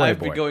said, "I've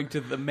been going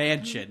to the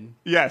mansion."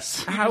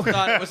 Yes, I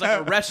thought it was like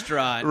a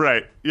restaurant,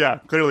 right? Yeah,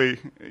 clearly,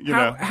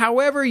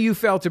 However you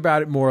felt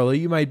about it morally,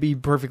 you might be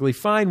perfectly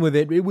fine with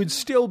it. It would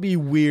still be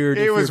weird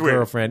if your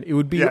girlfriend. It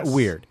would be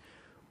weird,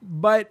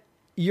 but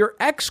your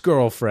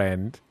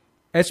ex-girlfriend,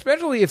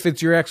 especially if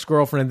it's your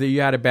ex-girlfriend that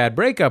you had a bad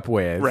breakup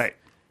with, right?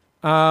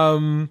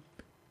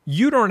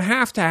 You don't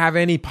have to have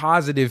any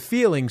positive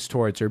feelings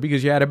towards her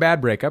because you had a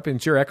bad breakup and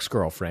it's your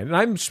ex-girlfriend. And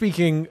I'm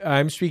speaking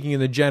in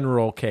the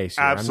general case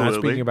here. Absolutely. I'm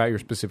not speaking about your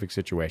specific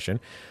situation.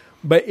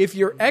 But if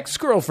your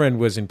ex-girlfriend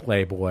was in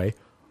Playboy,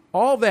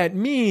 all that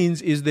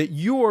means is that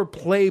you're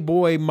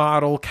Playboy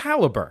model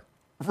caliber.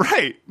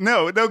 Right.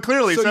 No,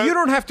 clearly. So you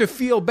don't have to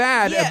feel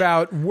bad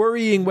about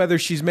worrying whether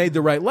she's made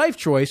the right life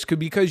choice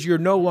because you're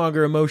no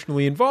longer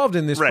emotionally involved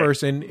in this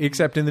person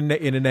except in a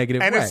negative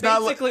way. It's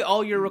not basically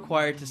all you're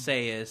required to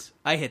say is,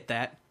 I hit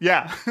that.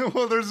 Yeah.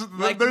 Well, there's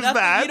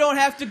that. You don't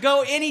have to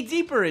go any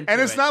deeper into it.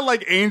 And it's not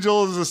like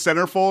Angel is a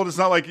centerfold. It's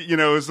not like,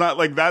 it's not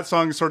like that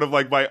song is sort of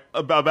like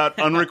about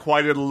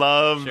unrequited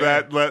love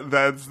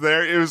that's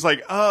there. It was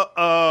like,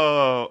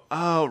 oh,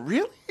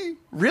 really?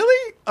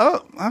 Really?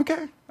 Oh,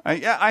 okay.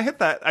 I hit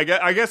that. I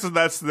guess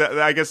that's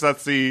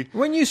the.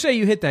 When you say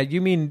you hit that, you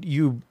mean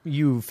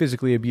you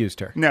physically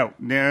abused her? No.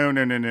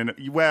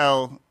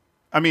 Well,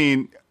 I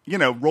mean,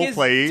 role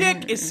playing. His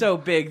dick is so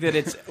big that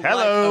it's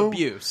like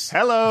abuse.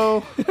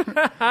 Hello.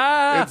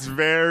 It's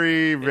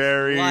very,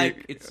 very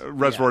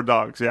Reservoir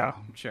Dogs. Yeah.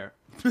 Sure.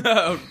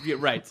 Oh, yeah,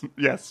 right.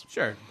 Yes.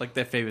 Sure. Like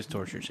that famous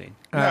torture scene.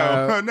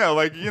 No,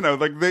 like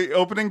like the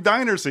opening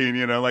diner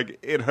scene. Like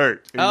it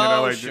hurt.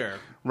 Sure.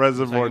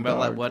 Reservoir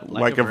Dogs,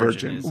 like a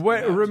virgin.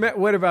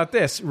 What about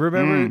this?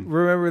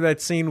 Remember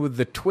that scene with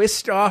the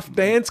twist off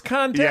dance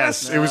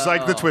contest? Yes, it was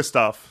like the twist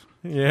off.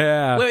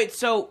 Yeah. Wait.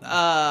 So,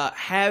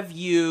 have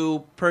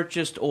you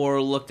purchased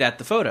or looked at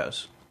the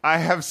photos? I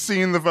have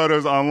seen the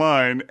photos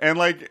online, and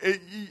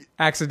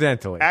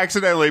accidentally,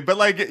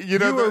 but you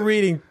were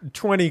reading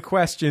 20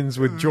 Questions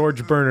with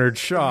George Bernard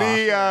Shaw.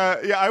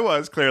 I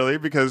was clearly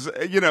because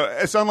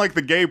it's unlike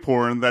the gay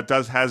porn that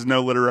has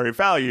no literary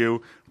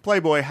value.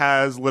 Playboy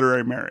has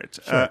literary merit,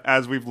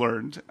 as we've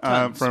learned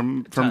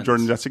from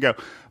Jordan Jesse Go.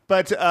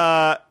 But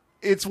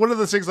it's one of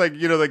those things like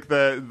like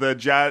the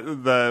Jad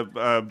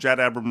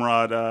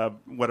Abumrad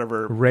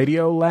whatever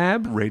Radio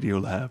Lab.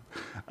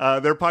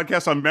 Their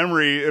podcast on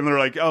memory, and they're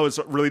like, oh, it's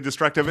really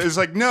destructive. It's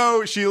like,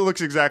 no, she looks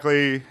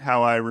exactly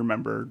how I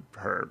remembered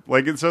her.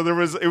 Like, and so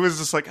it was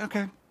just like,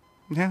 okay,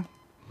 yeah,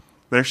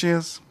 there she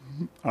is.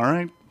 All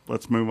right,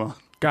 let's move on.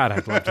 God,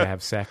 I'd love to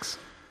have sex.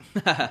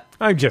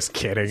 I'm just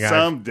kidding.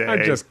 Someday.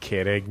 I'm just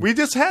kidding. We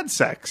just had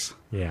sex.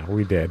 Yeah,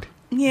 we did.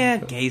 Yeah,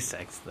 gay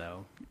sex,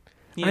 though.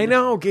 I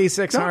know gay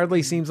sex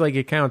hardly seems like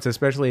it counts,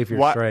 especially if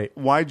you're straight.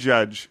 Why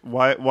judge?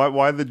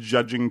 Why the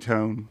judging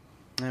tone?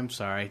 I'm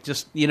sorry.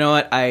 Just, you know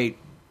what?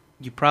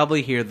 You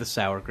probably hear the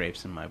sour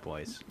grapes in my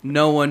voice.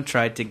 No one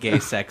tried to gay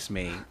sex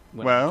me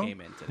when I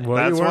came in today. Well,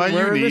 that's why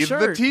you need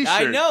the T-shirt.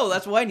 I know.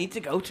 That's why I need to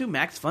go to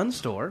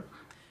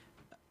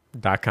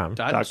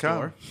MaxFunStore.com.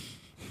 Store.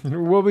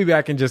 We'll be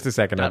back in just a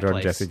second. Now,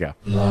 Jordan, Jesse, go.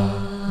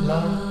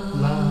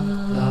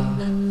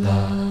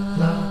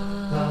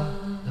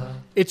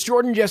 It's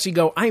Jordan Jesse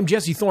Go. I am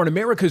Jesse Thorne,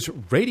 America's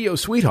radio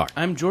sweetheart.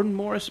 I'm Jordan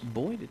Morris,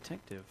 boy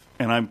detective.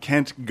 And I'm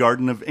Kent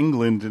Garden of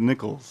England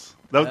Nichols.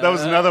 That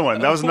was another one.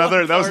 That was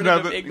another.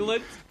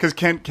 Because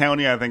Kent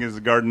County, I think, is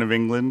the Garden of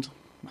England.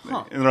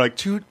 Huh. And they're like,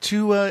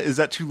 is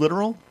that too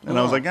literal? And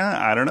I was like,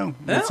 I don't know.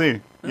 Let's see.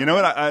 You know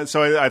what?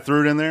 So I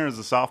threw it in there as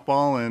a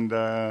softball,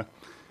 and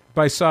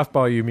by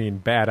softball you mean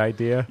bad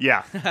idea?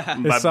 Yeah, is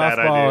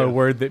softball a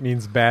word that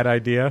means bad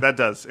idea? That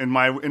does. In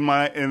my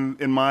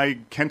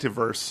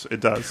Kentiverse, it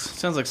does.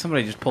 Sounds like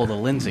somebody just pulled a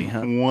Lindsay,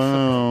 huh?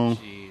 Wow.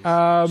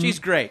 She's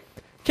great.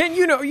 Ken,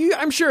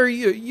 I'm sure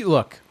you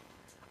look.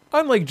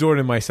 Unlike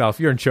Jordan and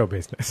myself, you're in show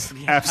business.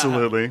 Yeah.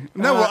 Absolutely.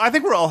 No, well, I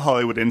think we're all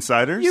Hollywood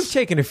insiders. You've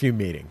taken a few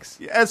meetings.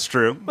 Yeah, that's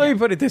true. Let me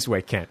put it this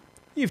way, Kent.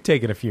 You've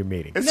taken a few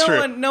meetings. It's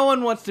true. No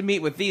one wants to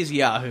meet with these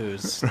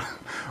yahoos.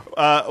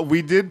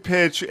 We did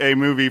pitch a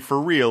movie for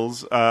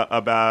reals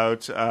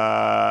about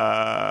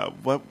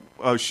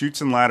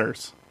Chutes and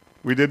Ladders.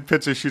 We did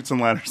pitch a Chutes and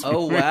Ladders movie.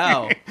 Oh,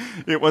 wow.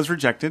 It was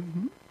rejected.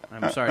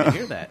 I'm sorry to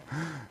hear that.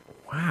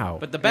 Wow.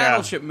 But the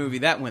Battleship movie,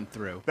 that went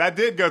through. That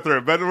did go through.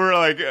 But we're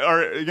like,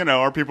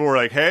 our people were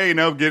like, hey,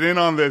 get in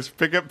on this.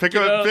 Pick a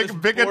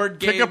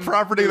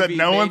property that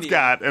no one's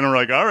got. And we're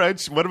like, all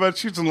right, what about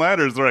Chutes and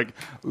Ladders? They're like,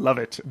 love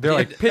it. They're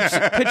like, pitch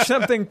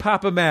something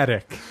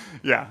pop-o-matic.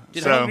 Yeah.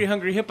 Did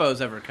Hungry Hippos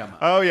ever come up?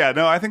 Oh, yeah.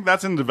 No, I think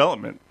that's in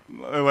development.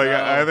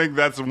 I think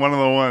that's one of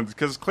the ones.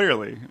 Because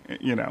clearly,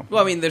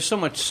 Well, I mean, there's so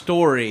much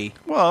story.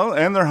 Well,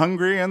 and they're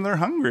hungry.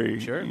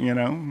 Sure.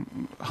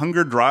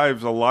 Hunger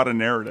drives a lot of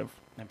narrative.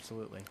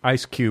 Absolutely.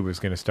 Ice Cube is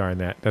going to star in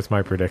that. That's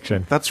my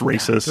prediction. That's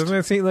racist. Doesn't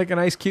it seem like an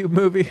Ice Cube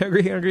movie,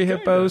 Hungry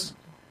Hippos?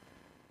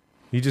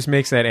 He just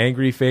makes that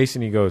angry face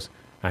and he goes,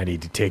 I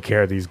need to take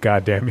care of these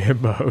goddamn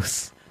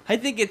hippos. I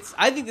think this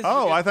I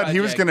thought he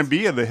was going to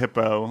be the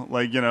hippo,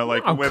 with a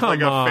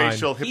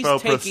facial hippo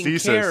prosthesis.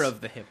 He's taking care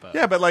of the hippo.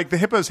 Yeah, but the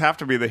hippos have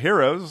to be the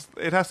heroes.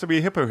 It has to be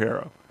a hippo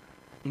hero.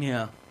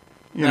 Yeah.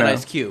 Not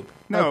Ice Cube.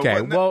 No,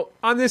 okay, well,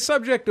 on this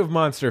subject of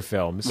monster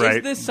films...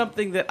 Is this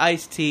something that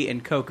Ice-T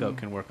and Coco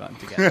can work on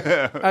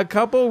together? A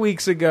couple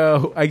weeks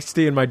ago,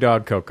 Ice-T and my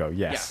dog Coco,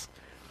 yes.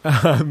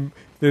 Yeah.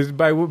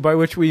 By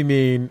which we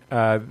mean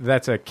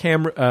that's a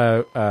camera...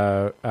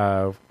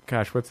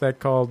 what's that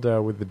called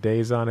with the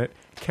days on it?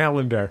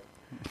 Calendar.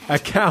 A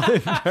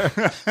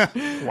calendar.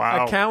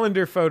 Wow. A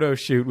calendar photo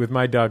shoot with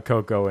my dog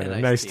Coco and a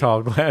nice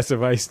tall glass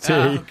of iced tea.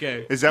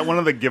 Okay. Is that one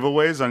of the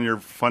giveaways on your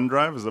fun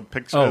drive? Is a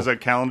picture as a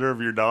calendar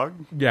of your dog?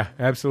 Yeah,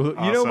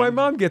 absolutely. Awesome. My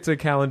mom gets a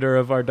calendar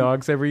of our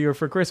dogs every year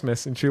for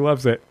Christmas, and she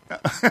loves it.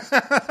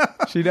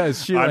 She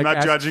does. I'm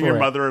not judging your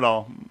mother at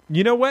all.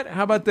 You know what?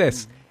 How about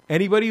this?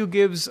 Anybody who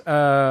gives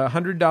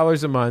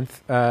 $100 a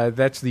month,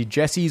 that's the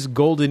Jesse's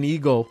Golden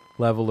Eagle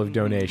level of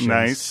donations.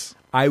 Nice.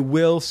 I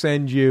will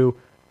send you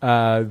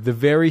the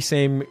very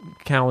same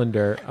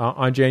calendar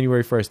on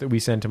January 1st that we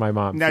send to my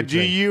mom. Now,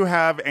 do you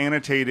have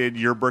annotated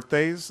your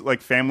birthdays,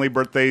 like family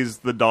birthdays,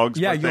 the dog's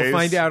birthdays? Yeah, you'll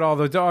find out all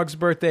the dog's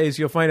birthdays.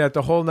 You'll find out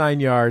the whole 9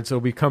 yards. It'll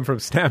be come from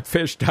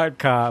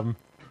snapfish.com.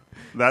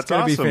 That's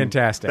going to be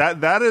fantastic.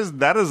 That is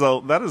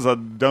a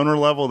donor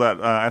level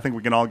that I think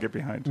we can all get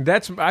behind.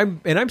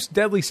 I'm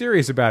deadly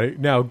serious about it.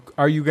 Now,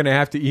 are you going to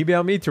have to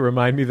email me to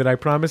remind me that I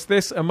promised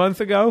this a month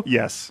ago?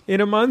 Yes.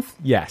 In a month?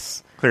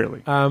 Yes.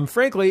 Clearly.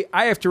 Frankly,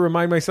 I have to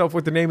remind myself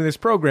what the name of this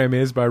program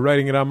is by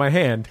writing it on my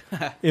hand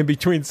in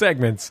between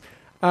segments.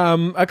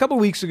 A couple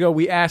weeks ago,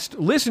 we asked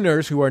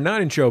listeners who are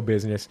not in show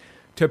business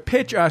to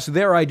pitch us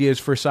their ideas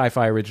for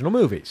sci-fi original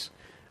movies.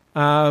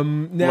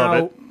 Love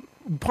it.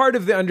 Part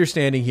of the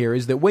understanding here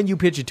is that when you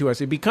pitch it to us,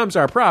 it becomes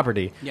our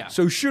property. Yeah.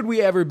 So should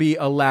we ever be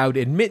allowed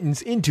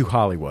admittance into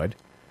Hollywood,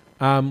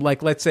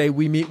 let's say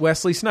we meet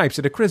Wesley Snipes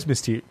at a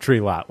Christmas tree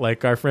lot,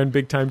 like our friend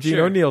Big Time Gene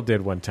O'Neill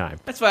did one time.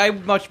 That's why I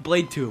watched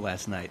Blade 2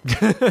 last night.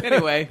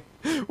 Anyway.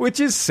 Which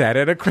is set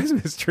at a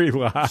Christmas tree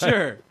lot.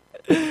 Sure.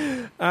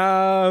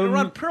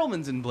 Ron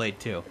Perlman's in Blade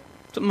 2.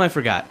 Something I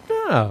forgot.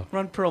 Oh.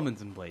 Ron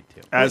Perlman's in Blade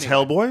 2. As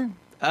Hellboy?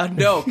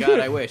 No, God,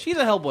 I wish. He's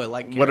a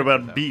Hellboy-like character. What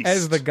about Beast?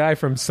 As the guy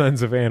from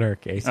Sons of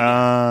Anarchy.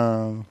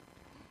 Hi,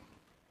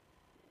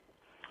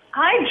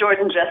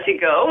 Jordan Jesse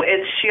Go.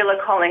 It's Sheila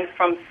calling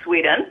from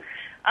Sweden.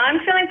 I'm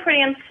feeling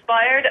pretty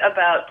inspired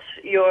about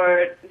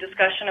your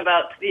discussion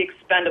about the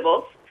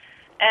Expendables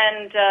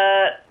and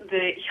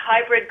the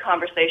hybrid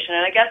conversation.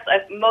 And I guess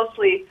I'm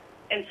mostly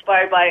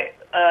inspired by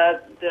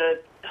the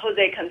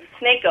Jose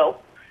Canseco.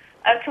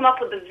 I've come up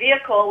with a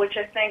vehicle which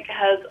I think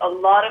has a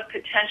lot of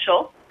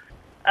potential.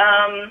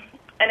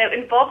 and it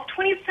involves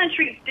 20th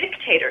century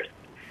dictators.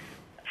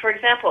 For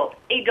example,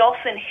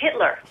 Adolfin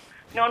Hitler,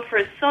 known for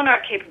his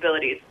sonar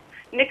capabilities,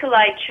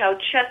 Nikolai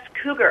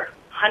Ceausescu,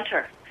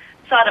 hunter,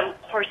 Saddam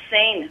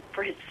Hussein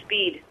for his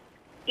speed,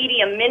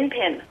 Idi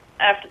Amin,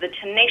 after the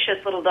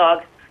tenacious little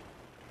dog,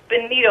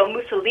 Benito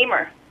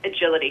Mussolini,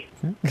 agility,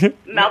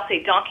 Mao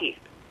Zedong,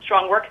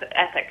 strong work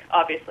ethic,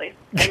 obviously,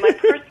 and my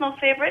personal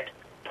favorite,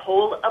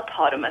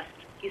 Pole-Opotamus.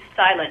 He's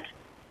silent,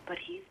 but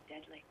he's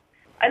deadly.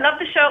 I love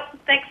the show.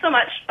 Thanks so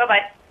much.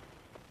 Bye-bye.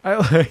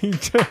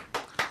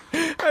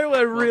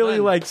 I really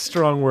like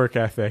strong work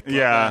ethic.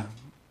 Yeah.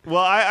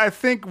 Well, I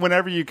think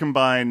whenever you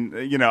combine,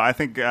 I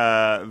think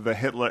the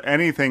Hitler,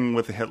 anything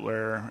with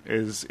Hitler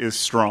is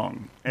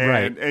strong,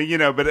 and,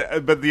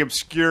 right? But the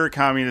obscure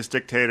communist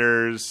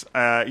dictators,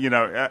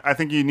 I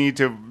think you need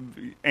to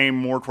aim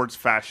more towards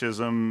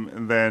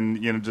fascism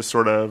than just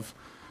sort of,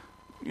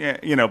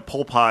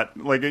 Pol Pot.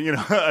 Like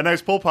a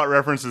nice Pol Pot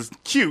reference is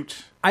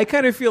cute. I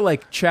kind of feel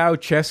like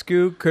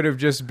Ceausescu could have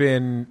just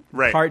been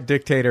part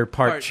dictator,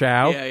 part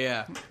Chow.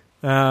 Yeah.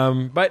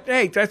 But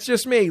hey, that's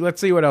just me.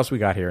 Let's see what else we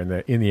got here in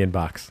the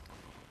inbox.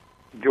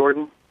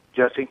 Jordan,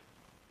 Jesse,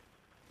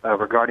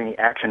 regarding the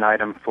action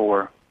item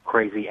for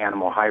crazy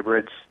animal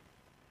hybrids,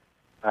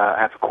 I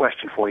have a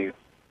question for you.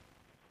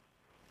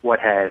 What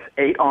has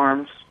 8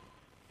 arms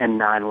and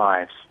 9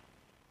 lives?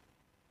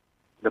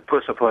 The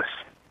Pussopus.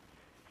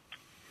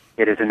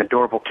 It is an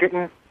adorable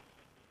kitten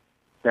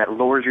that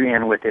lures you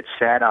in with its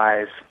sad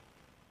eyes,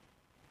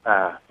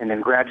 and then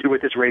grabs you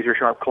with its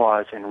razor-sharp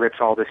claws and rips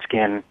all the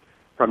skin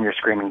from your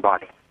screaming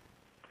body.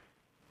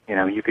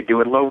 You could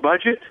do it low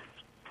budget,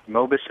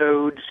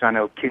 mobisodes. I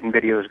know kitten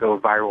videos go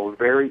viral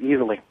very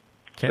easily.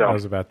 Ken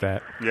knows about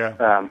that. Yeah.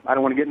 I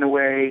don't want to get in the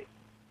way.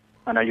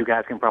 I know you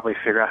guys can probably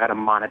figure out how to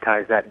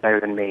monetize that better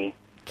than me.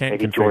 Ken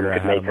Maybe can Jordan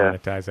figure out could how to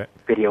make monetize it.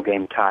 Video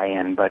game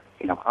tie-in, but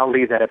I'll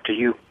leave that up to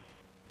you.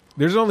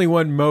 There's only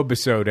one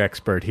mobisode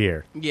expert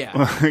here. Yeah.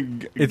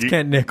 It's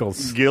Kent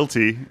Nichols.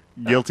 Guilty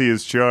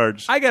as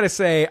charged. I gotta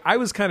say, I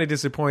was kind of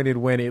disappointed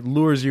when it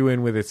lures you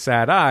in with its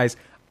sad eyes.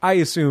 I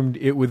assumed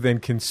it would then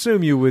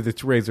consume you with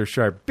its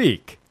razor-sharp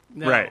beak.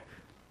 No.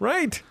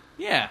 Right?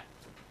 Yeah.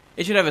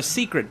 It should have a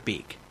secret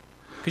beak.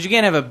 Because you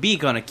can't have a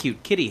beak on a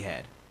cute kitty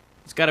head.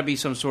 It's got to be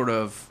some sort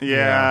of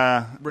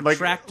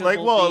retractable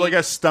beak. Like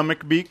a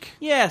stomach beak.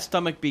 Yeah,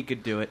 stomach beak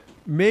could do it.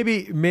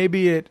 Maybe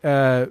it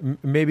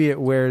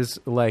wears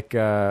like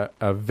a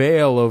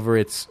veil over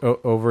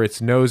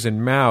its nose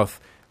and mouth,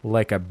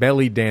 like a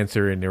belly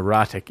dancer in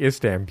erotic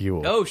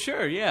Istanbul. Oh,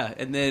 sure, yeah.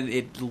 And then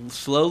it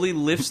slowly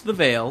lifts the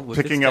veil with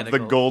picking its up the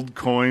gold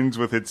coins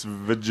with its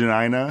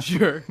vagina.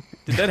 Sure.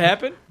 Did that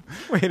happen?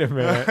 Wait a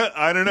minute.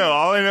 I don't know.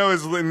 All I know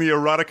is in the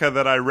erotica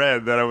that I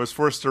read, that I was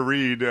forced to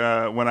read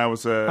when I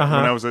was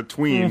a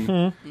tween,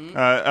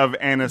 of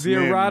Annis The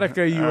Nin.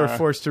 erotica you were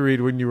forced to read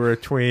when you were a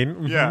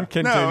tween. Yeah.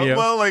 Continue. No,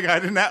 well, I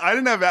didn't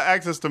have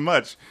access to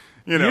much.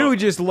 You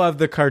just love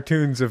the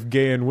cartoons of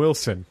Gay and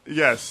Wilson.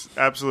 Yes,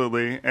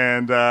 absolutely.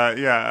 And,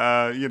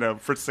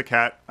 Fritz the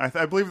Cat.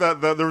 I believe that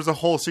there was a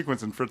whole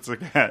sequence in Fritz the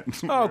Cat.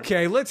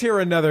 Okay, let's hear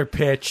another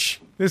pitch.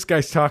 This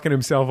guy's talking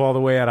himself all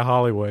the way out of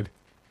Hollywood.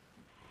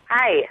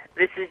 Hi,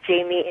 this is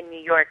Jamie in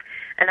New York,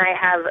 and I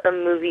have a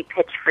movie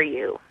pitch for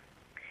you.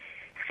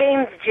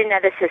 Famed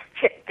geneticist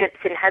Chip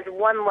Gibson has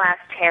one last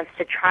chance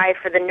to try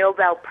for the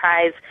Nobel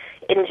Prize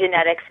in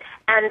genetics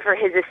and for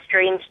his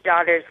estranged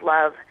daughter's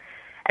love.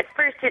 At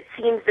first, it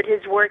seems that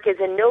his work is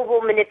a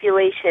noble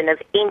manipulation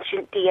of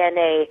ancient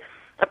DNA,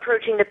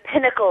 approaching the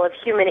pinnacle of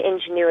human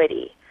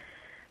ingenuity.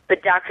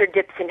 But Dr.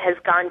 Gibson has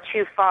gone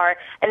too far,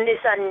 and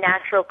this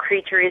unnatural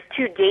creature is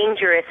too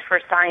dangerous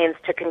for science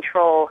to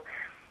control.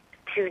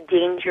 Too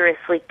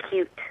dangerously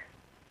cute.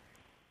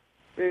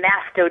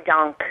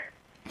 Mastodonk.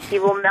 He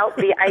will melt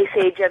the ice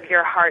age of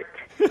your heart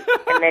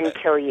and then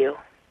kill you.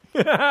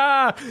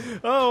 Hi,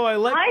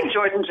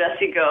 Jordan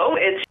Jesse Go.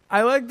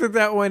 I like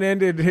that one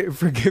ended.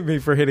 Forgive me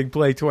for hitting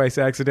play twice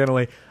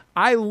accidentally.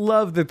 I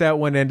love that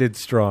one ended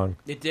strong.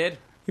 It did.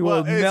 He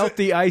will melt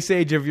the ice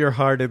age of your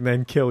heart and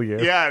then kill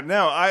you. Yeah,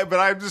 no, but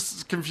I'm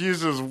just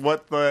confused as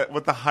what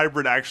the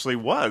hybrid actually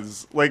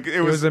was. Like it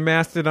was a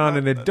mastodon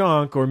and a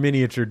donk or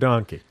miniature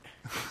donkey.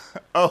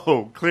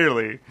 Oh,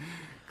 clearly.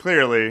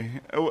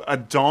 A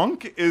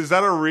donk? Is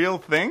that a real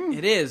thing?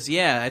 It is,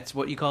 yeah. It's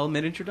what you call a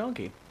miniature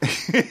donkey.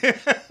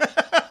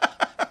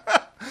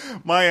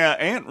 My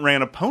aunt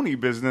ran a pony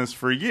business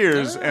for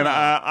years, and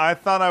I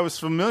thought I was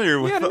familiar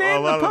with a lot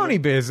of the pony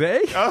biz,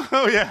 eh?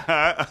 Oh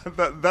yeah,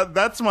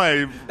 that's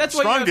my that's strongest.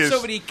 Why you have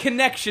so many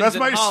connections. That's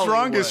my Hollywood.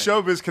 Strongest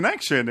showbiz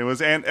connection. It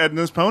was Aunt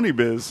Edna's pony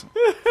biz.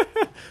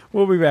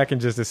 We'll be back in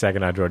just a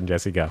second on Jordan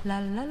Jesse Go.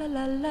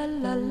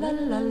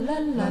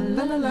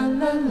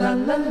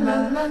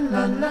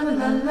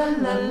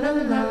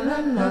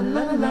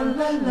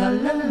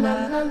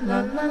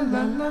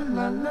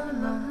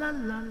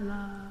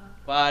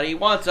 But he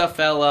wants a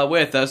fella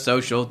with a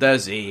social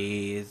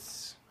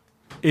disease.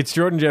 It's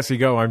Jordan Jesse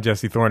Go. I'm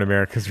Jesse Thorne,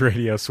 America's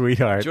radio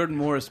sweetheart. Jordan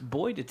Morris,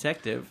 boy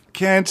detective.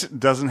 Kent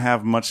doesn't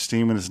have much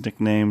steam in his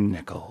nickname,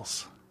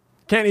 Nichols.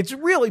 Ken, it's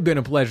really been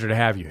a pleasure to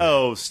have you here.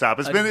 Oh, stop!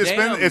 It's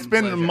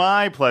been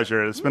my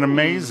pleasure. It's been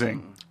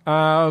amazing.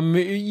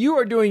 You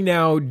are doing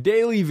now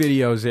daily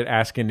videos at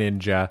Ask a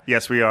Ninja.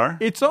 Yes, we are.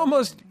 It's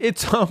almost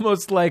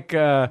like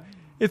a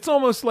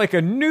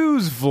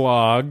news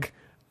vlog.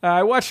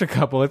 I watched a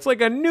couple. It's like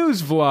a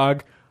news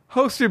vlog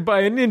hosted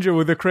by a ninja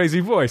with a crazy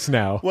voice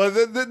now. Well,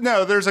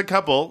 no, there's a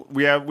couple.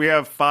 We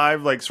have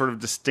 5 like sort of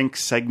distinct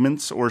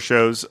segments or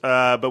shows.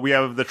 But we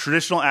have the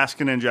traditional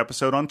Ask a Ninja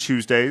episode on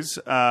Tuesdays.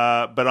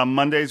 But on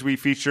Mondays we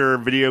feature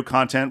video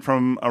content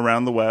from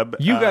around the web.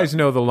 You guys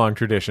know the long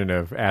tradition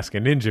of Ask a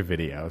Ninja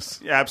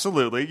videos.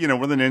 Absolutely. You know,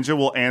 where the ninja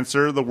will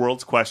answer the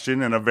world's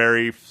question in a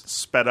very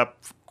sped up,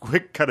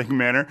 quick cutting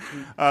manner.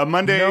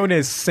 Monday, known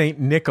as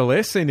Saint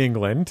Nicholas in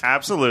England.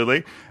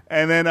 Absolutely.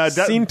 And then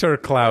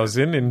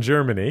Sinterklausen in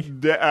Germany.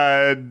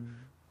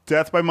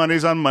 Death by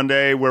Mondays on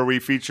Monday, where we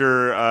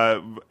feature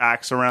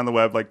acts around the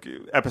web, like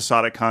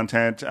episodic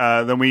content.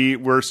 Then we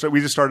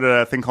just started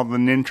a thing called the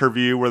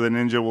Ninterview, where the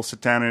ninja will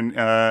sit down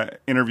and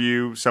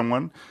interview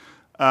someone.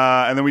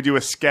 And then we do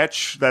a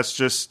sketch that's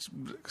just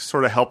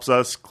sort of helps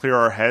us clear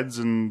our heads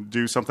and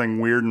do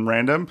something weird and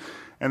random.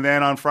 And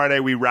then on Friday,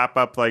 we wrap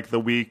up like the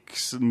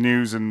week's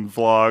news and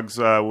vlogs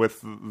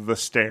with the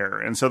Stare.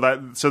 And so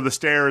the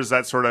Stare is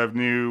that sort of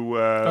new...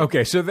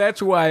 Okay, so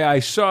that's why I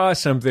saw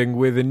something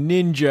with a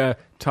ninja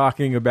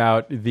talking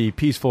about the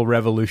peaceful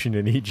revolution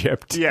in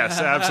Egypt.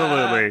 Yes,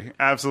 absolutely.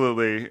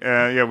 Absolutely.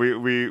 Yeah,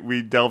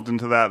 we delved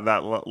into that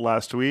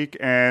last week.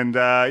 And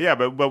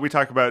but we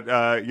talk about,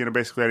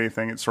 basically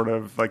anything. It's sort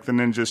of like the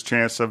ninja's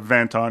chance to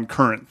vent on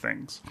current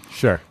things.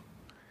 Sure.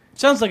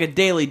 Sounds like a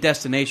daily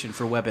destination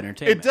for web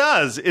entertainment. It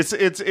does.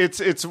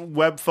 It's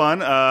web fun.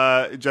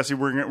 Jesse,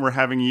 we're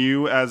having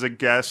you as a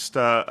guest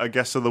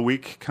of the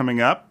week coming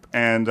up,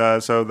 and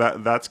so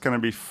that's going to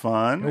be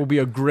fun. It will be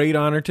a great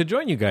honor to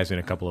join you guys in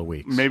a couple of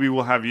weeks. Maybe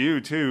we'll have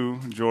you too,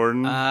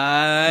 Jordan.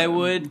 I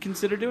would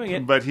consider doing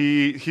it, but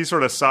he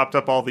sort of sopped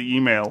up all the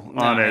email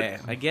on it.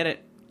 I get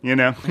it. You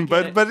know,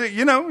 but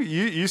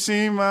you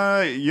seem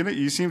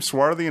you seem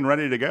swarthy and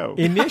ready to go.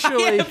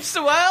 Initially,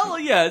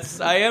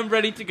 yes, I am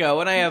ready to go,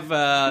 and I have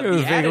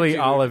the vaguely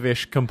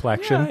olive-ish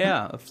complexion.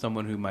 Yeah, of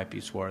someone who might be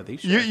swarthy.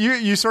 Sure.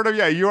 You sort of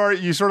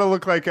you sort of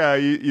look like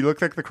you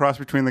look like the cross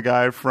between the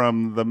guy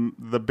from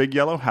the Big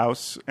Yellow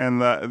House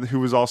and who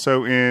was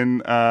also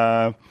in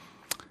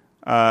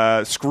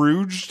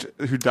Scrooged,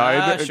 who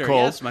died sure,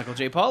 cold. Yes, Michael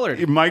J.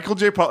 Pollard. Michael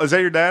J. Pollard. Is that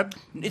your dad?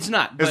 It's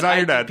not. It's not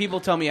your dad. People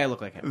tell me I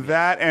look like him.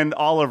 That and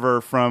Oliver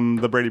from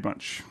the Brady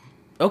Bunch.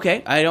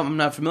 Okay, I'm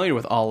not familiar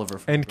with Oliver.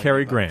 And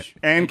Cary Grant.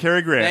 And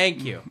Cary Grant.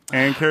 Thank you.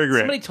 And Cary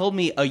Grant. Somebody told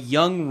me a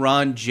young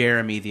Ron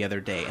Jeremy the other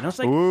day, and I was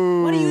like,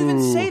 why do you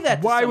even say that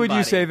to Why somebody? would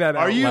you say that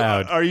out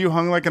loud? Are you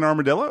hung like an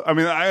armadillo? I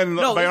mean,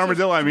 by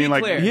armadillo, I mean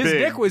like clear. His big.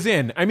 dick was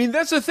in. I mean,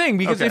 that's the thing,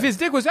 because if his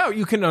dick was out,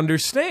 you can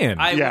understand.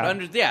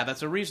 Yeah,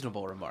 that's a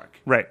reasonable remark.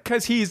 Right.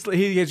 Because he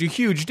has a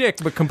huge dick,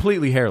 but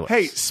completely hairless.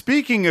 Hey,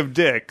 speaking of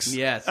dicks,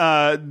 yes.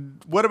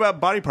 What about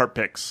body part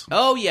pics?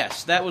 Oh,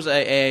 yes. That was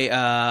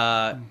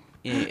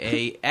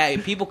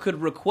people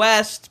could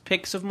request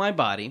pics of my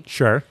body.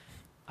 Sure.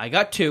 I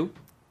got 2.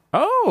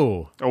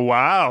 Oh,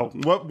 wow!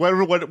 What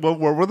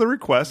were the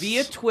requests?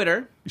 Via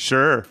Twitter.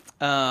 Sure.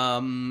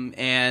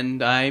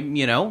 And I'm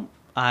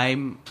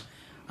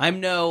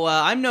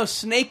no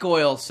snake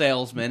oil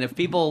salesman.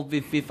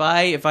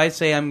 If I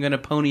say I'm going to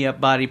pony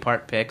up body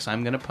part pics,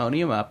 I'm going to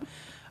pony them up.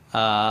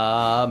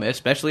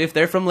 Especially if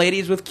they're from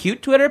ladies with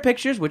cute Twitter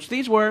pictures, which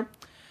these were.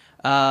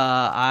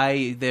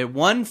 They're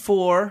one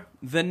for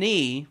the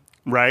knee.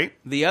 Right.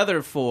 The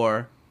other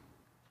for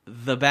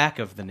the back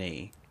of the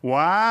knee.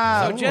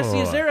 Wow. So, Jesse,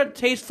 is there a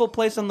tasteful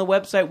place on the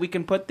website we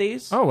can put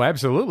these? Oh,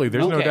 absolutely.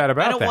 There's no doubt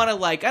about that.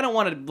 I don't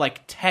want to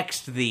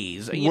text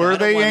these. Were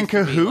they in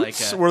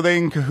cahoots? Were they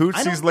in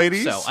cahoots, these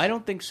ladies? I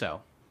don't think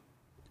so.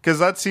 Because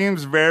that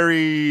seems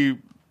very,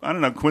 I don't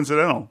know,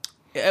 coincidental.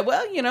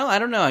 Well, I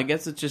don't know. I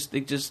guess it just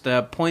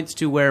points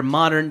to where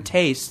modern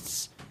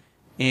tastes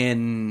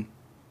in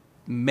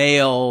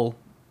male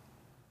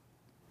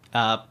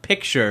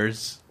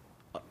pictures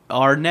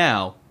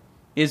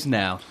is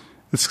now.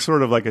 It's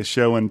sort of like a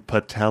show in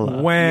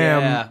patella.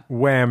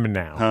 Wham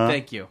now. Huh?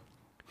 Thank you.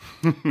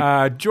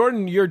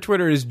 Jordan, your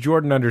Twitter is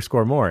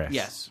Jordan_Morris.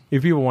 Yes.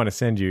 If people want to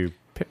send you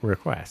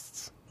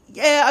requests.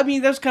 Yeah, I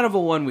mean, that's kind of a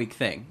one-week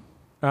thing.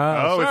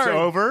 It's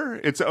over?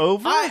 It's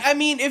over? I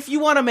mean, if you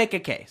want to make a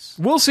case.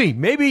 We'll see.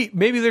 Maybe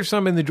there's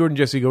some in the Jordan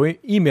Jesse Go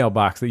email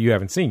box that you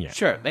haven't seen yet.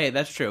 Sure. Hey,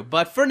 that's true.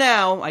 But for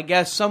now, I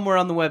guess somewhere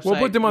on the website. We'll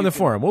put them on the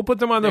forum. We'll put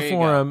them on the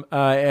forum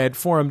at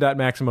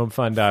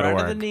forum.maximumfun.org. Front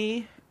of the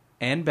knee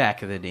and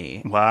back of the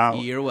knee. Wow.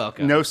 You're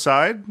welcome. No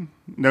side?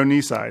 No knee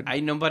side?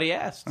 Nobody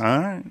asked. All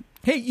right.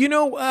 Hey,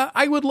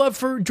 I would love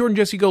for Jordan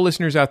Jesse Go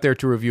listeners out there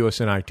to review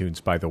us in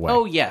iTunes, by the way.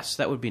 Oh, yes.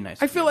 That would be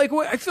nice. I feel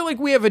like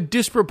we have a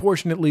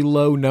disproportionately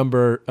low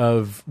number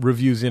of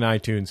reviews in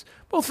iTunes,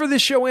 both for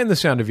this show and The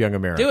Sound of Young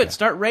America. Do it.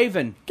 Start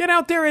raving. Get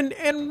out there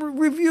and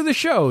review the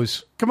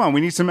shows. Come on,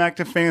 we need some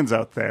active fans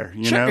out there,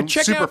 check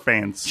super out,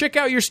 fans. Check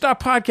out your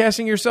Stop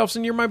Podcasting Yourselves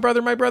and You're My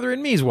Brother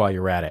and Me's while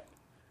you're at it.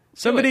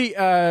 Somebody,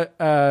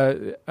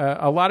 a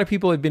lot of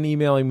people have been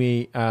emailing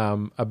me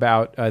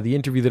about the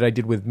interview that I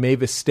did with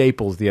Mavis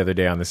Staples the other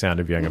day on The Sound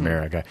of Young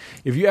America.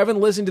 If you haven't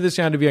listened to The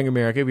Sound of Young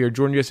America, if you're a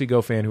Jordan Jesse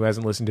Go fan who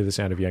hasn't listened to The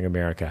Sound of Young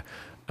America,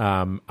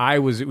 it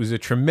was a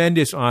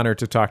tremendous honor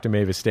to talk to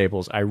Mavis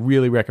Staples. I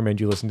really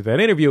recommend you listen to that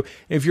interview.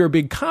 If you're a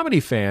big comedy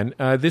fan,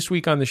 this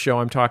week on the show,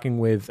 I'm talking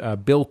with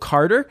Bill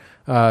Carter,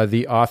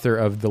 the author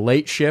of The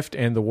Late Shift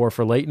and The War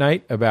for Late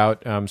Night,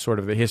 about sort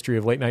of the history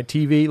of late night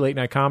TV, late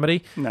night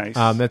comedy. Nice.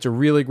 That's a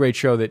really great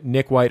show that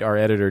Nick White, our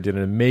editor, did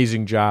an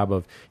amazing job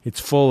of. It's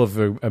full of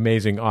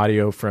amazing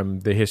audio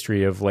from the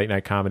history of late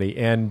night comedy,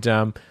 and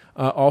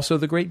also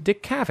the great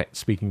Dick Cavett,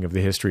 speaking of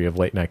the history of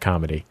late night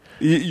comedy.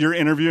 You're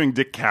interviewing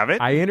Dick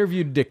Cavett? I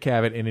interviewed Dick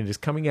Cavett, and it is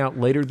coming out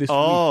later this week.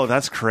 Oh,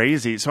 that's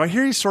crazy. So I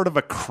hear he's sort of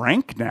a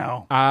crank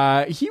now.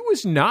 He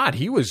was not.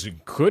 He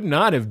could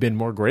not have been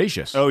more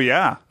gracious. Oh,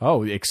 yeah.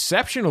 Oh,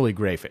 exceptionally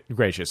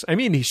gracious. I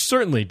mean,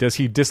 does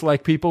he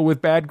dislike people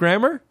with bad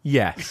grammar?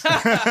 Yes.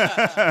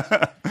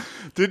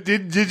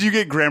 Did you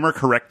get grammar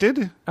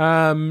corrected?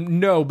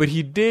 No, but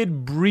he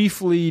did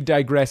briefly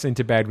digress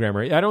into bad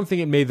grammar. I don't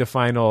think it made the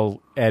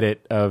final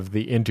edit of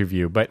the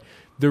interview, but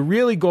the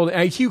really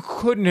golden. He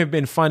couldn't have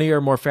been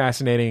funnier, more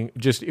fascinating.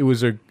 Just it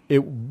was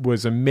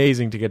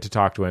amazing to get to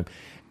talk to him.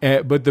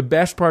 But the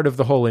best part of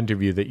the whole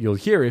interview that you'll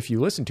hear if you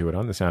listen to it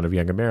on The Sound of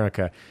Young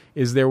America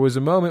is there was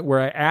a moment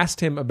where I asked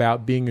him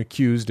about being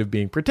accused of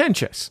being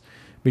pretentious,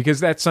 because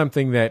that's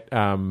something that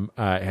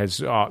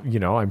has,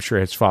 I'm sure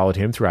has followed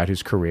him throughout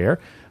his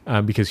career,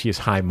 because he is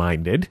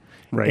high-minded,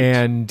 right,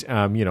 and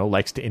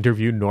likes to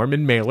interview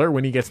Norman Mailer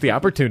when he gets the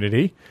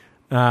opportunity.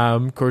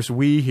 Of course,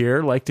 we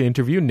here like to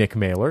interview Nick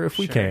Mailer if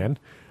we can.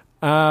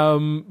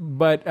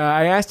 But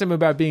I asked him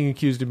about being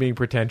accused of being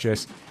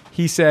pretentious.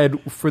 He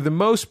said, for the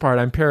most part,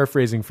 I'm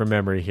paraphrasing from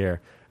memory here,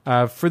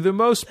 for the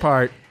most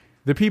part,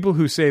 the people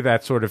who say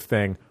that sort of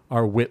thing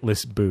are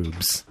witless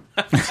boobs.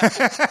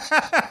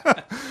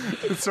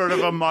 It's sort of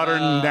a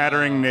modern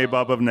nattering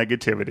nabob of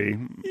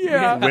negativity.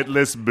 Yeah.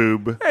 Witless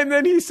boob. And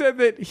then he said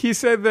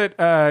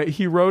that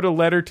he wrote a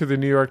letter to the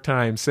New York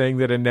Times saying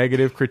that a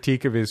negative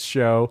critique of his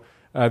show,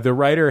 the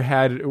writer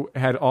had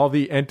all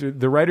the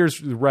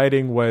writer's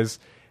writing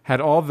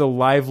had all the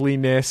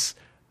liveliness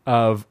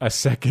of A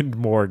Second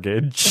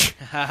Mortgage.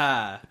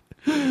 That's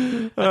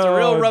a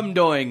real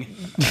rum-doing.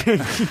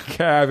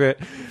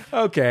 Cavett.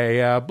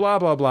 Okay, blah,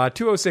 blah, blah.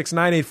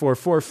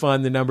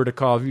 206-984-4FUN, the number to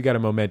call if you got a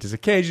momentous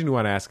occasion, you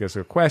want to ask us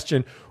a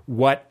question,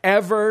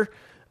 whatever.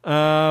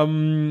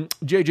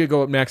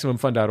 JJGo at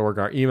MaximumFun.org,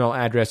 our email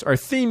address. Our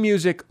theme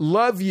music,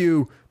 Love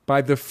You,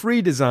 by The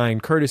Free Design,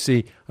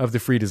 courtesy of The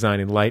Free Design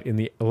and Light in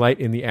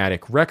the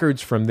Attic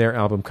Records, from their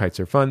album Kites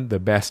Are Fun, the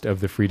best of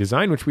The Free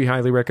Design, which we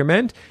highly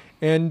recommend.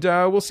 And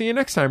we'll see you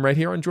next time right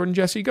here on Jordan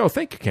Jesse Go.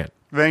 Thank you, Ken.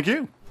 Thank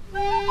you.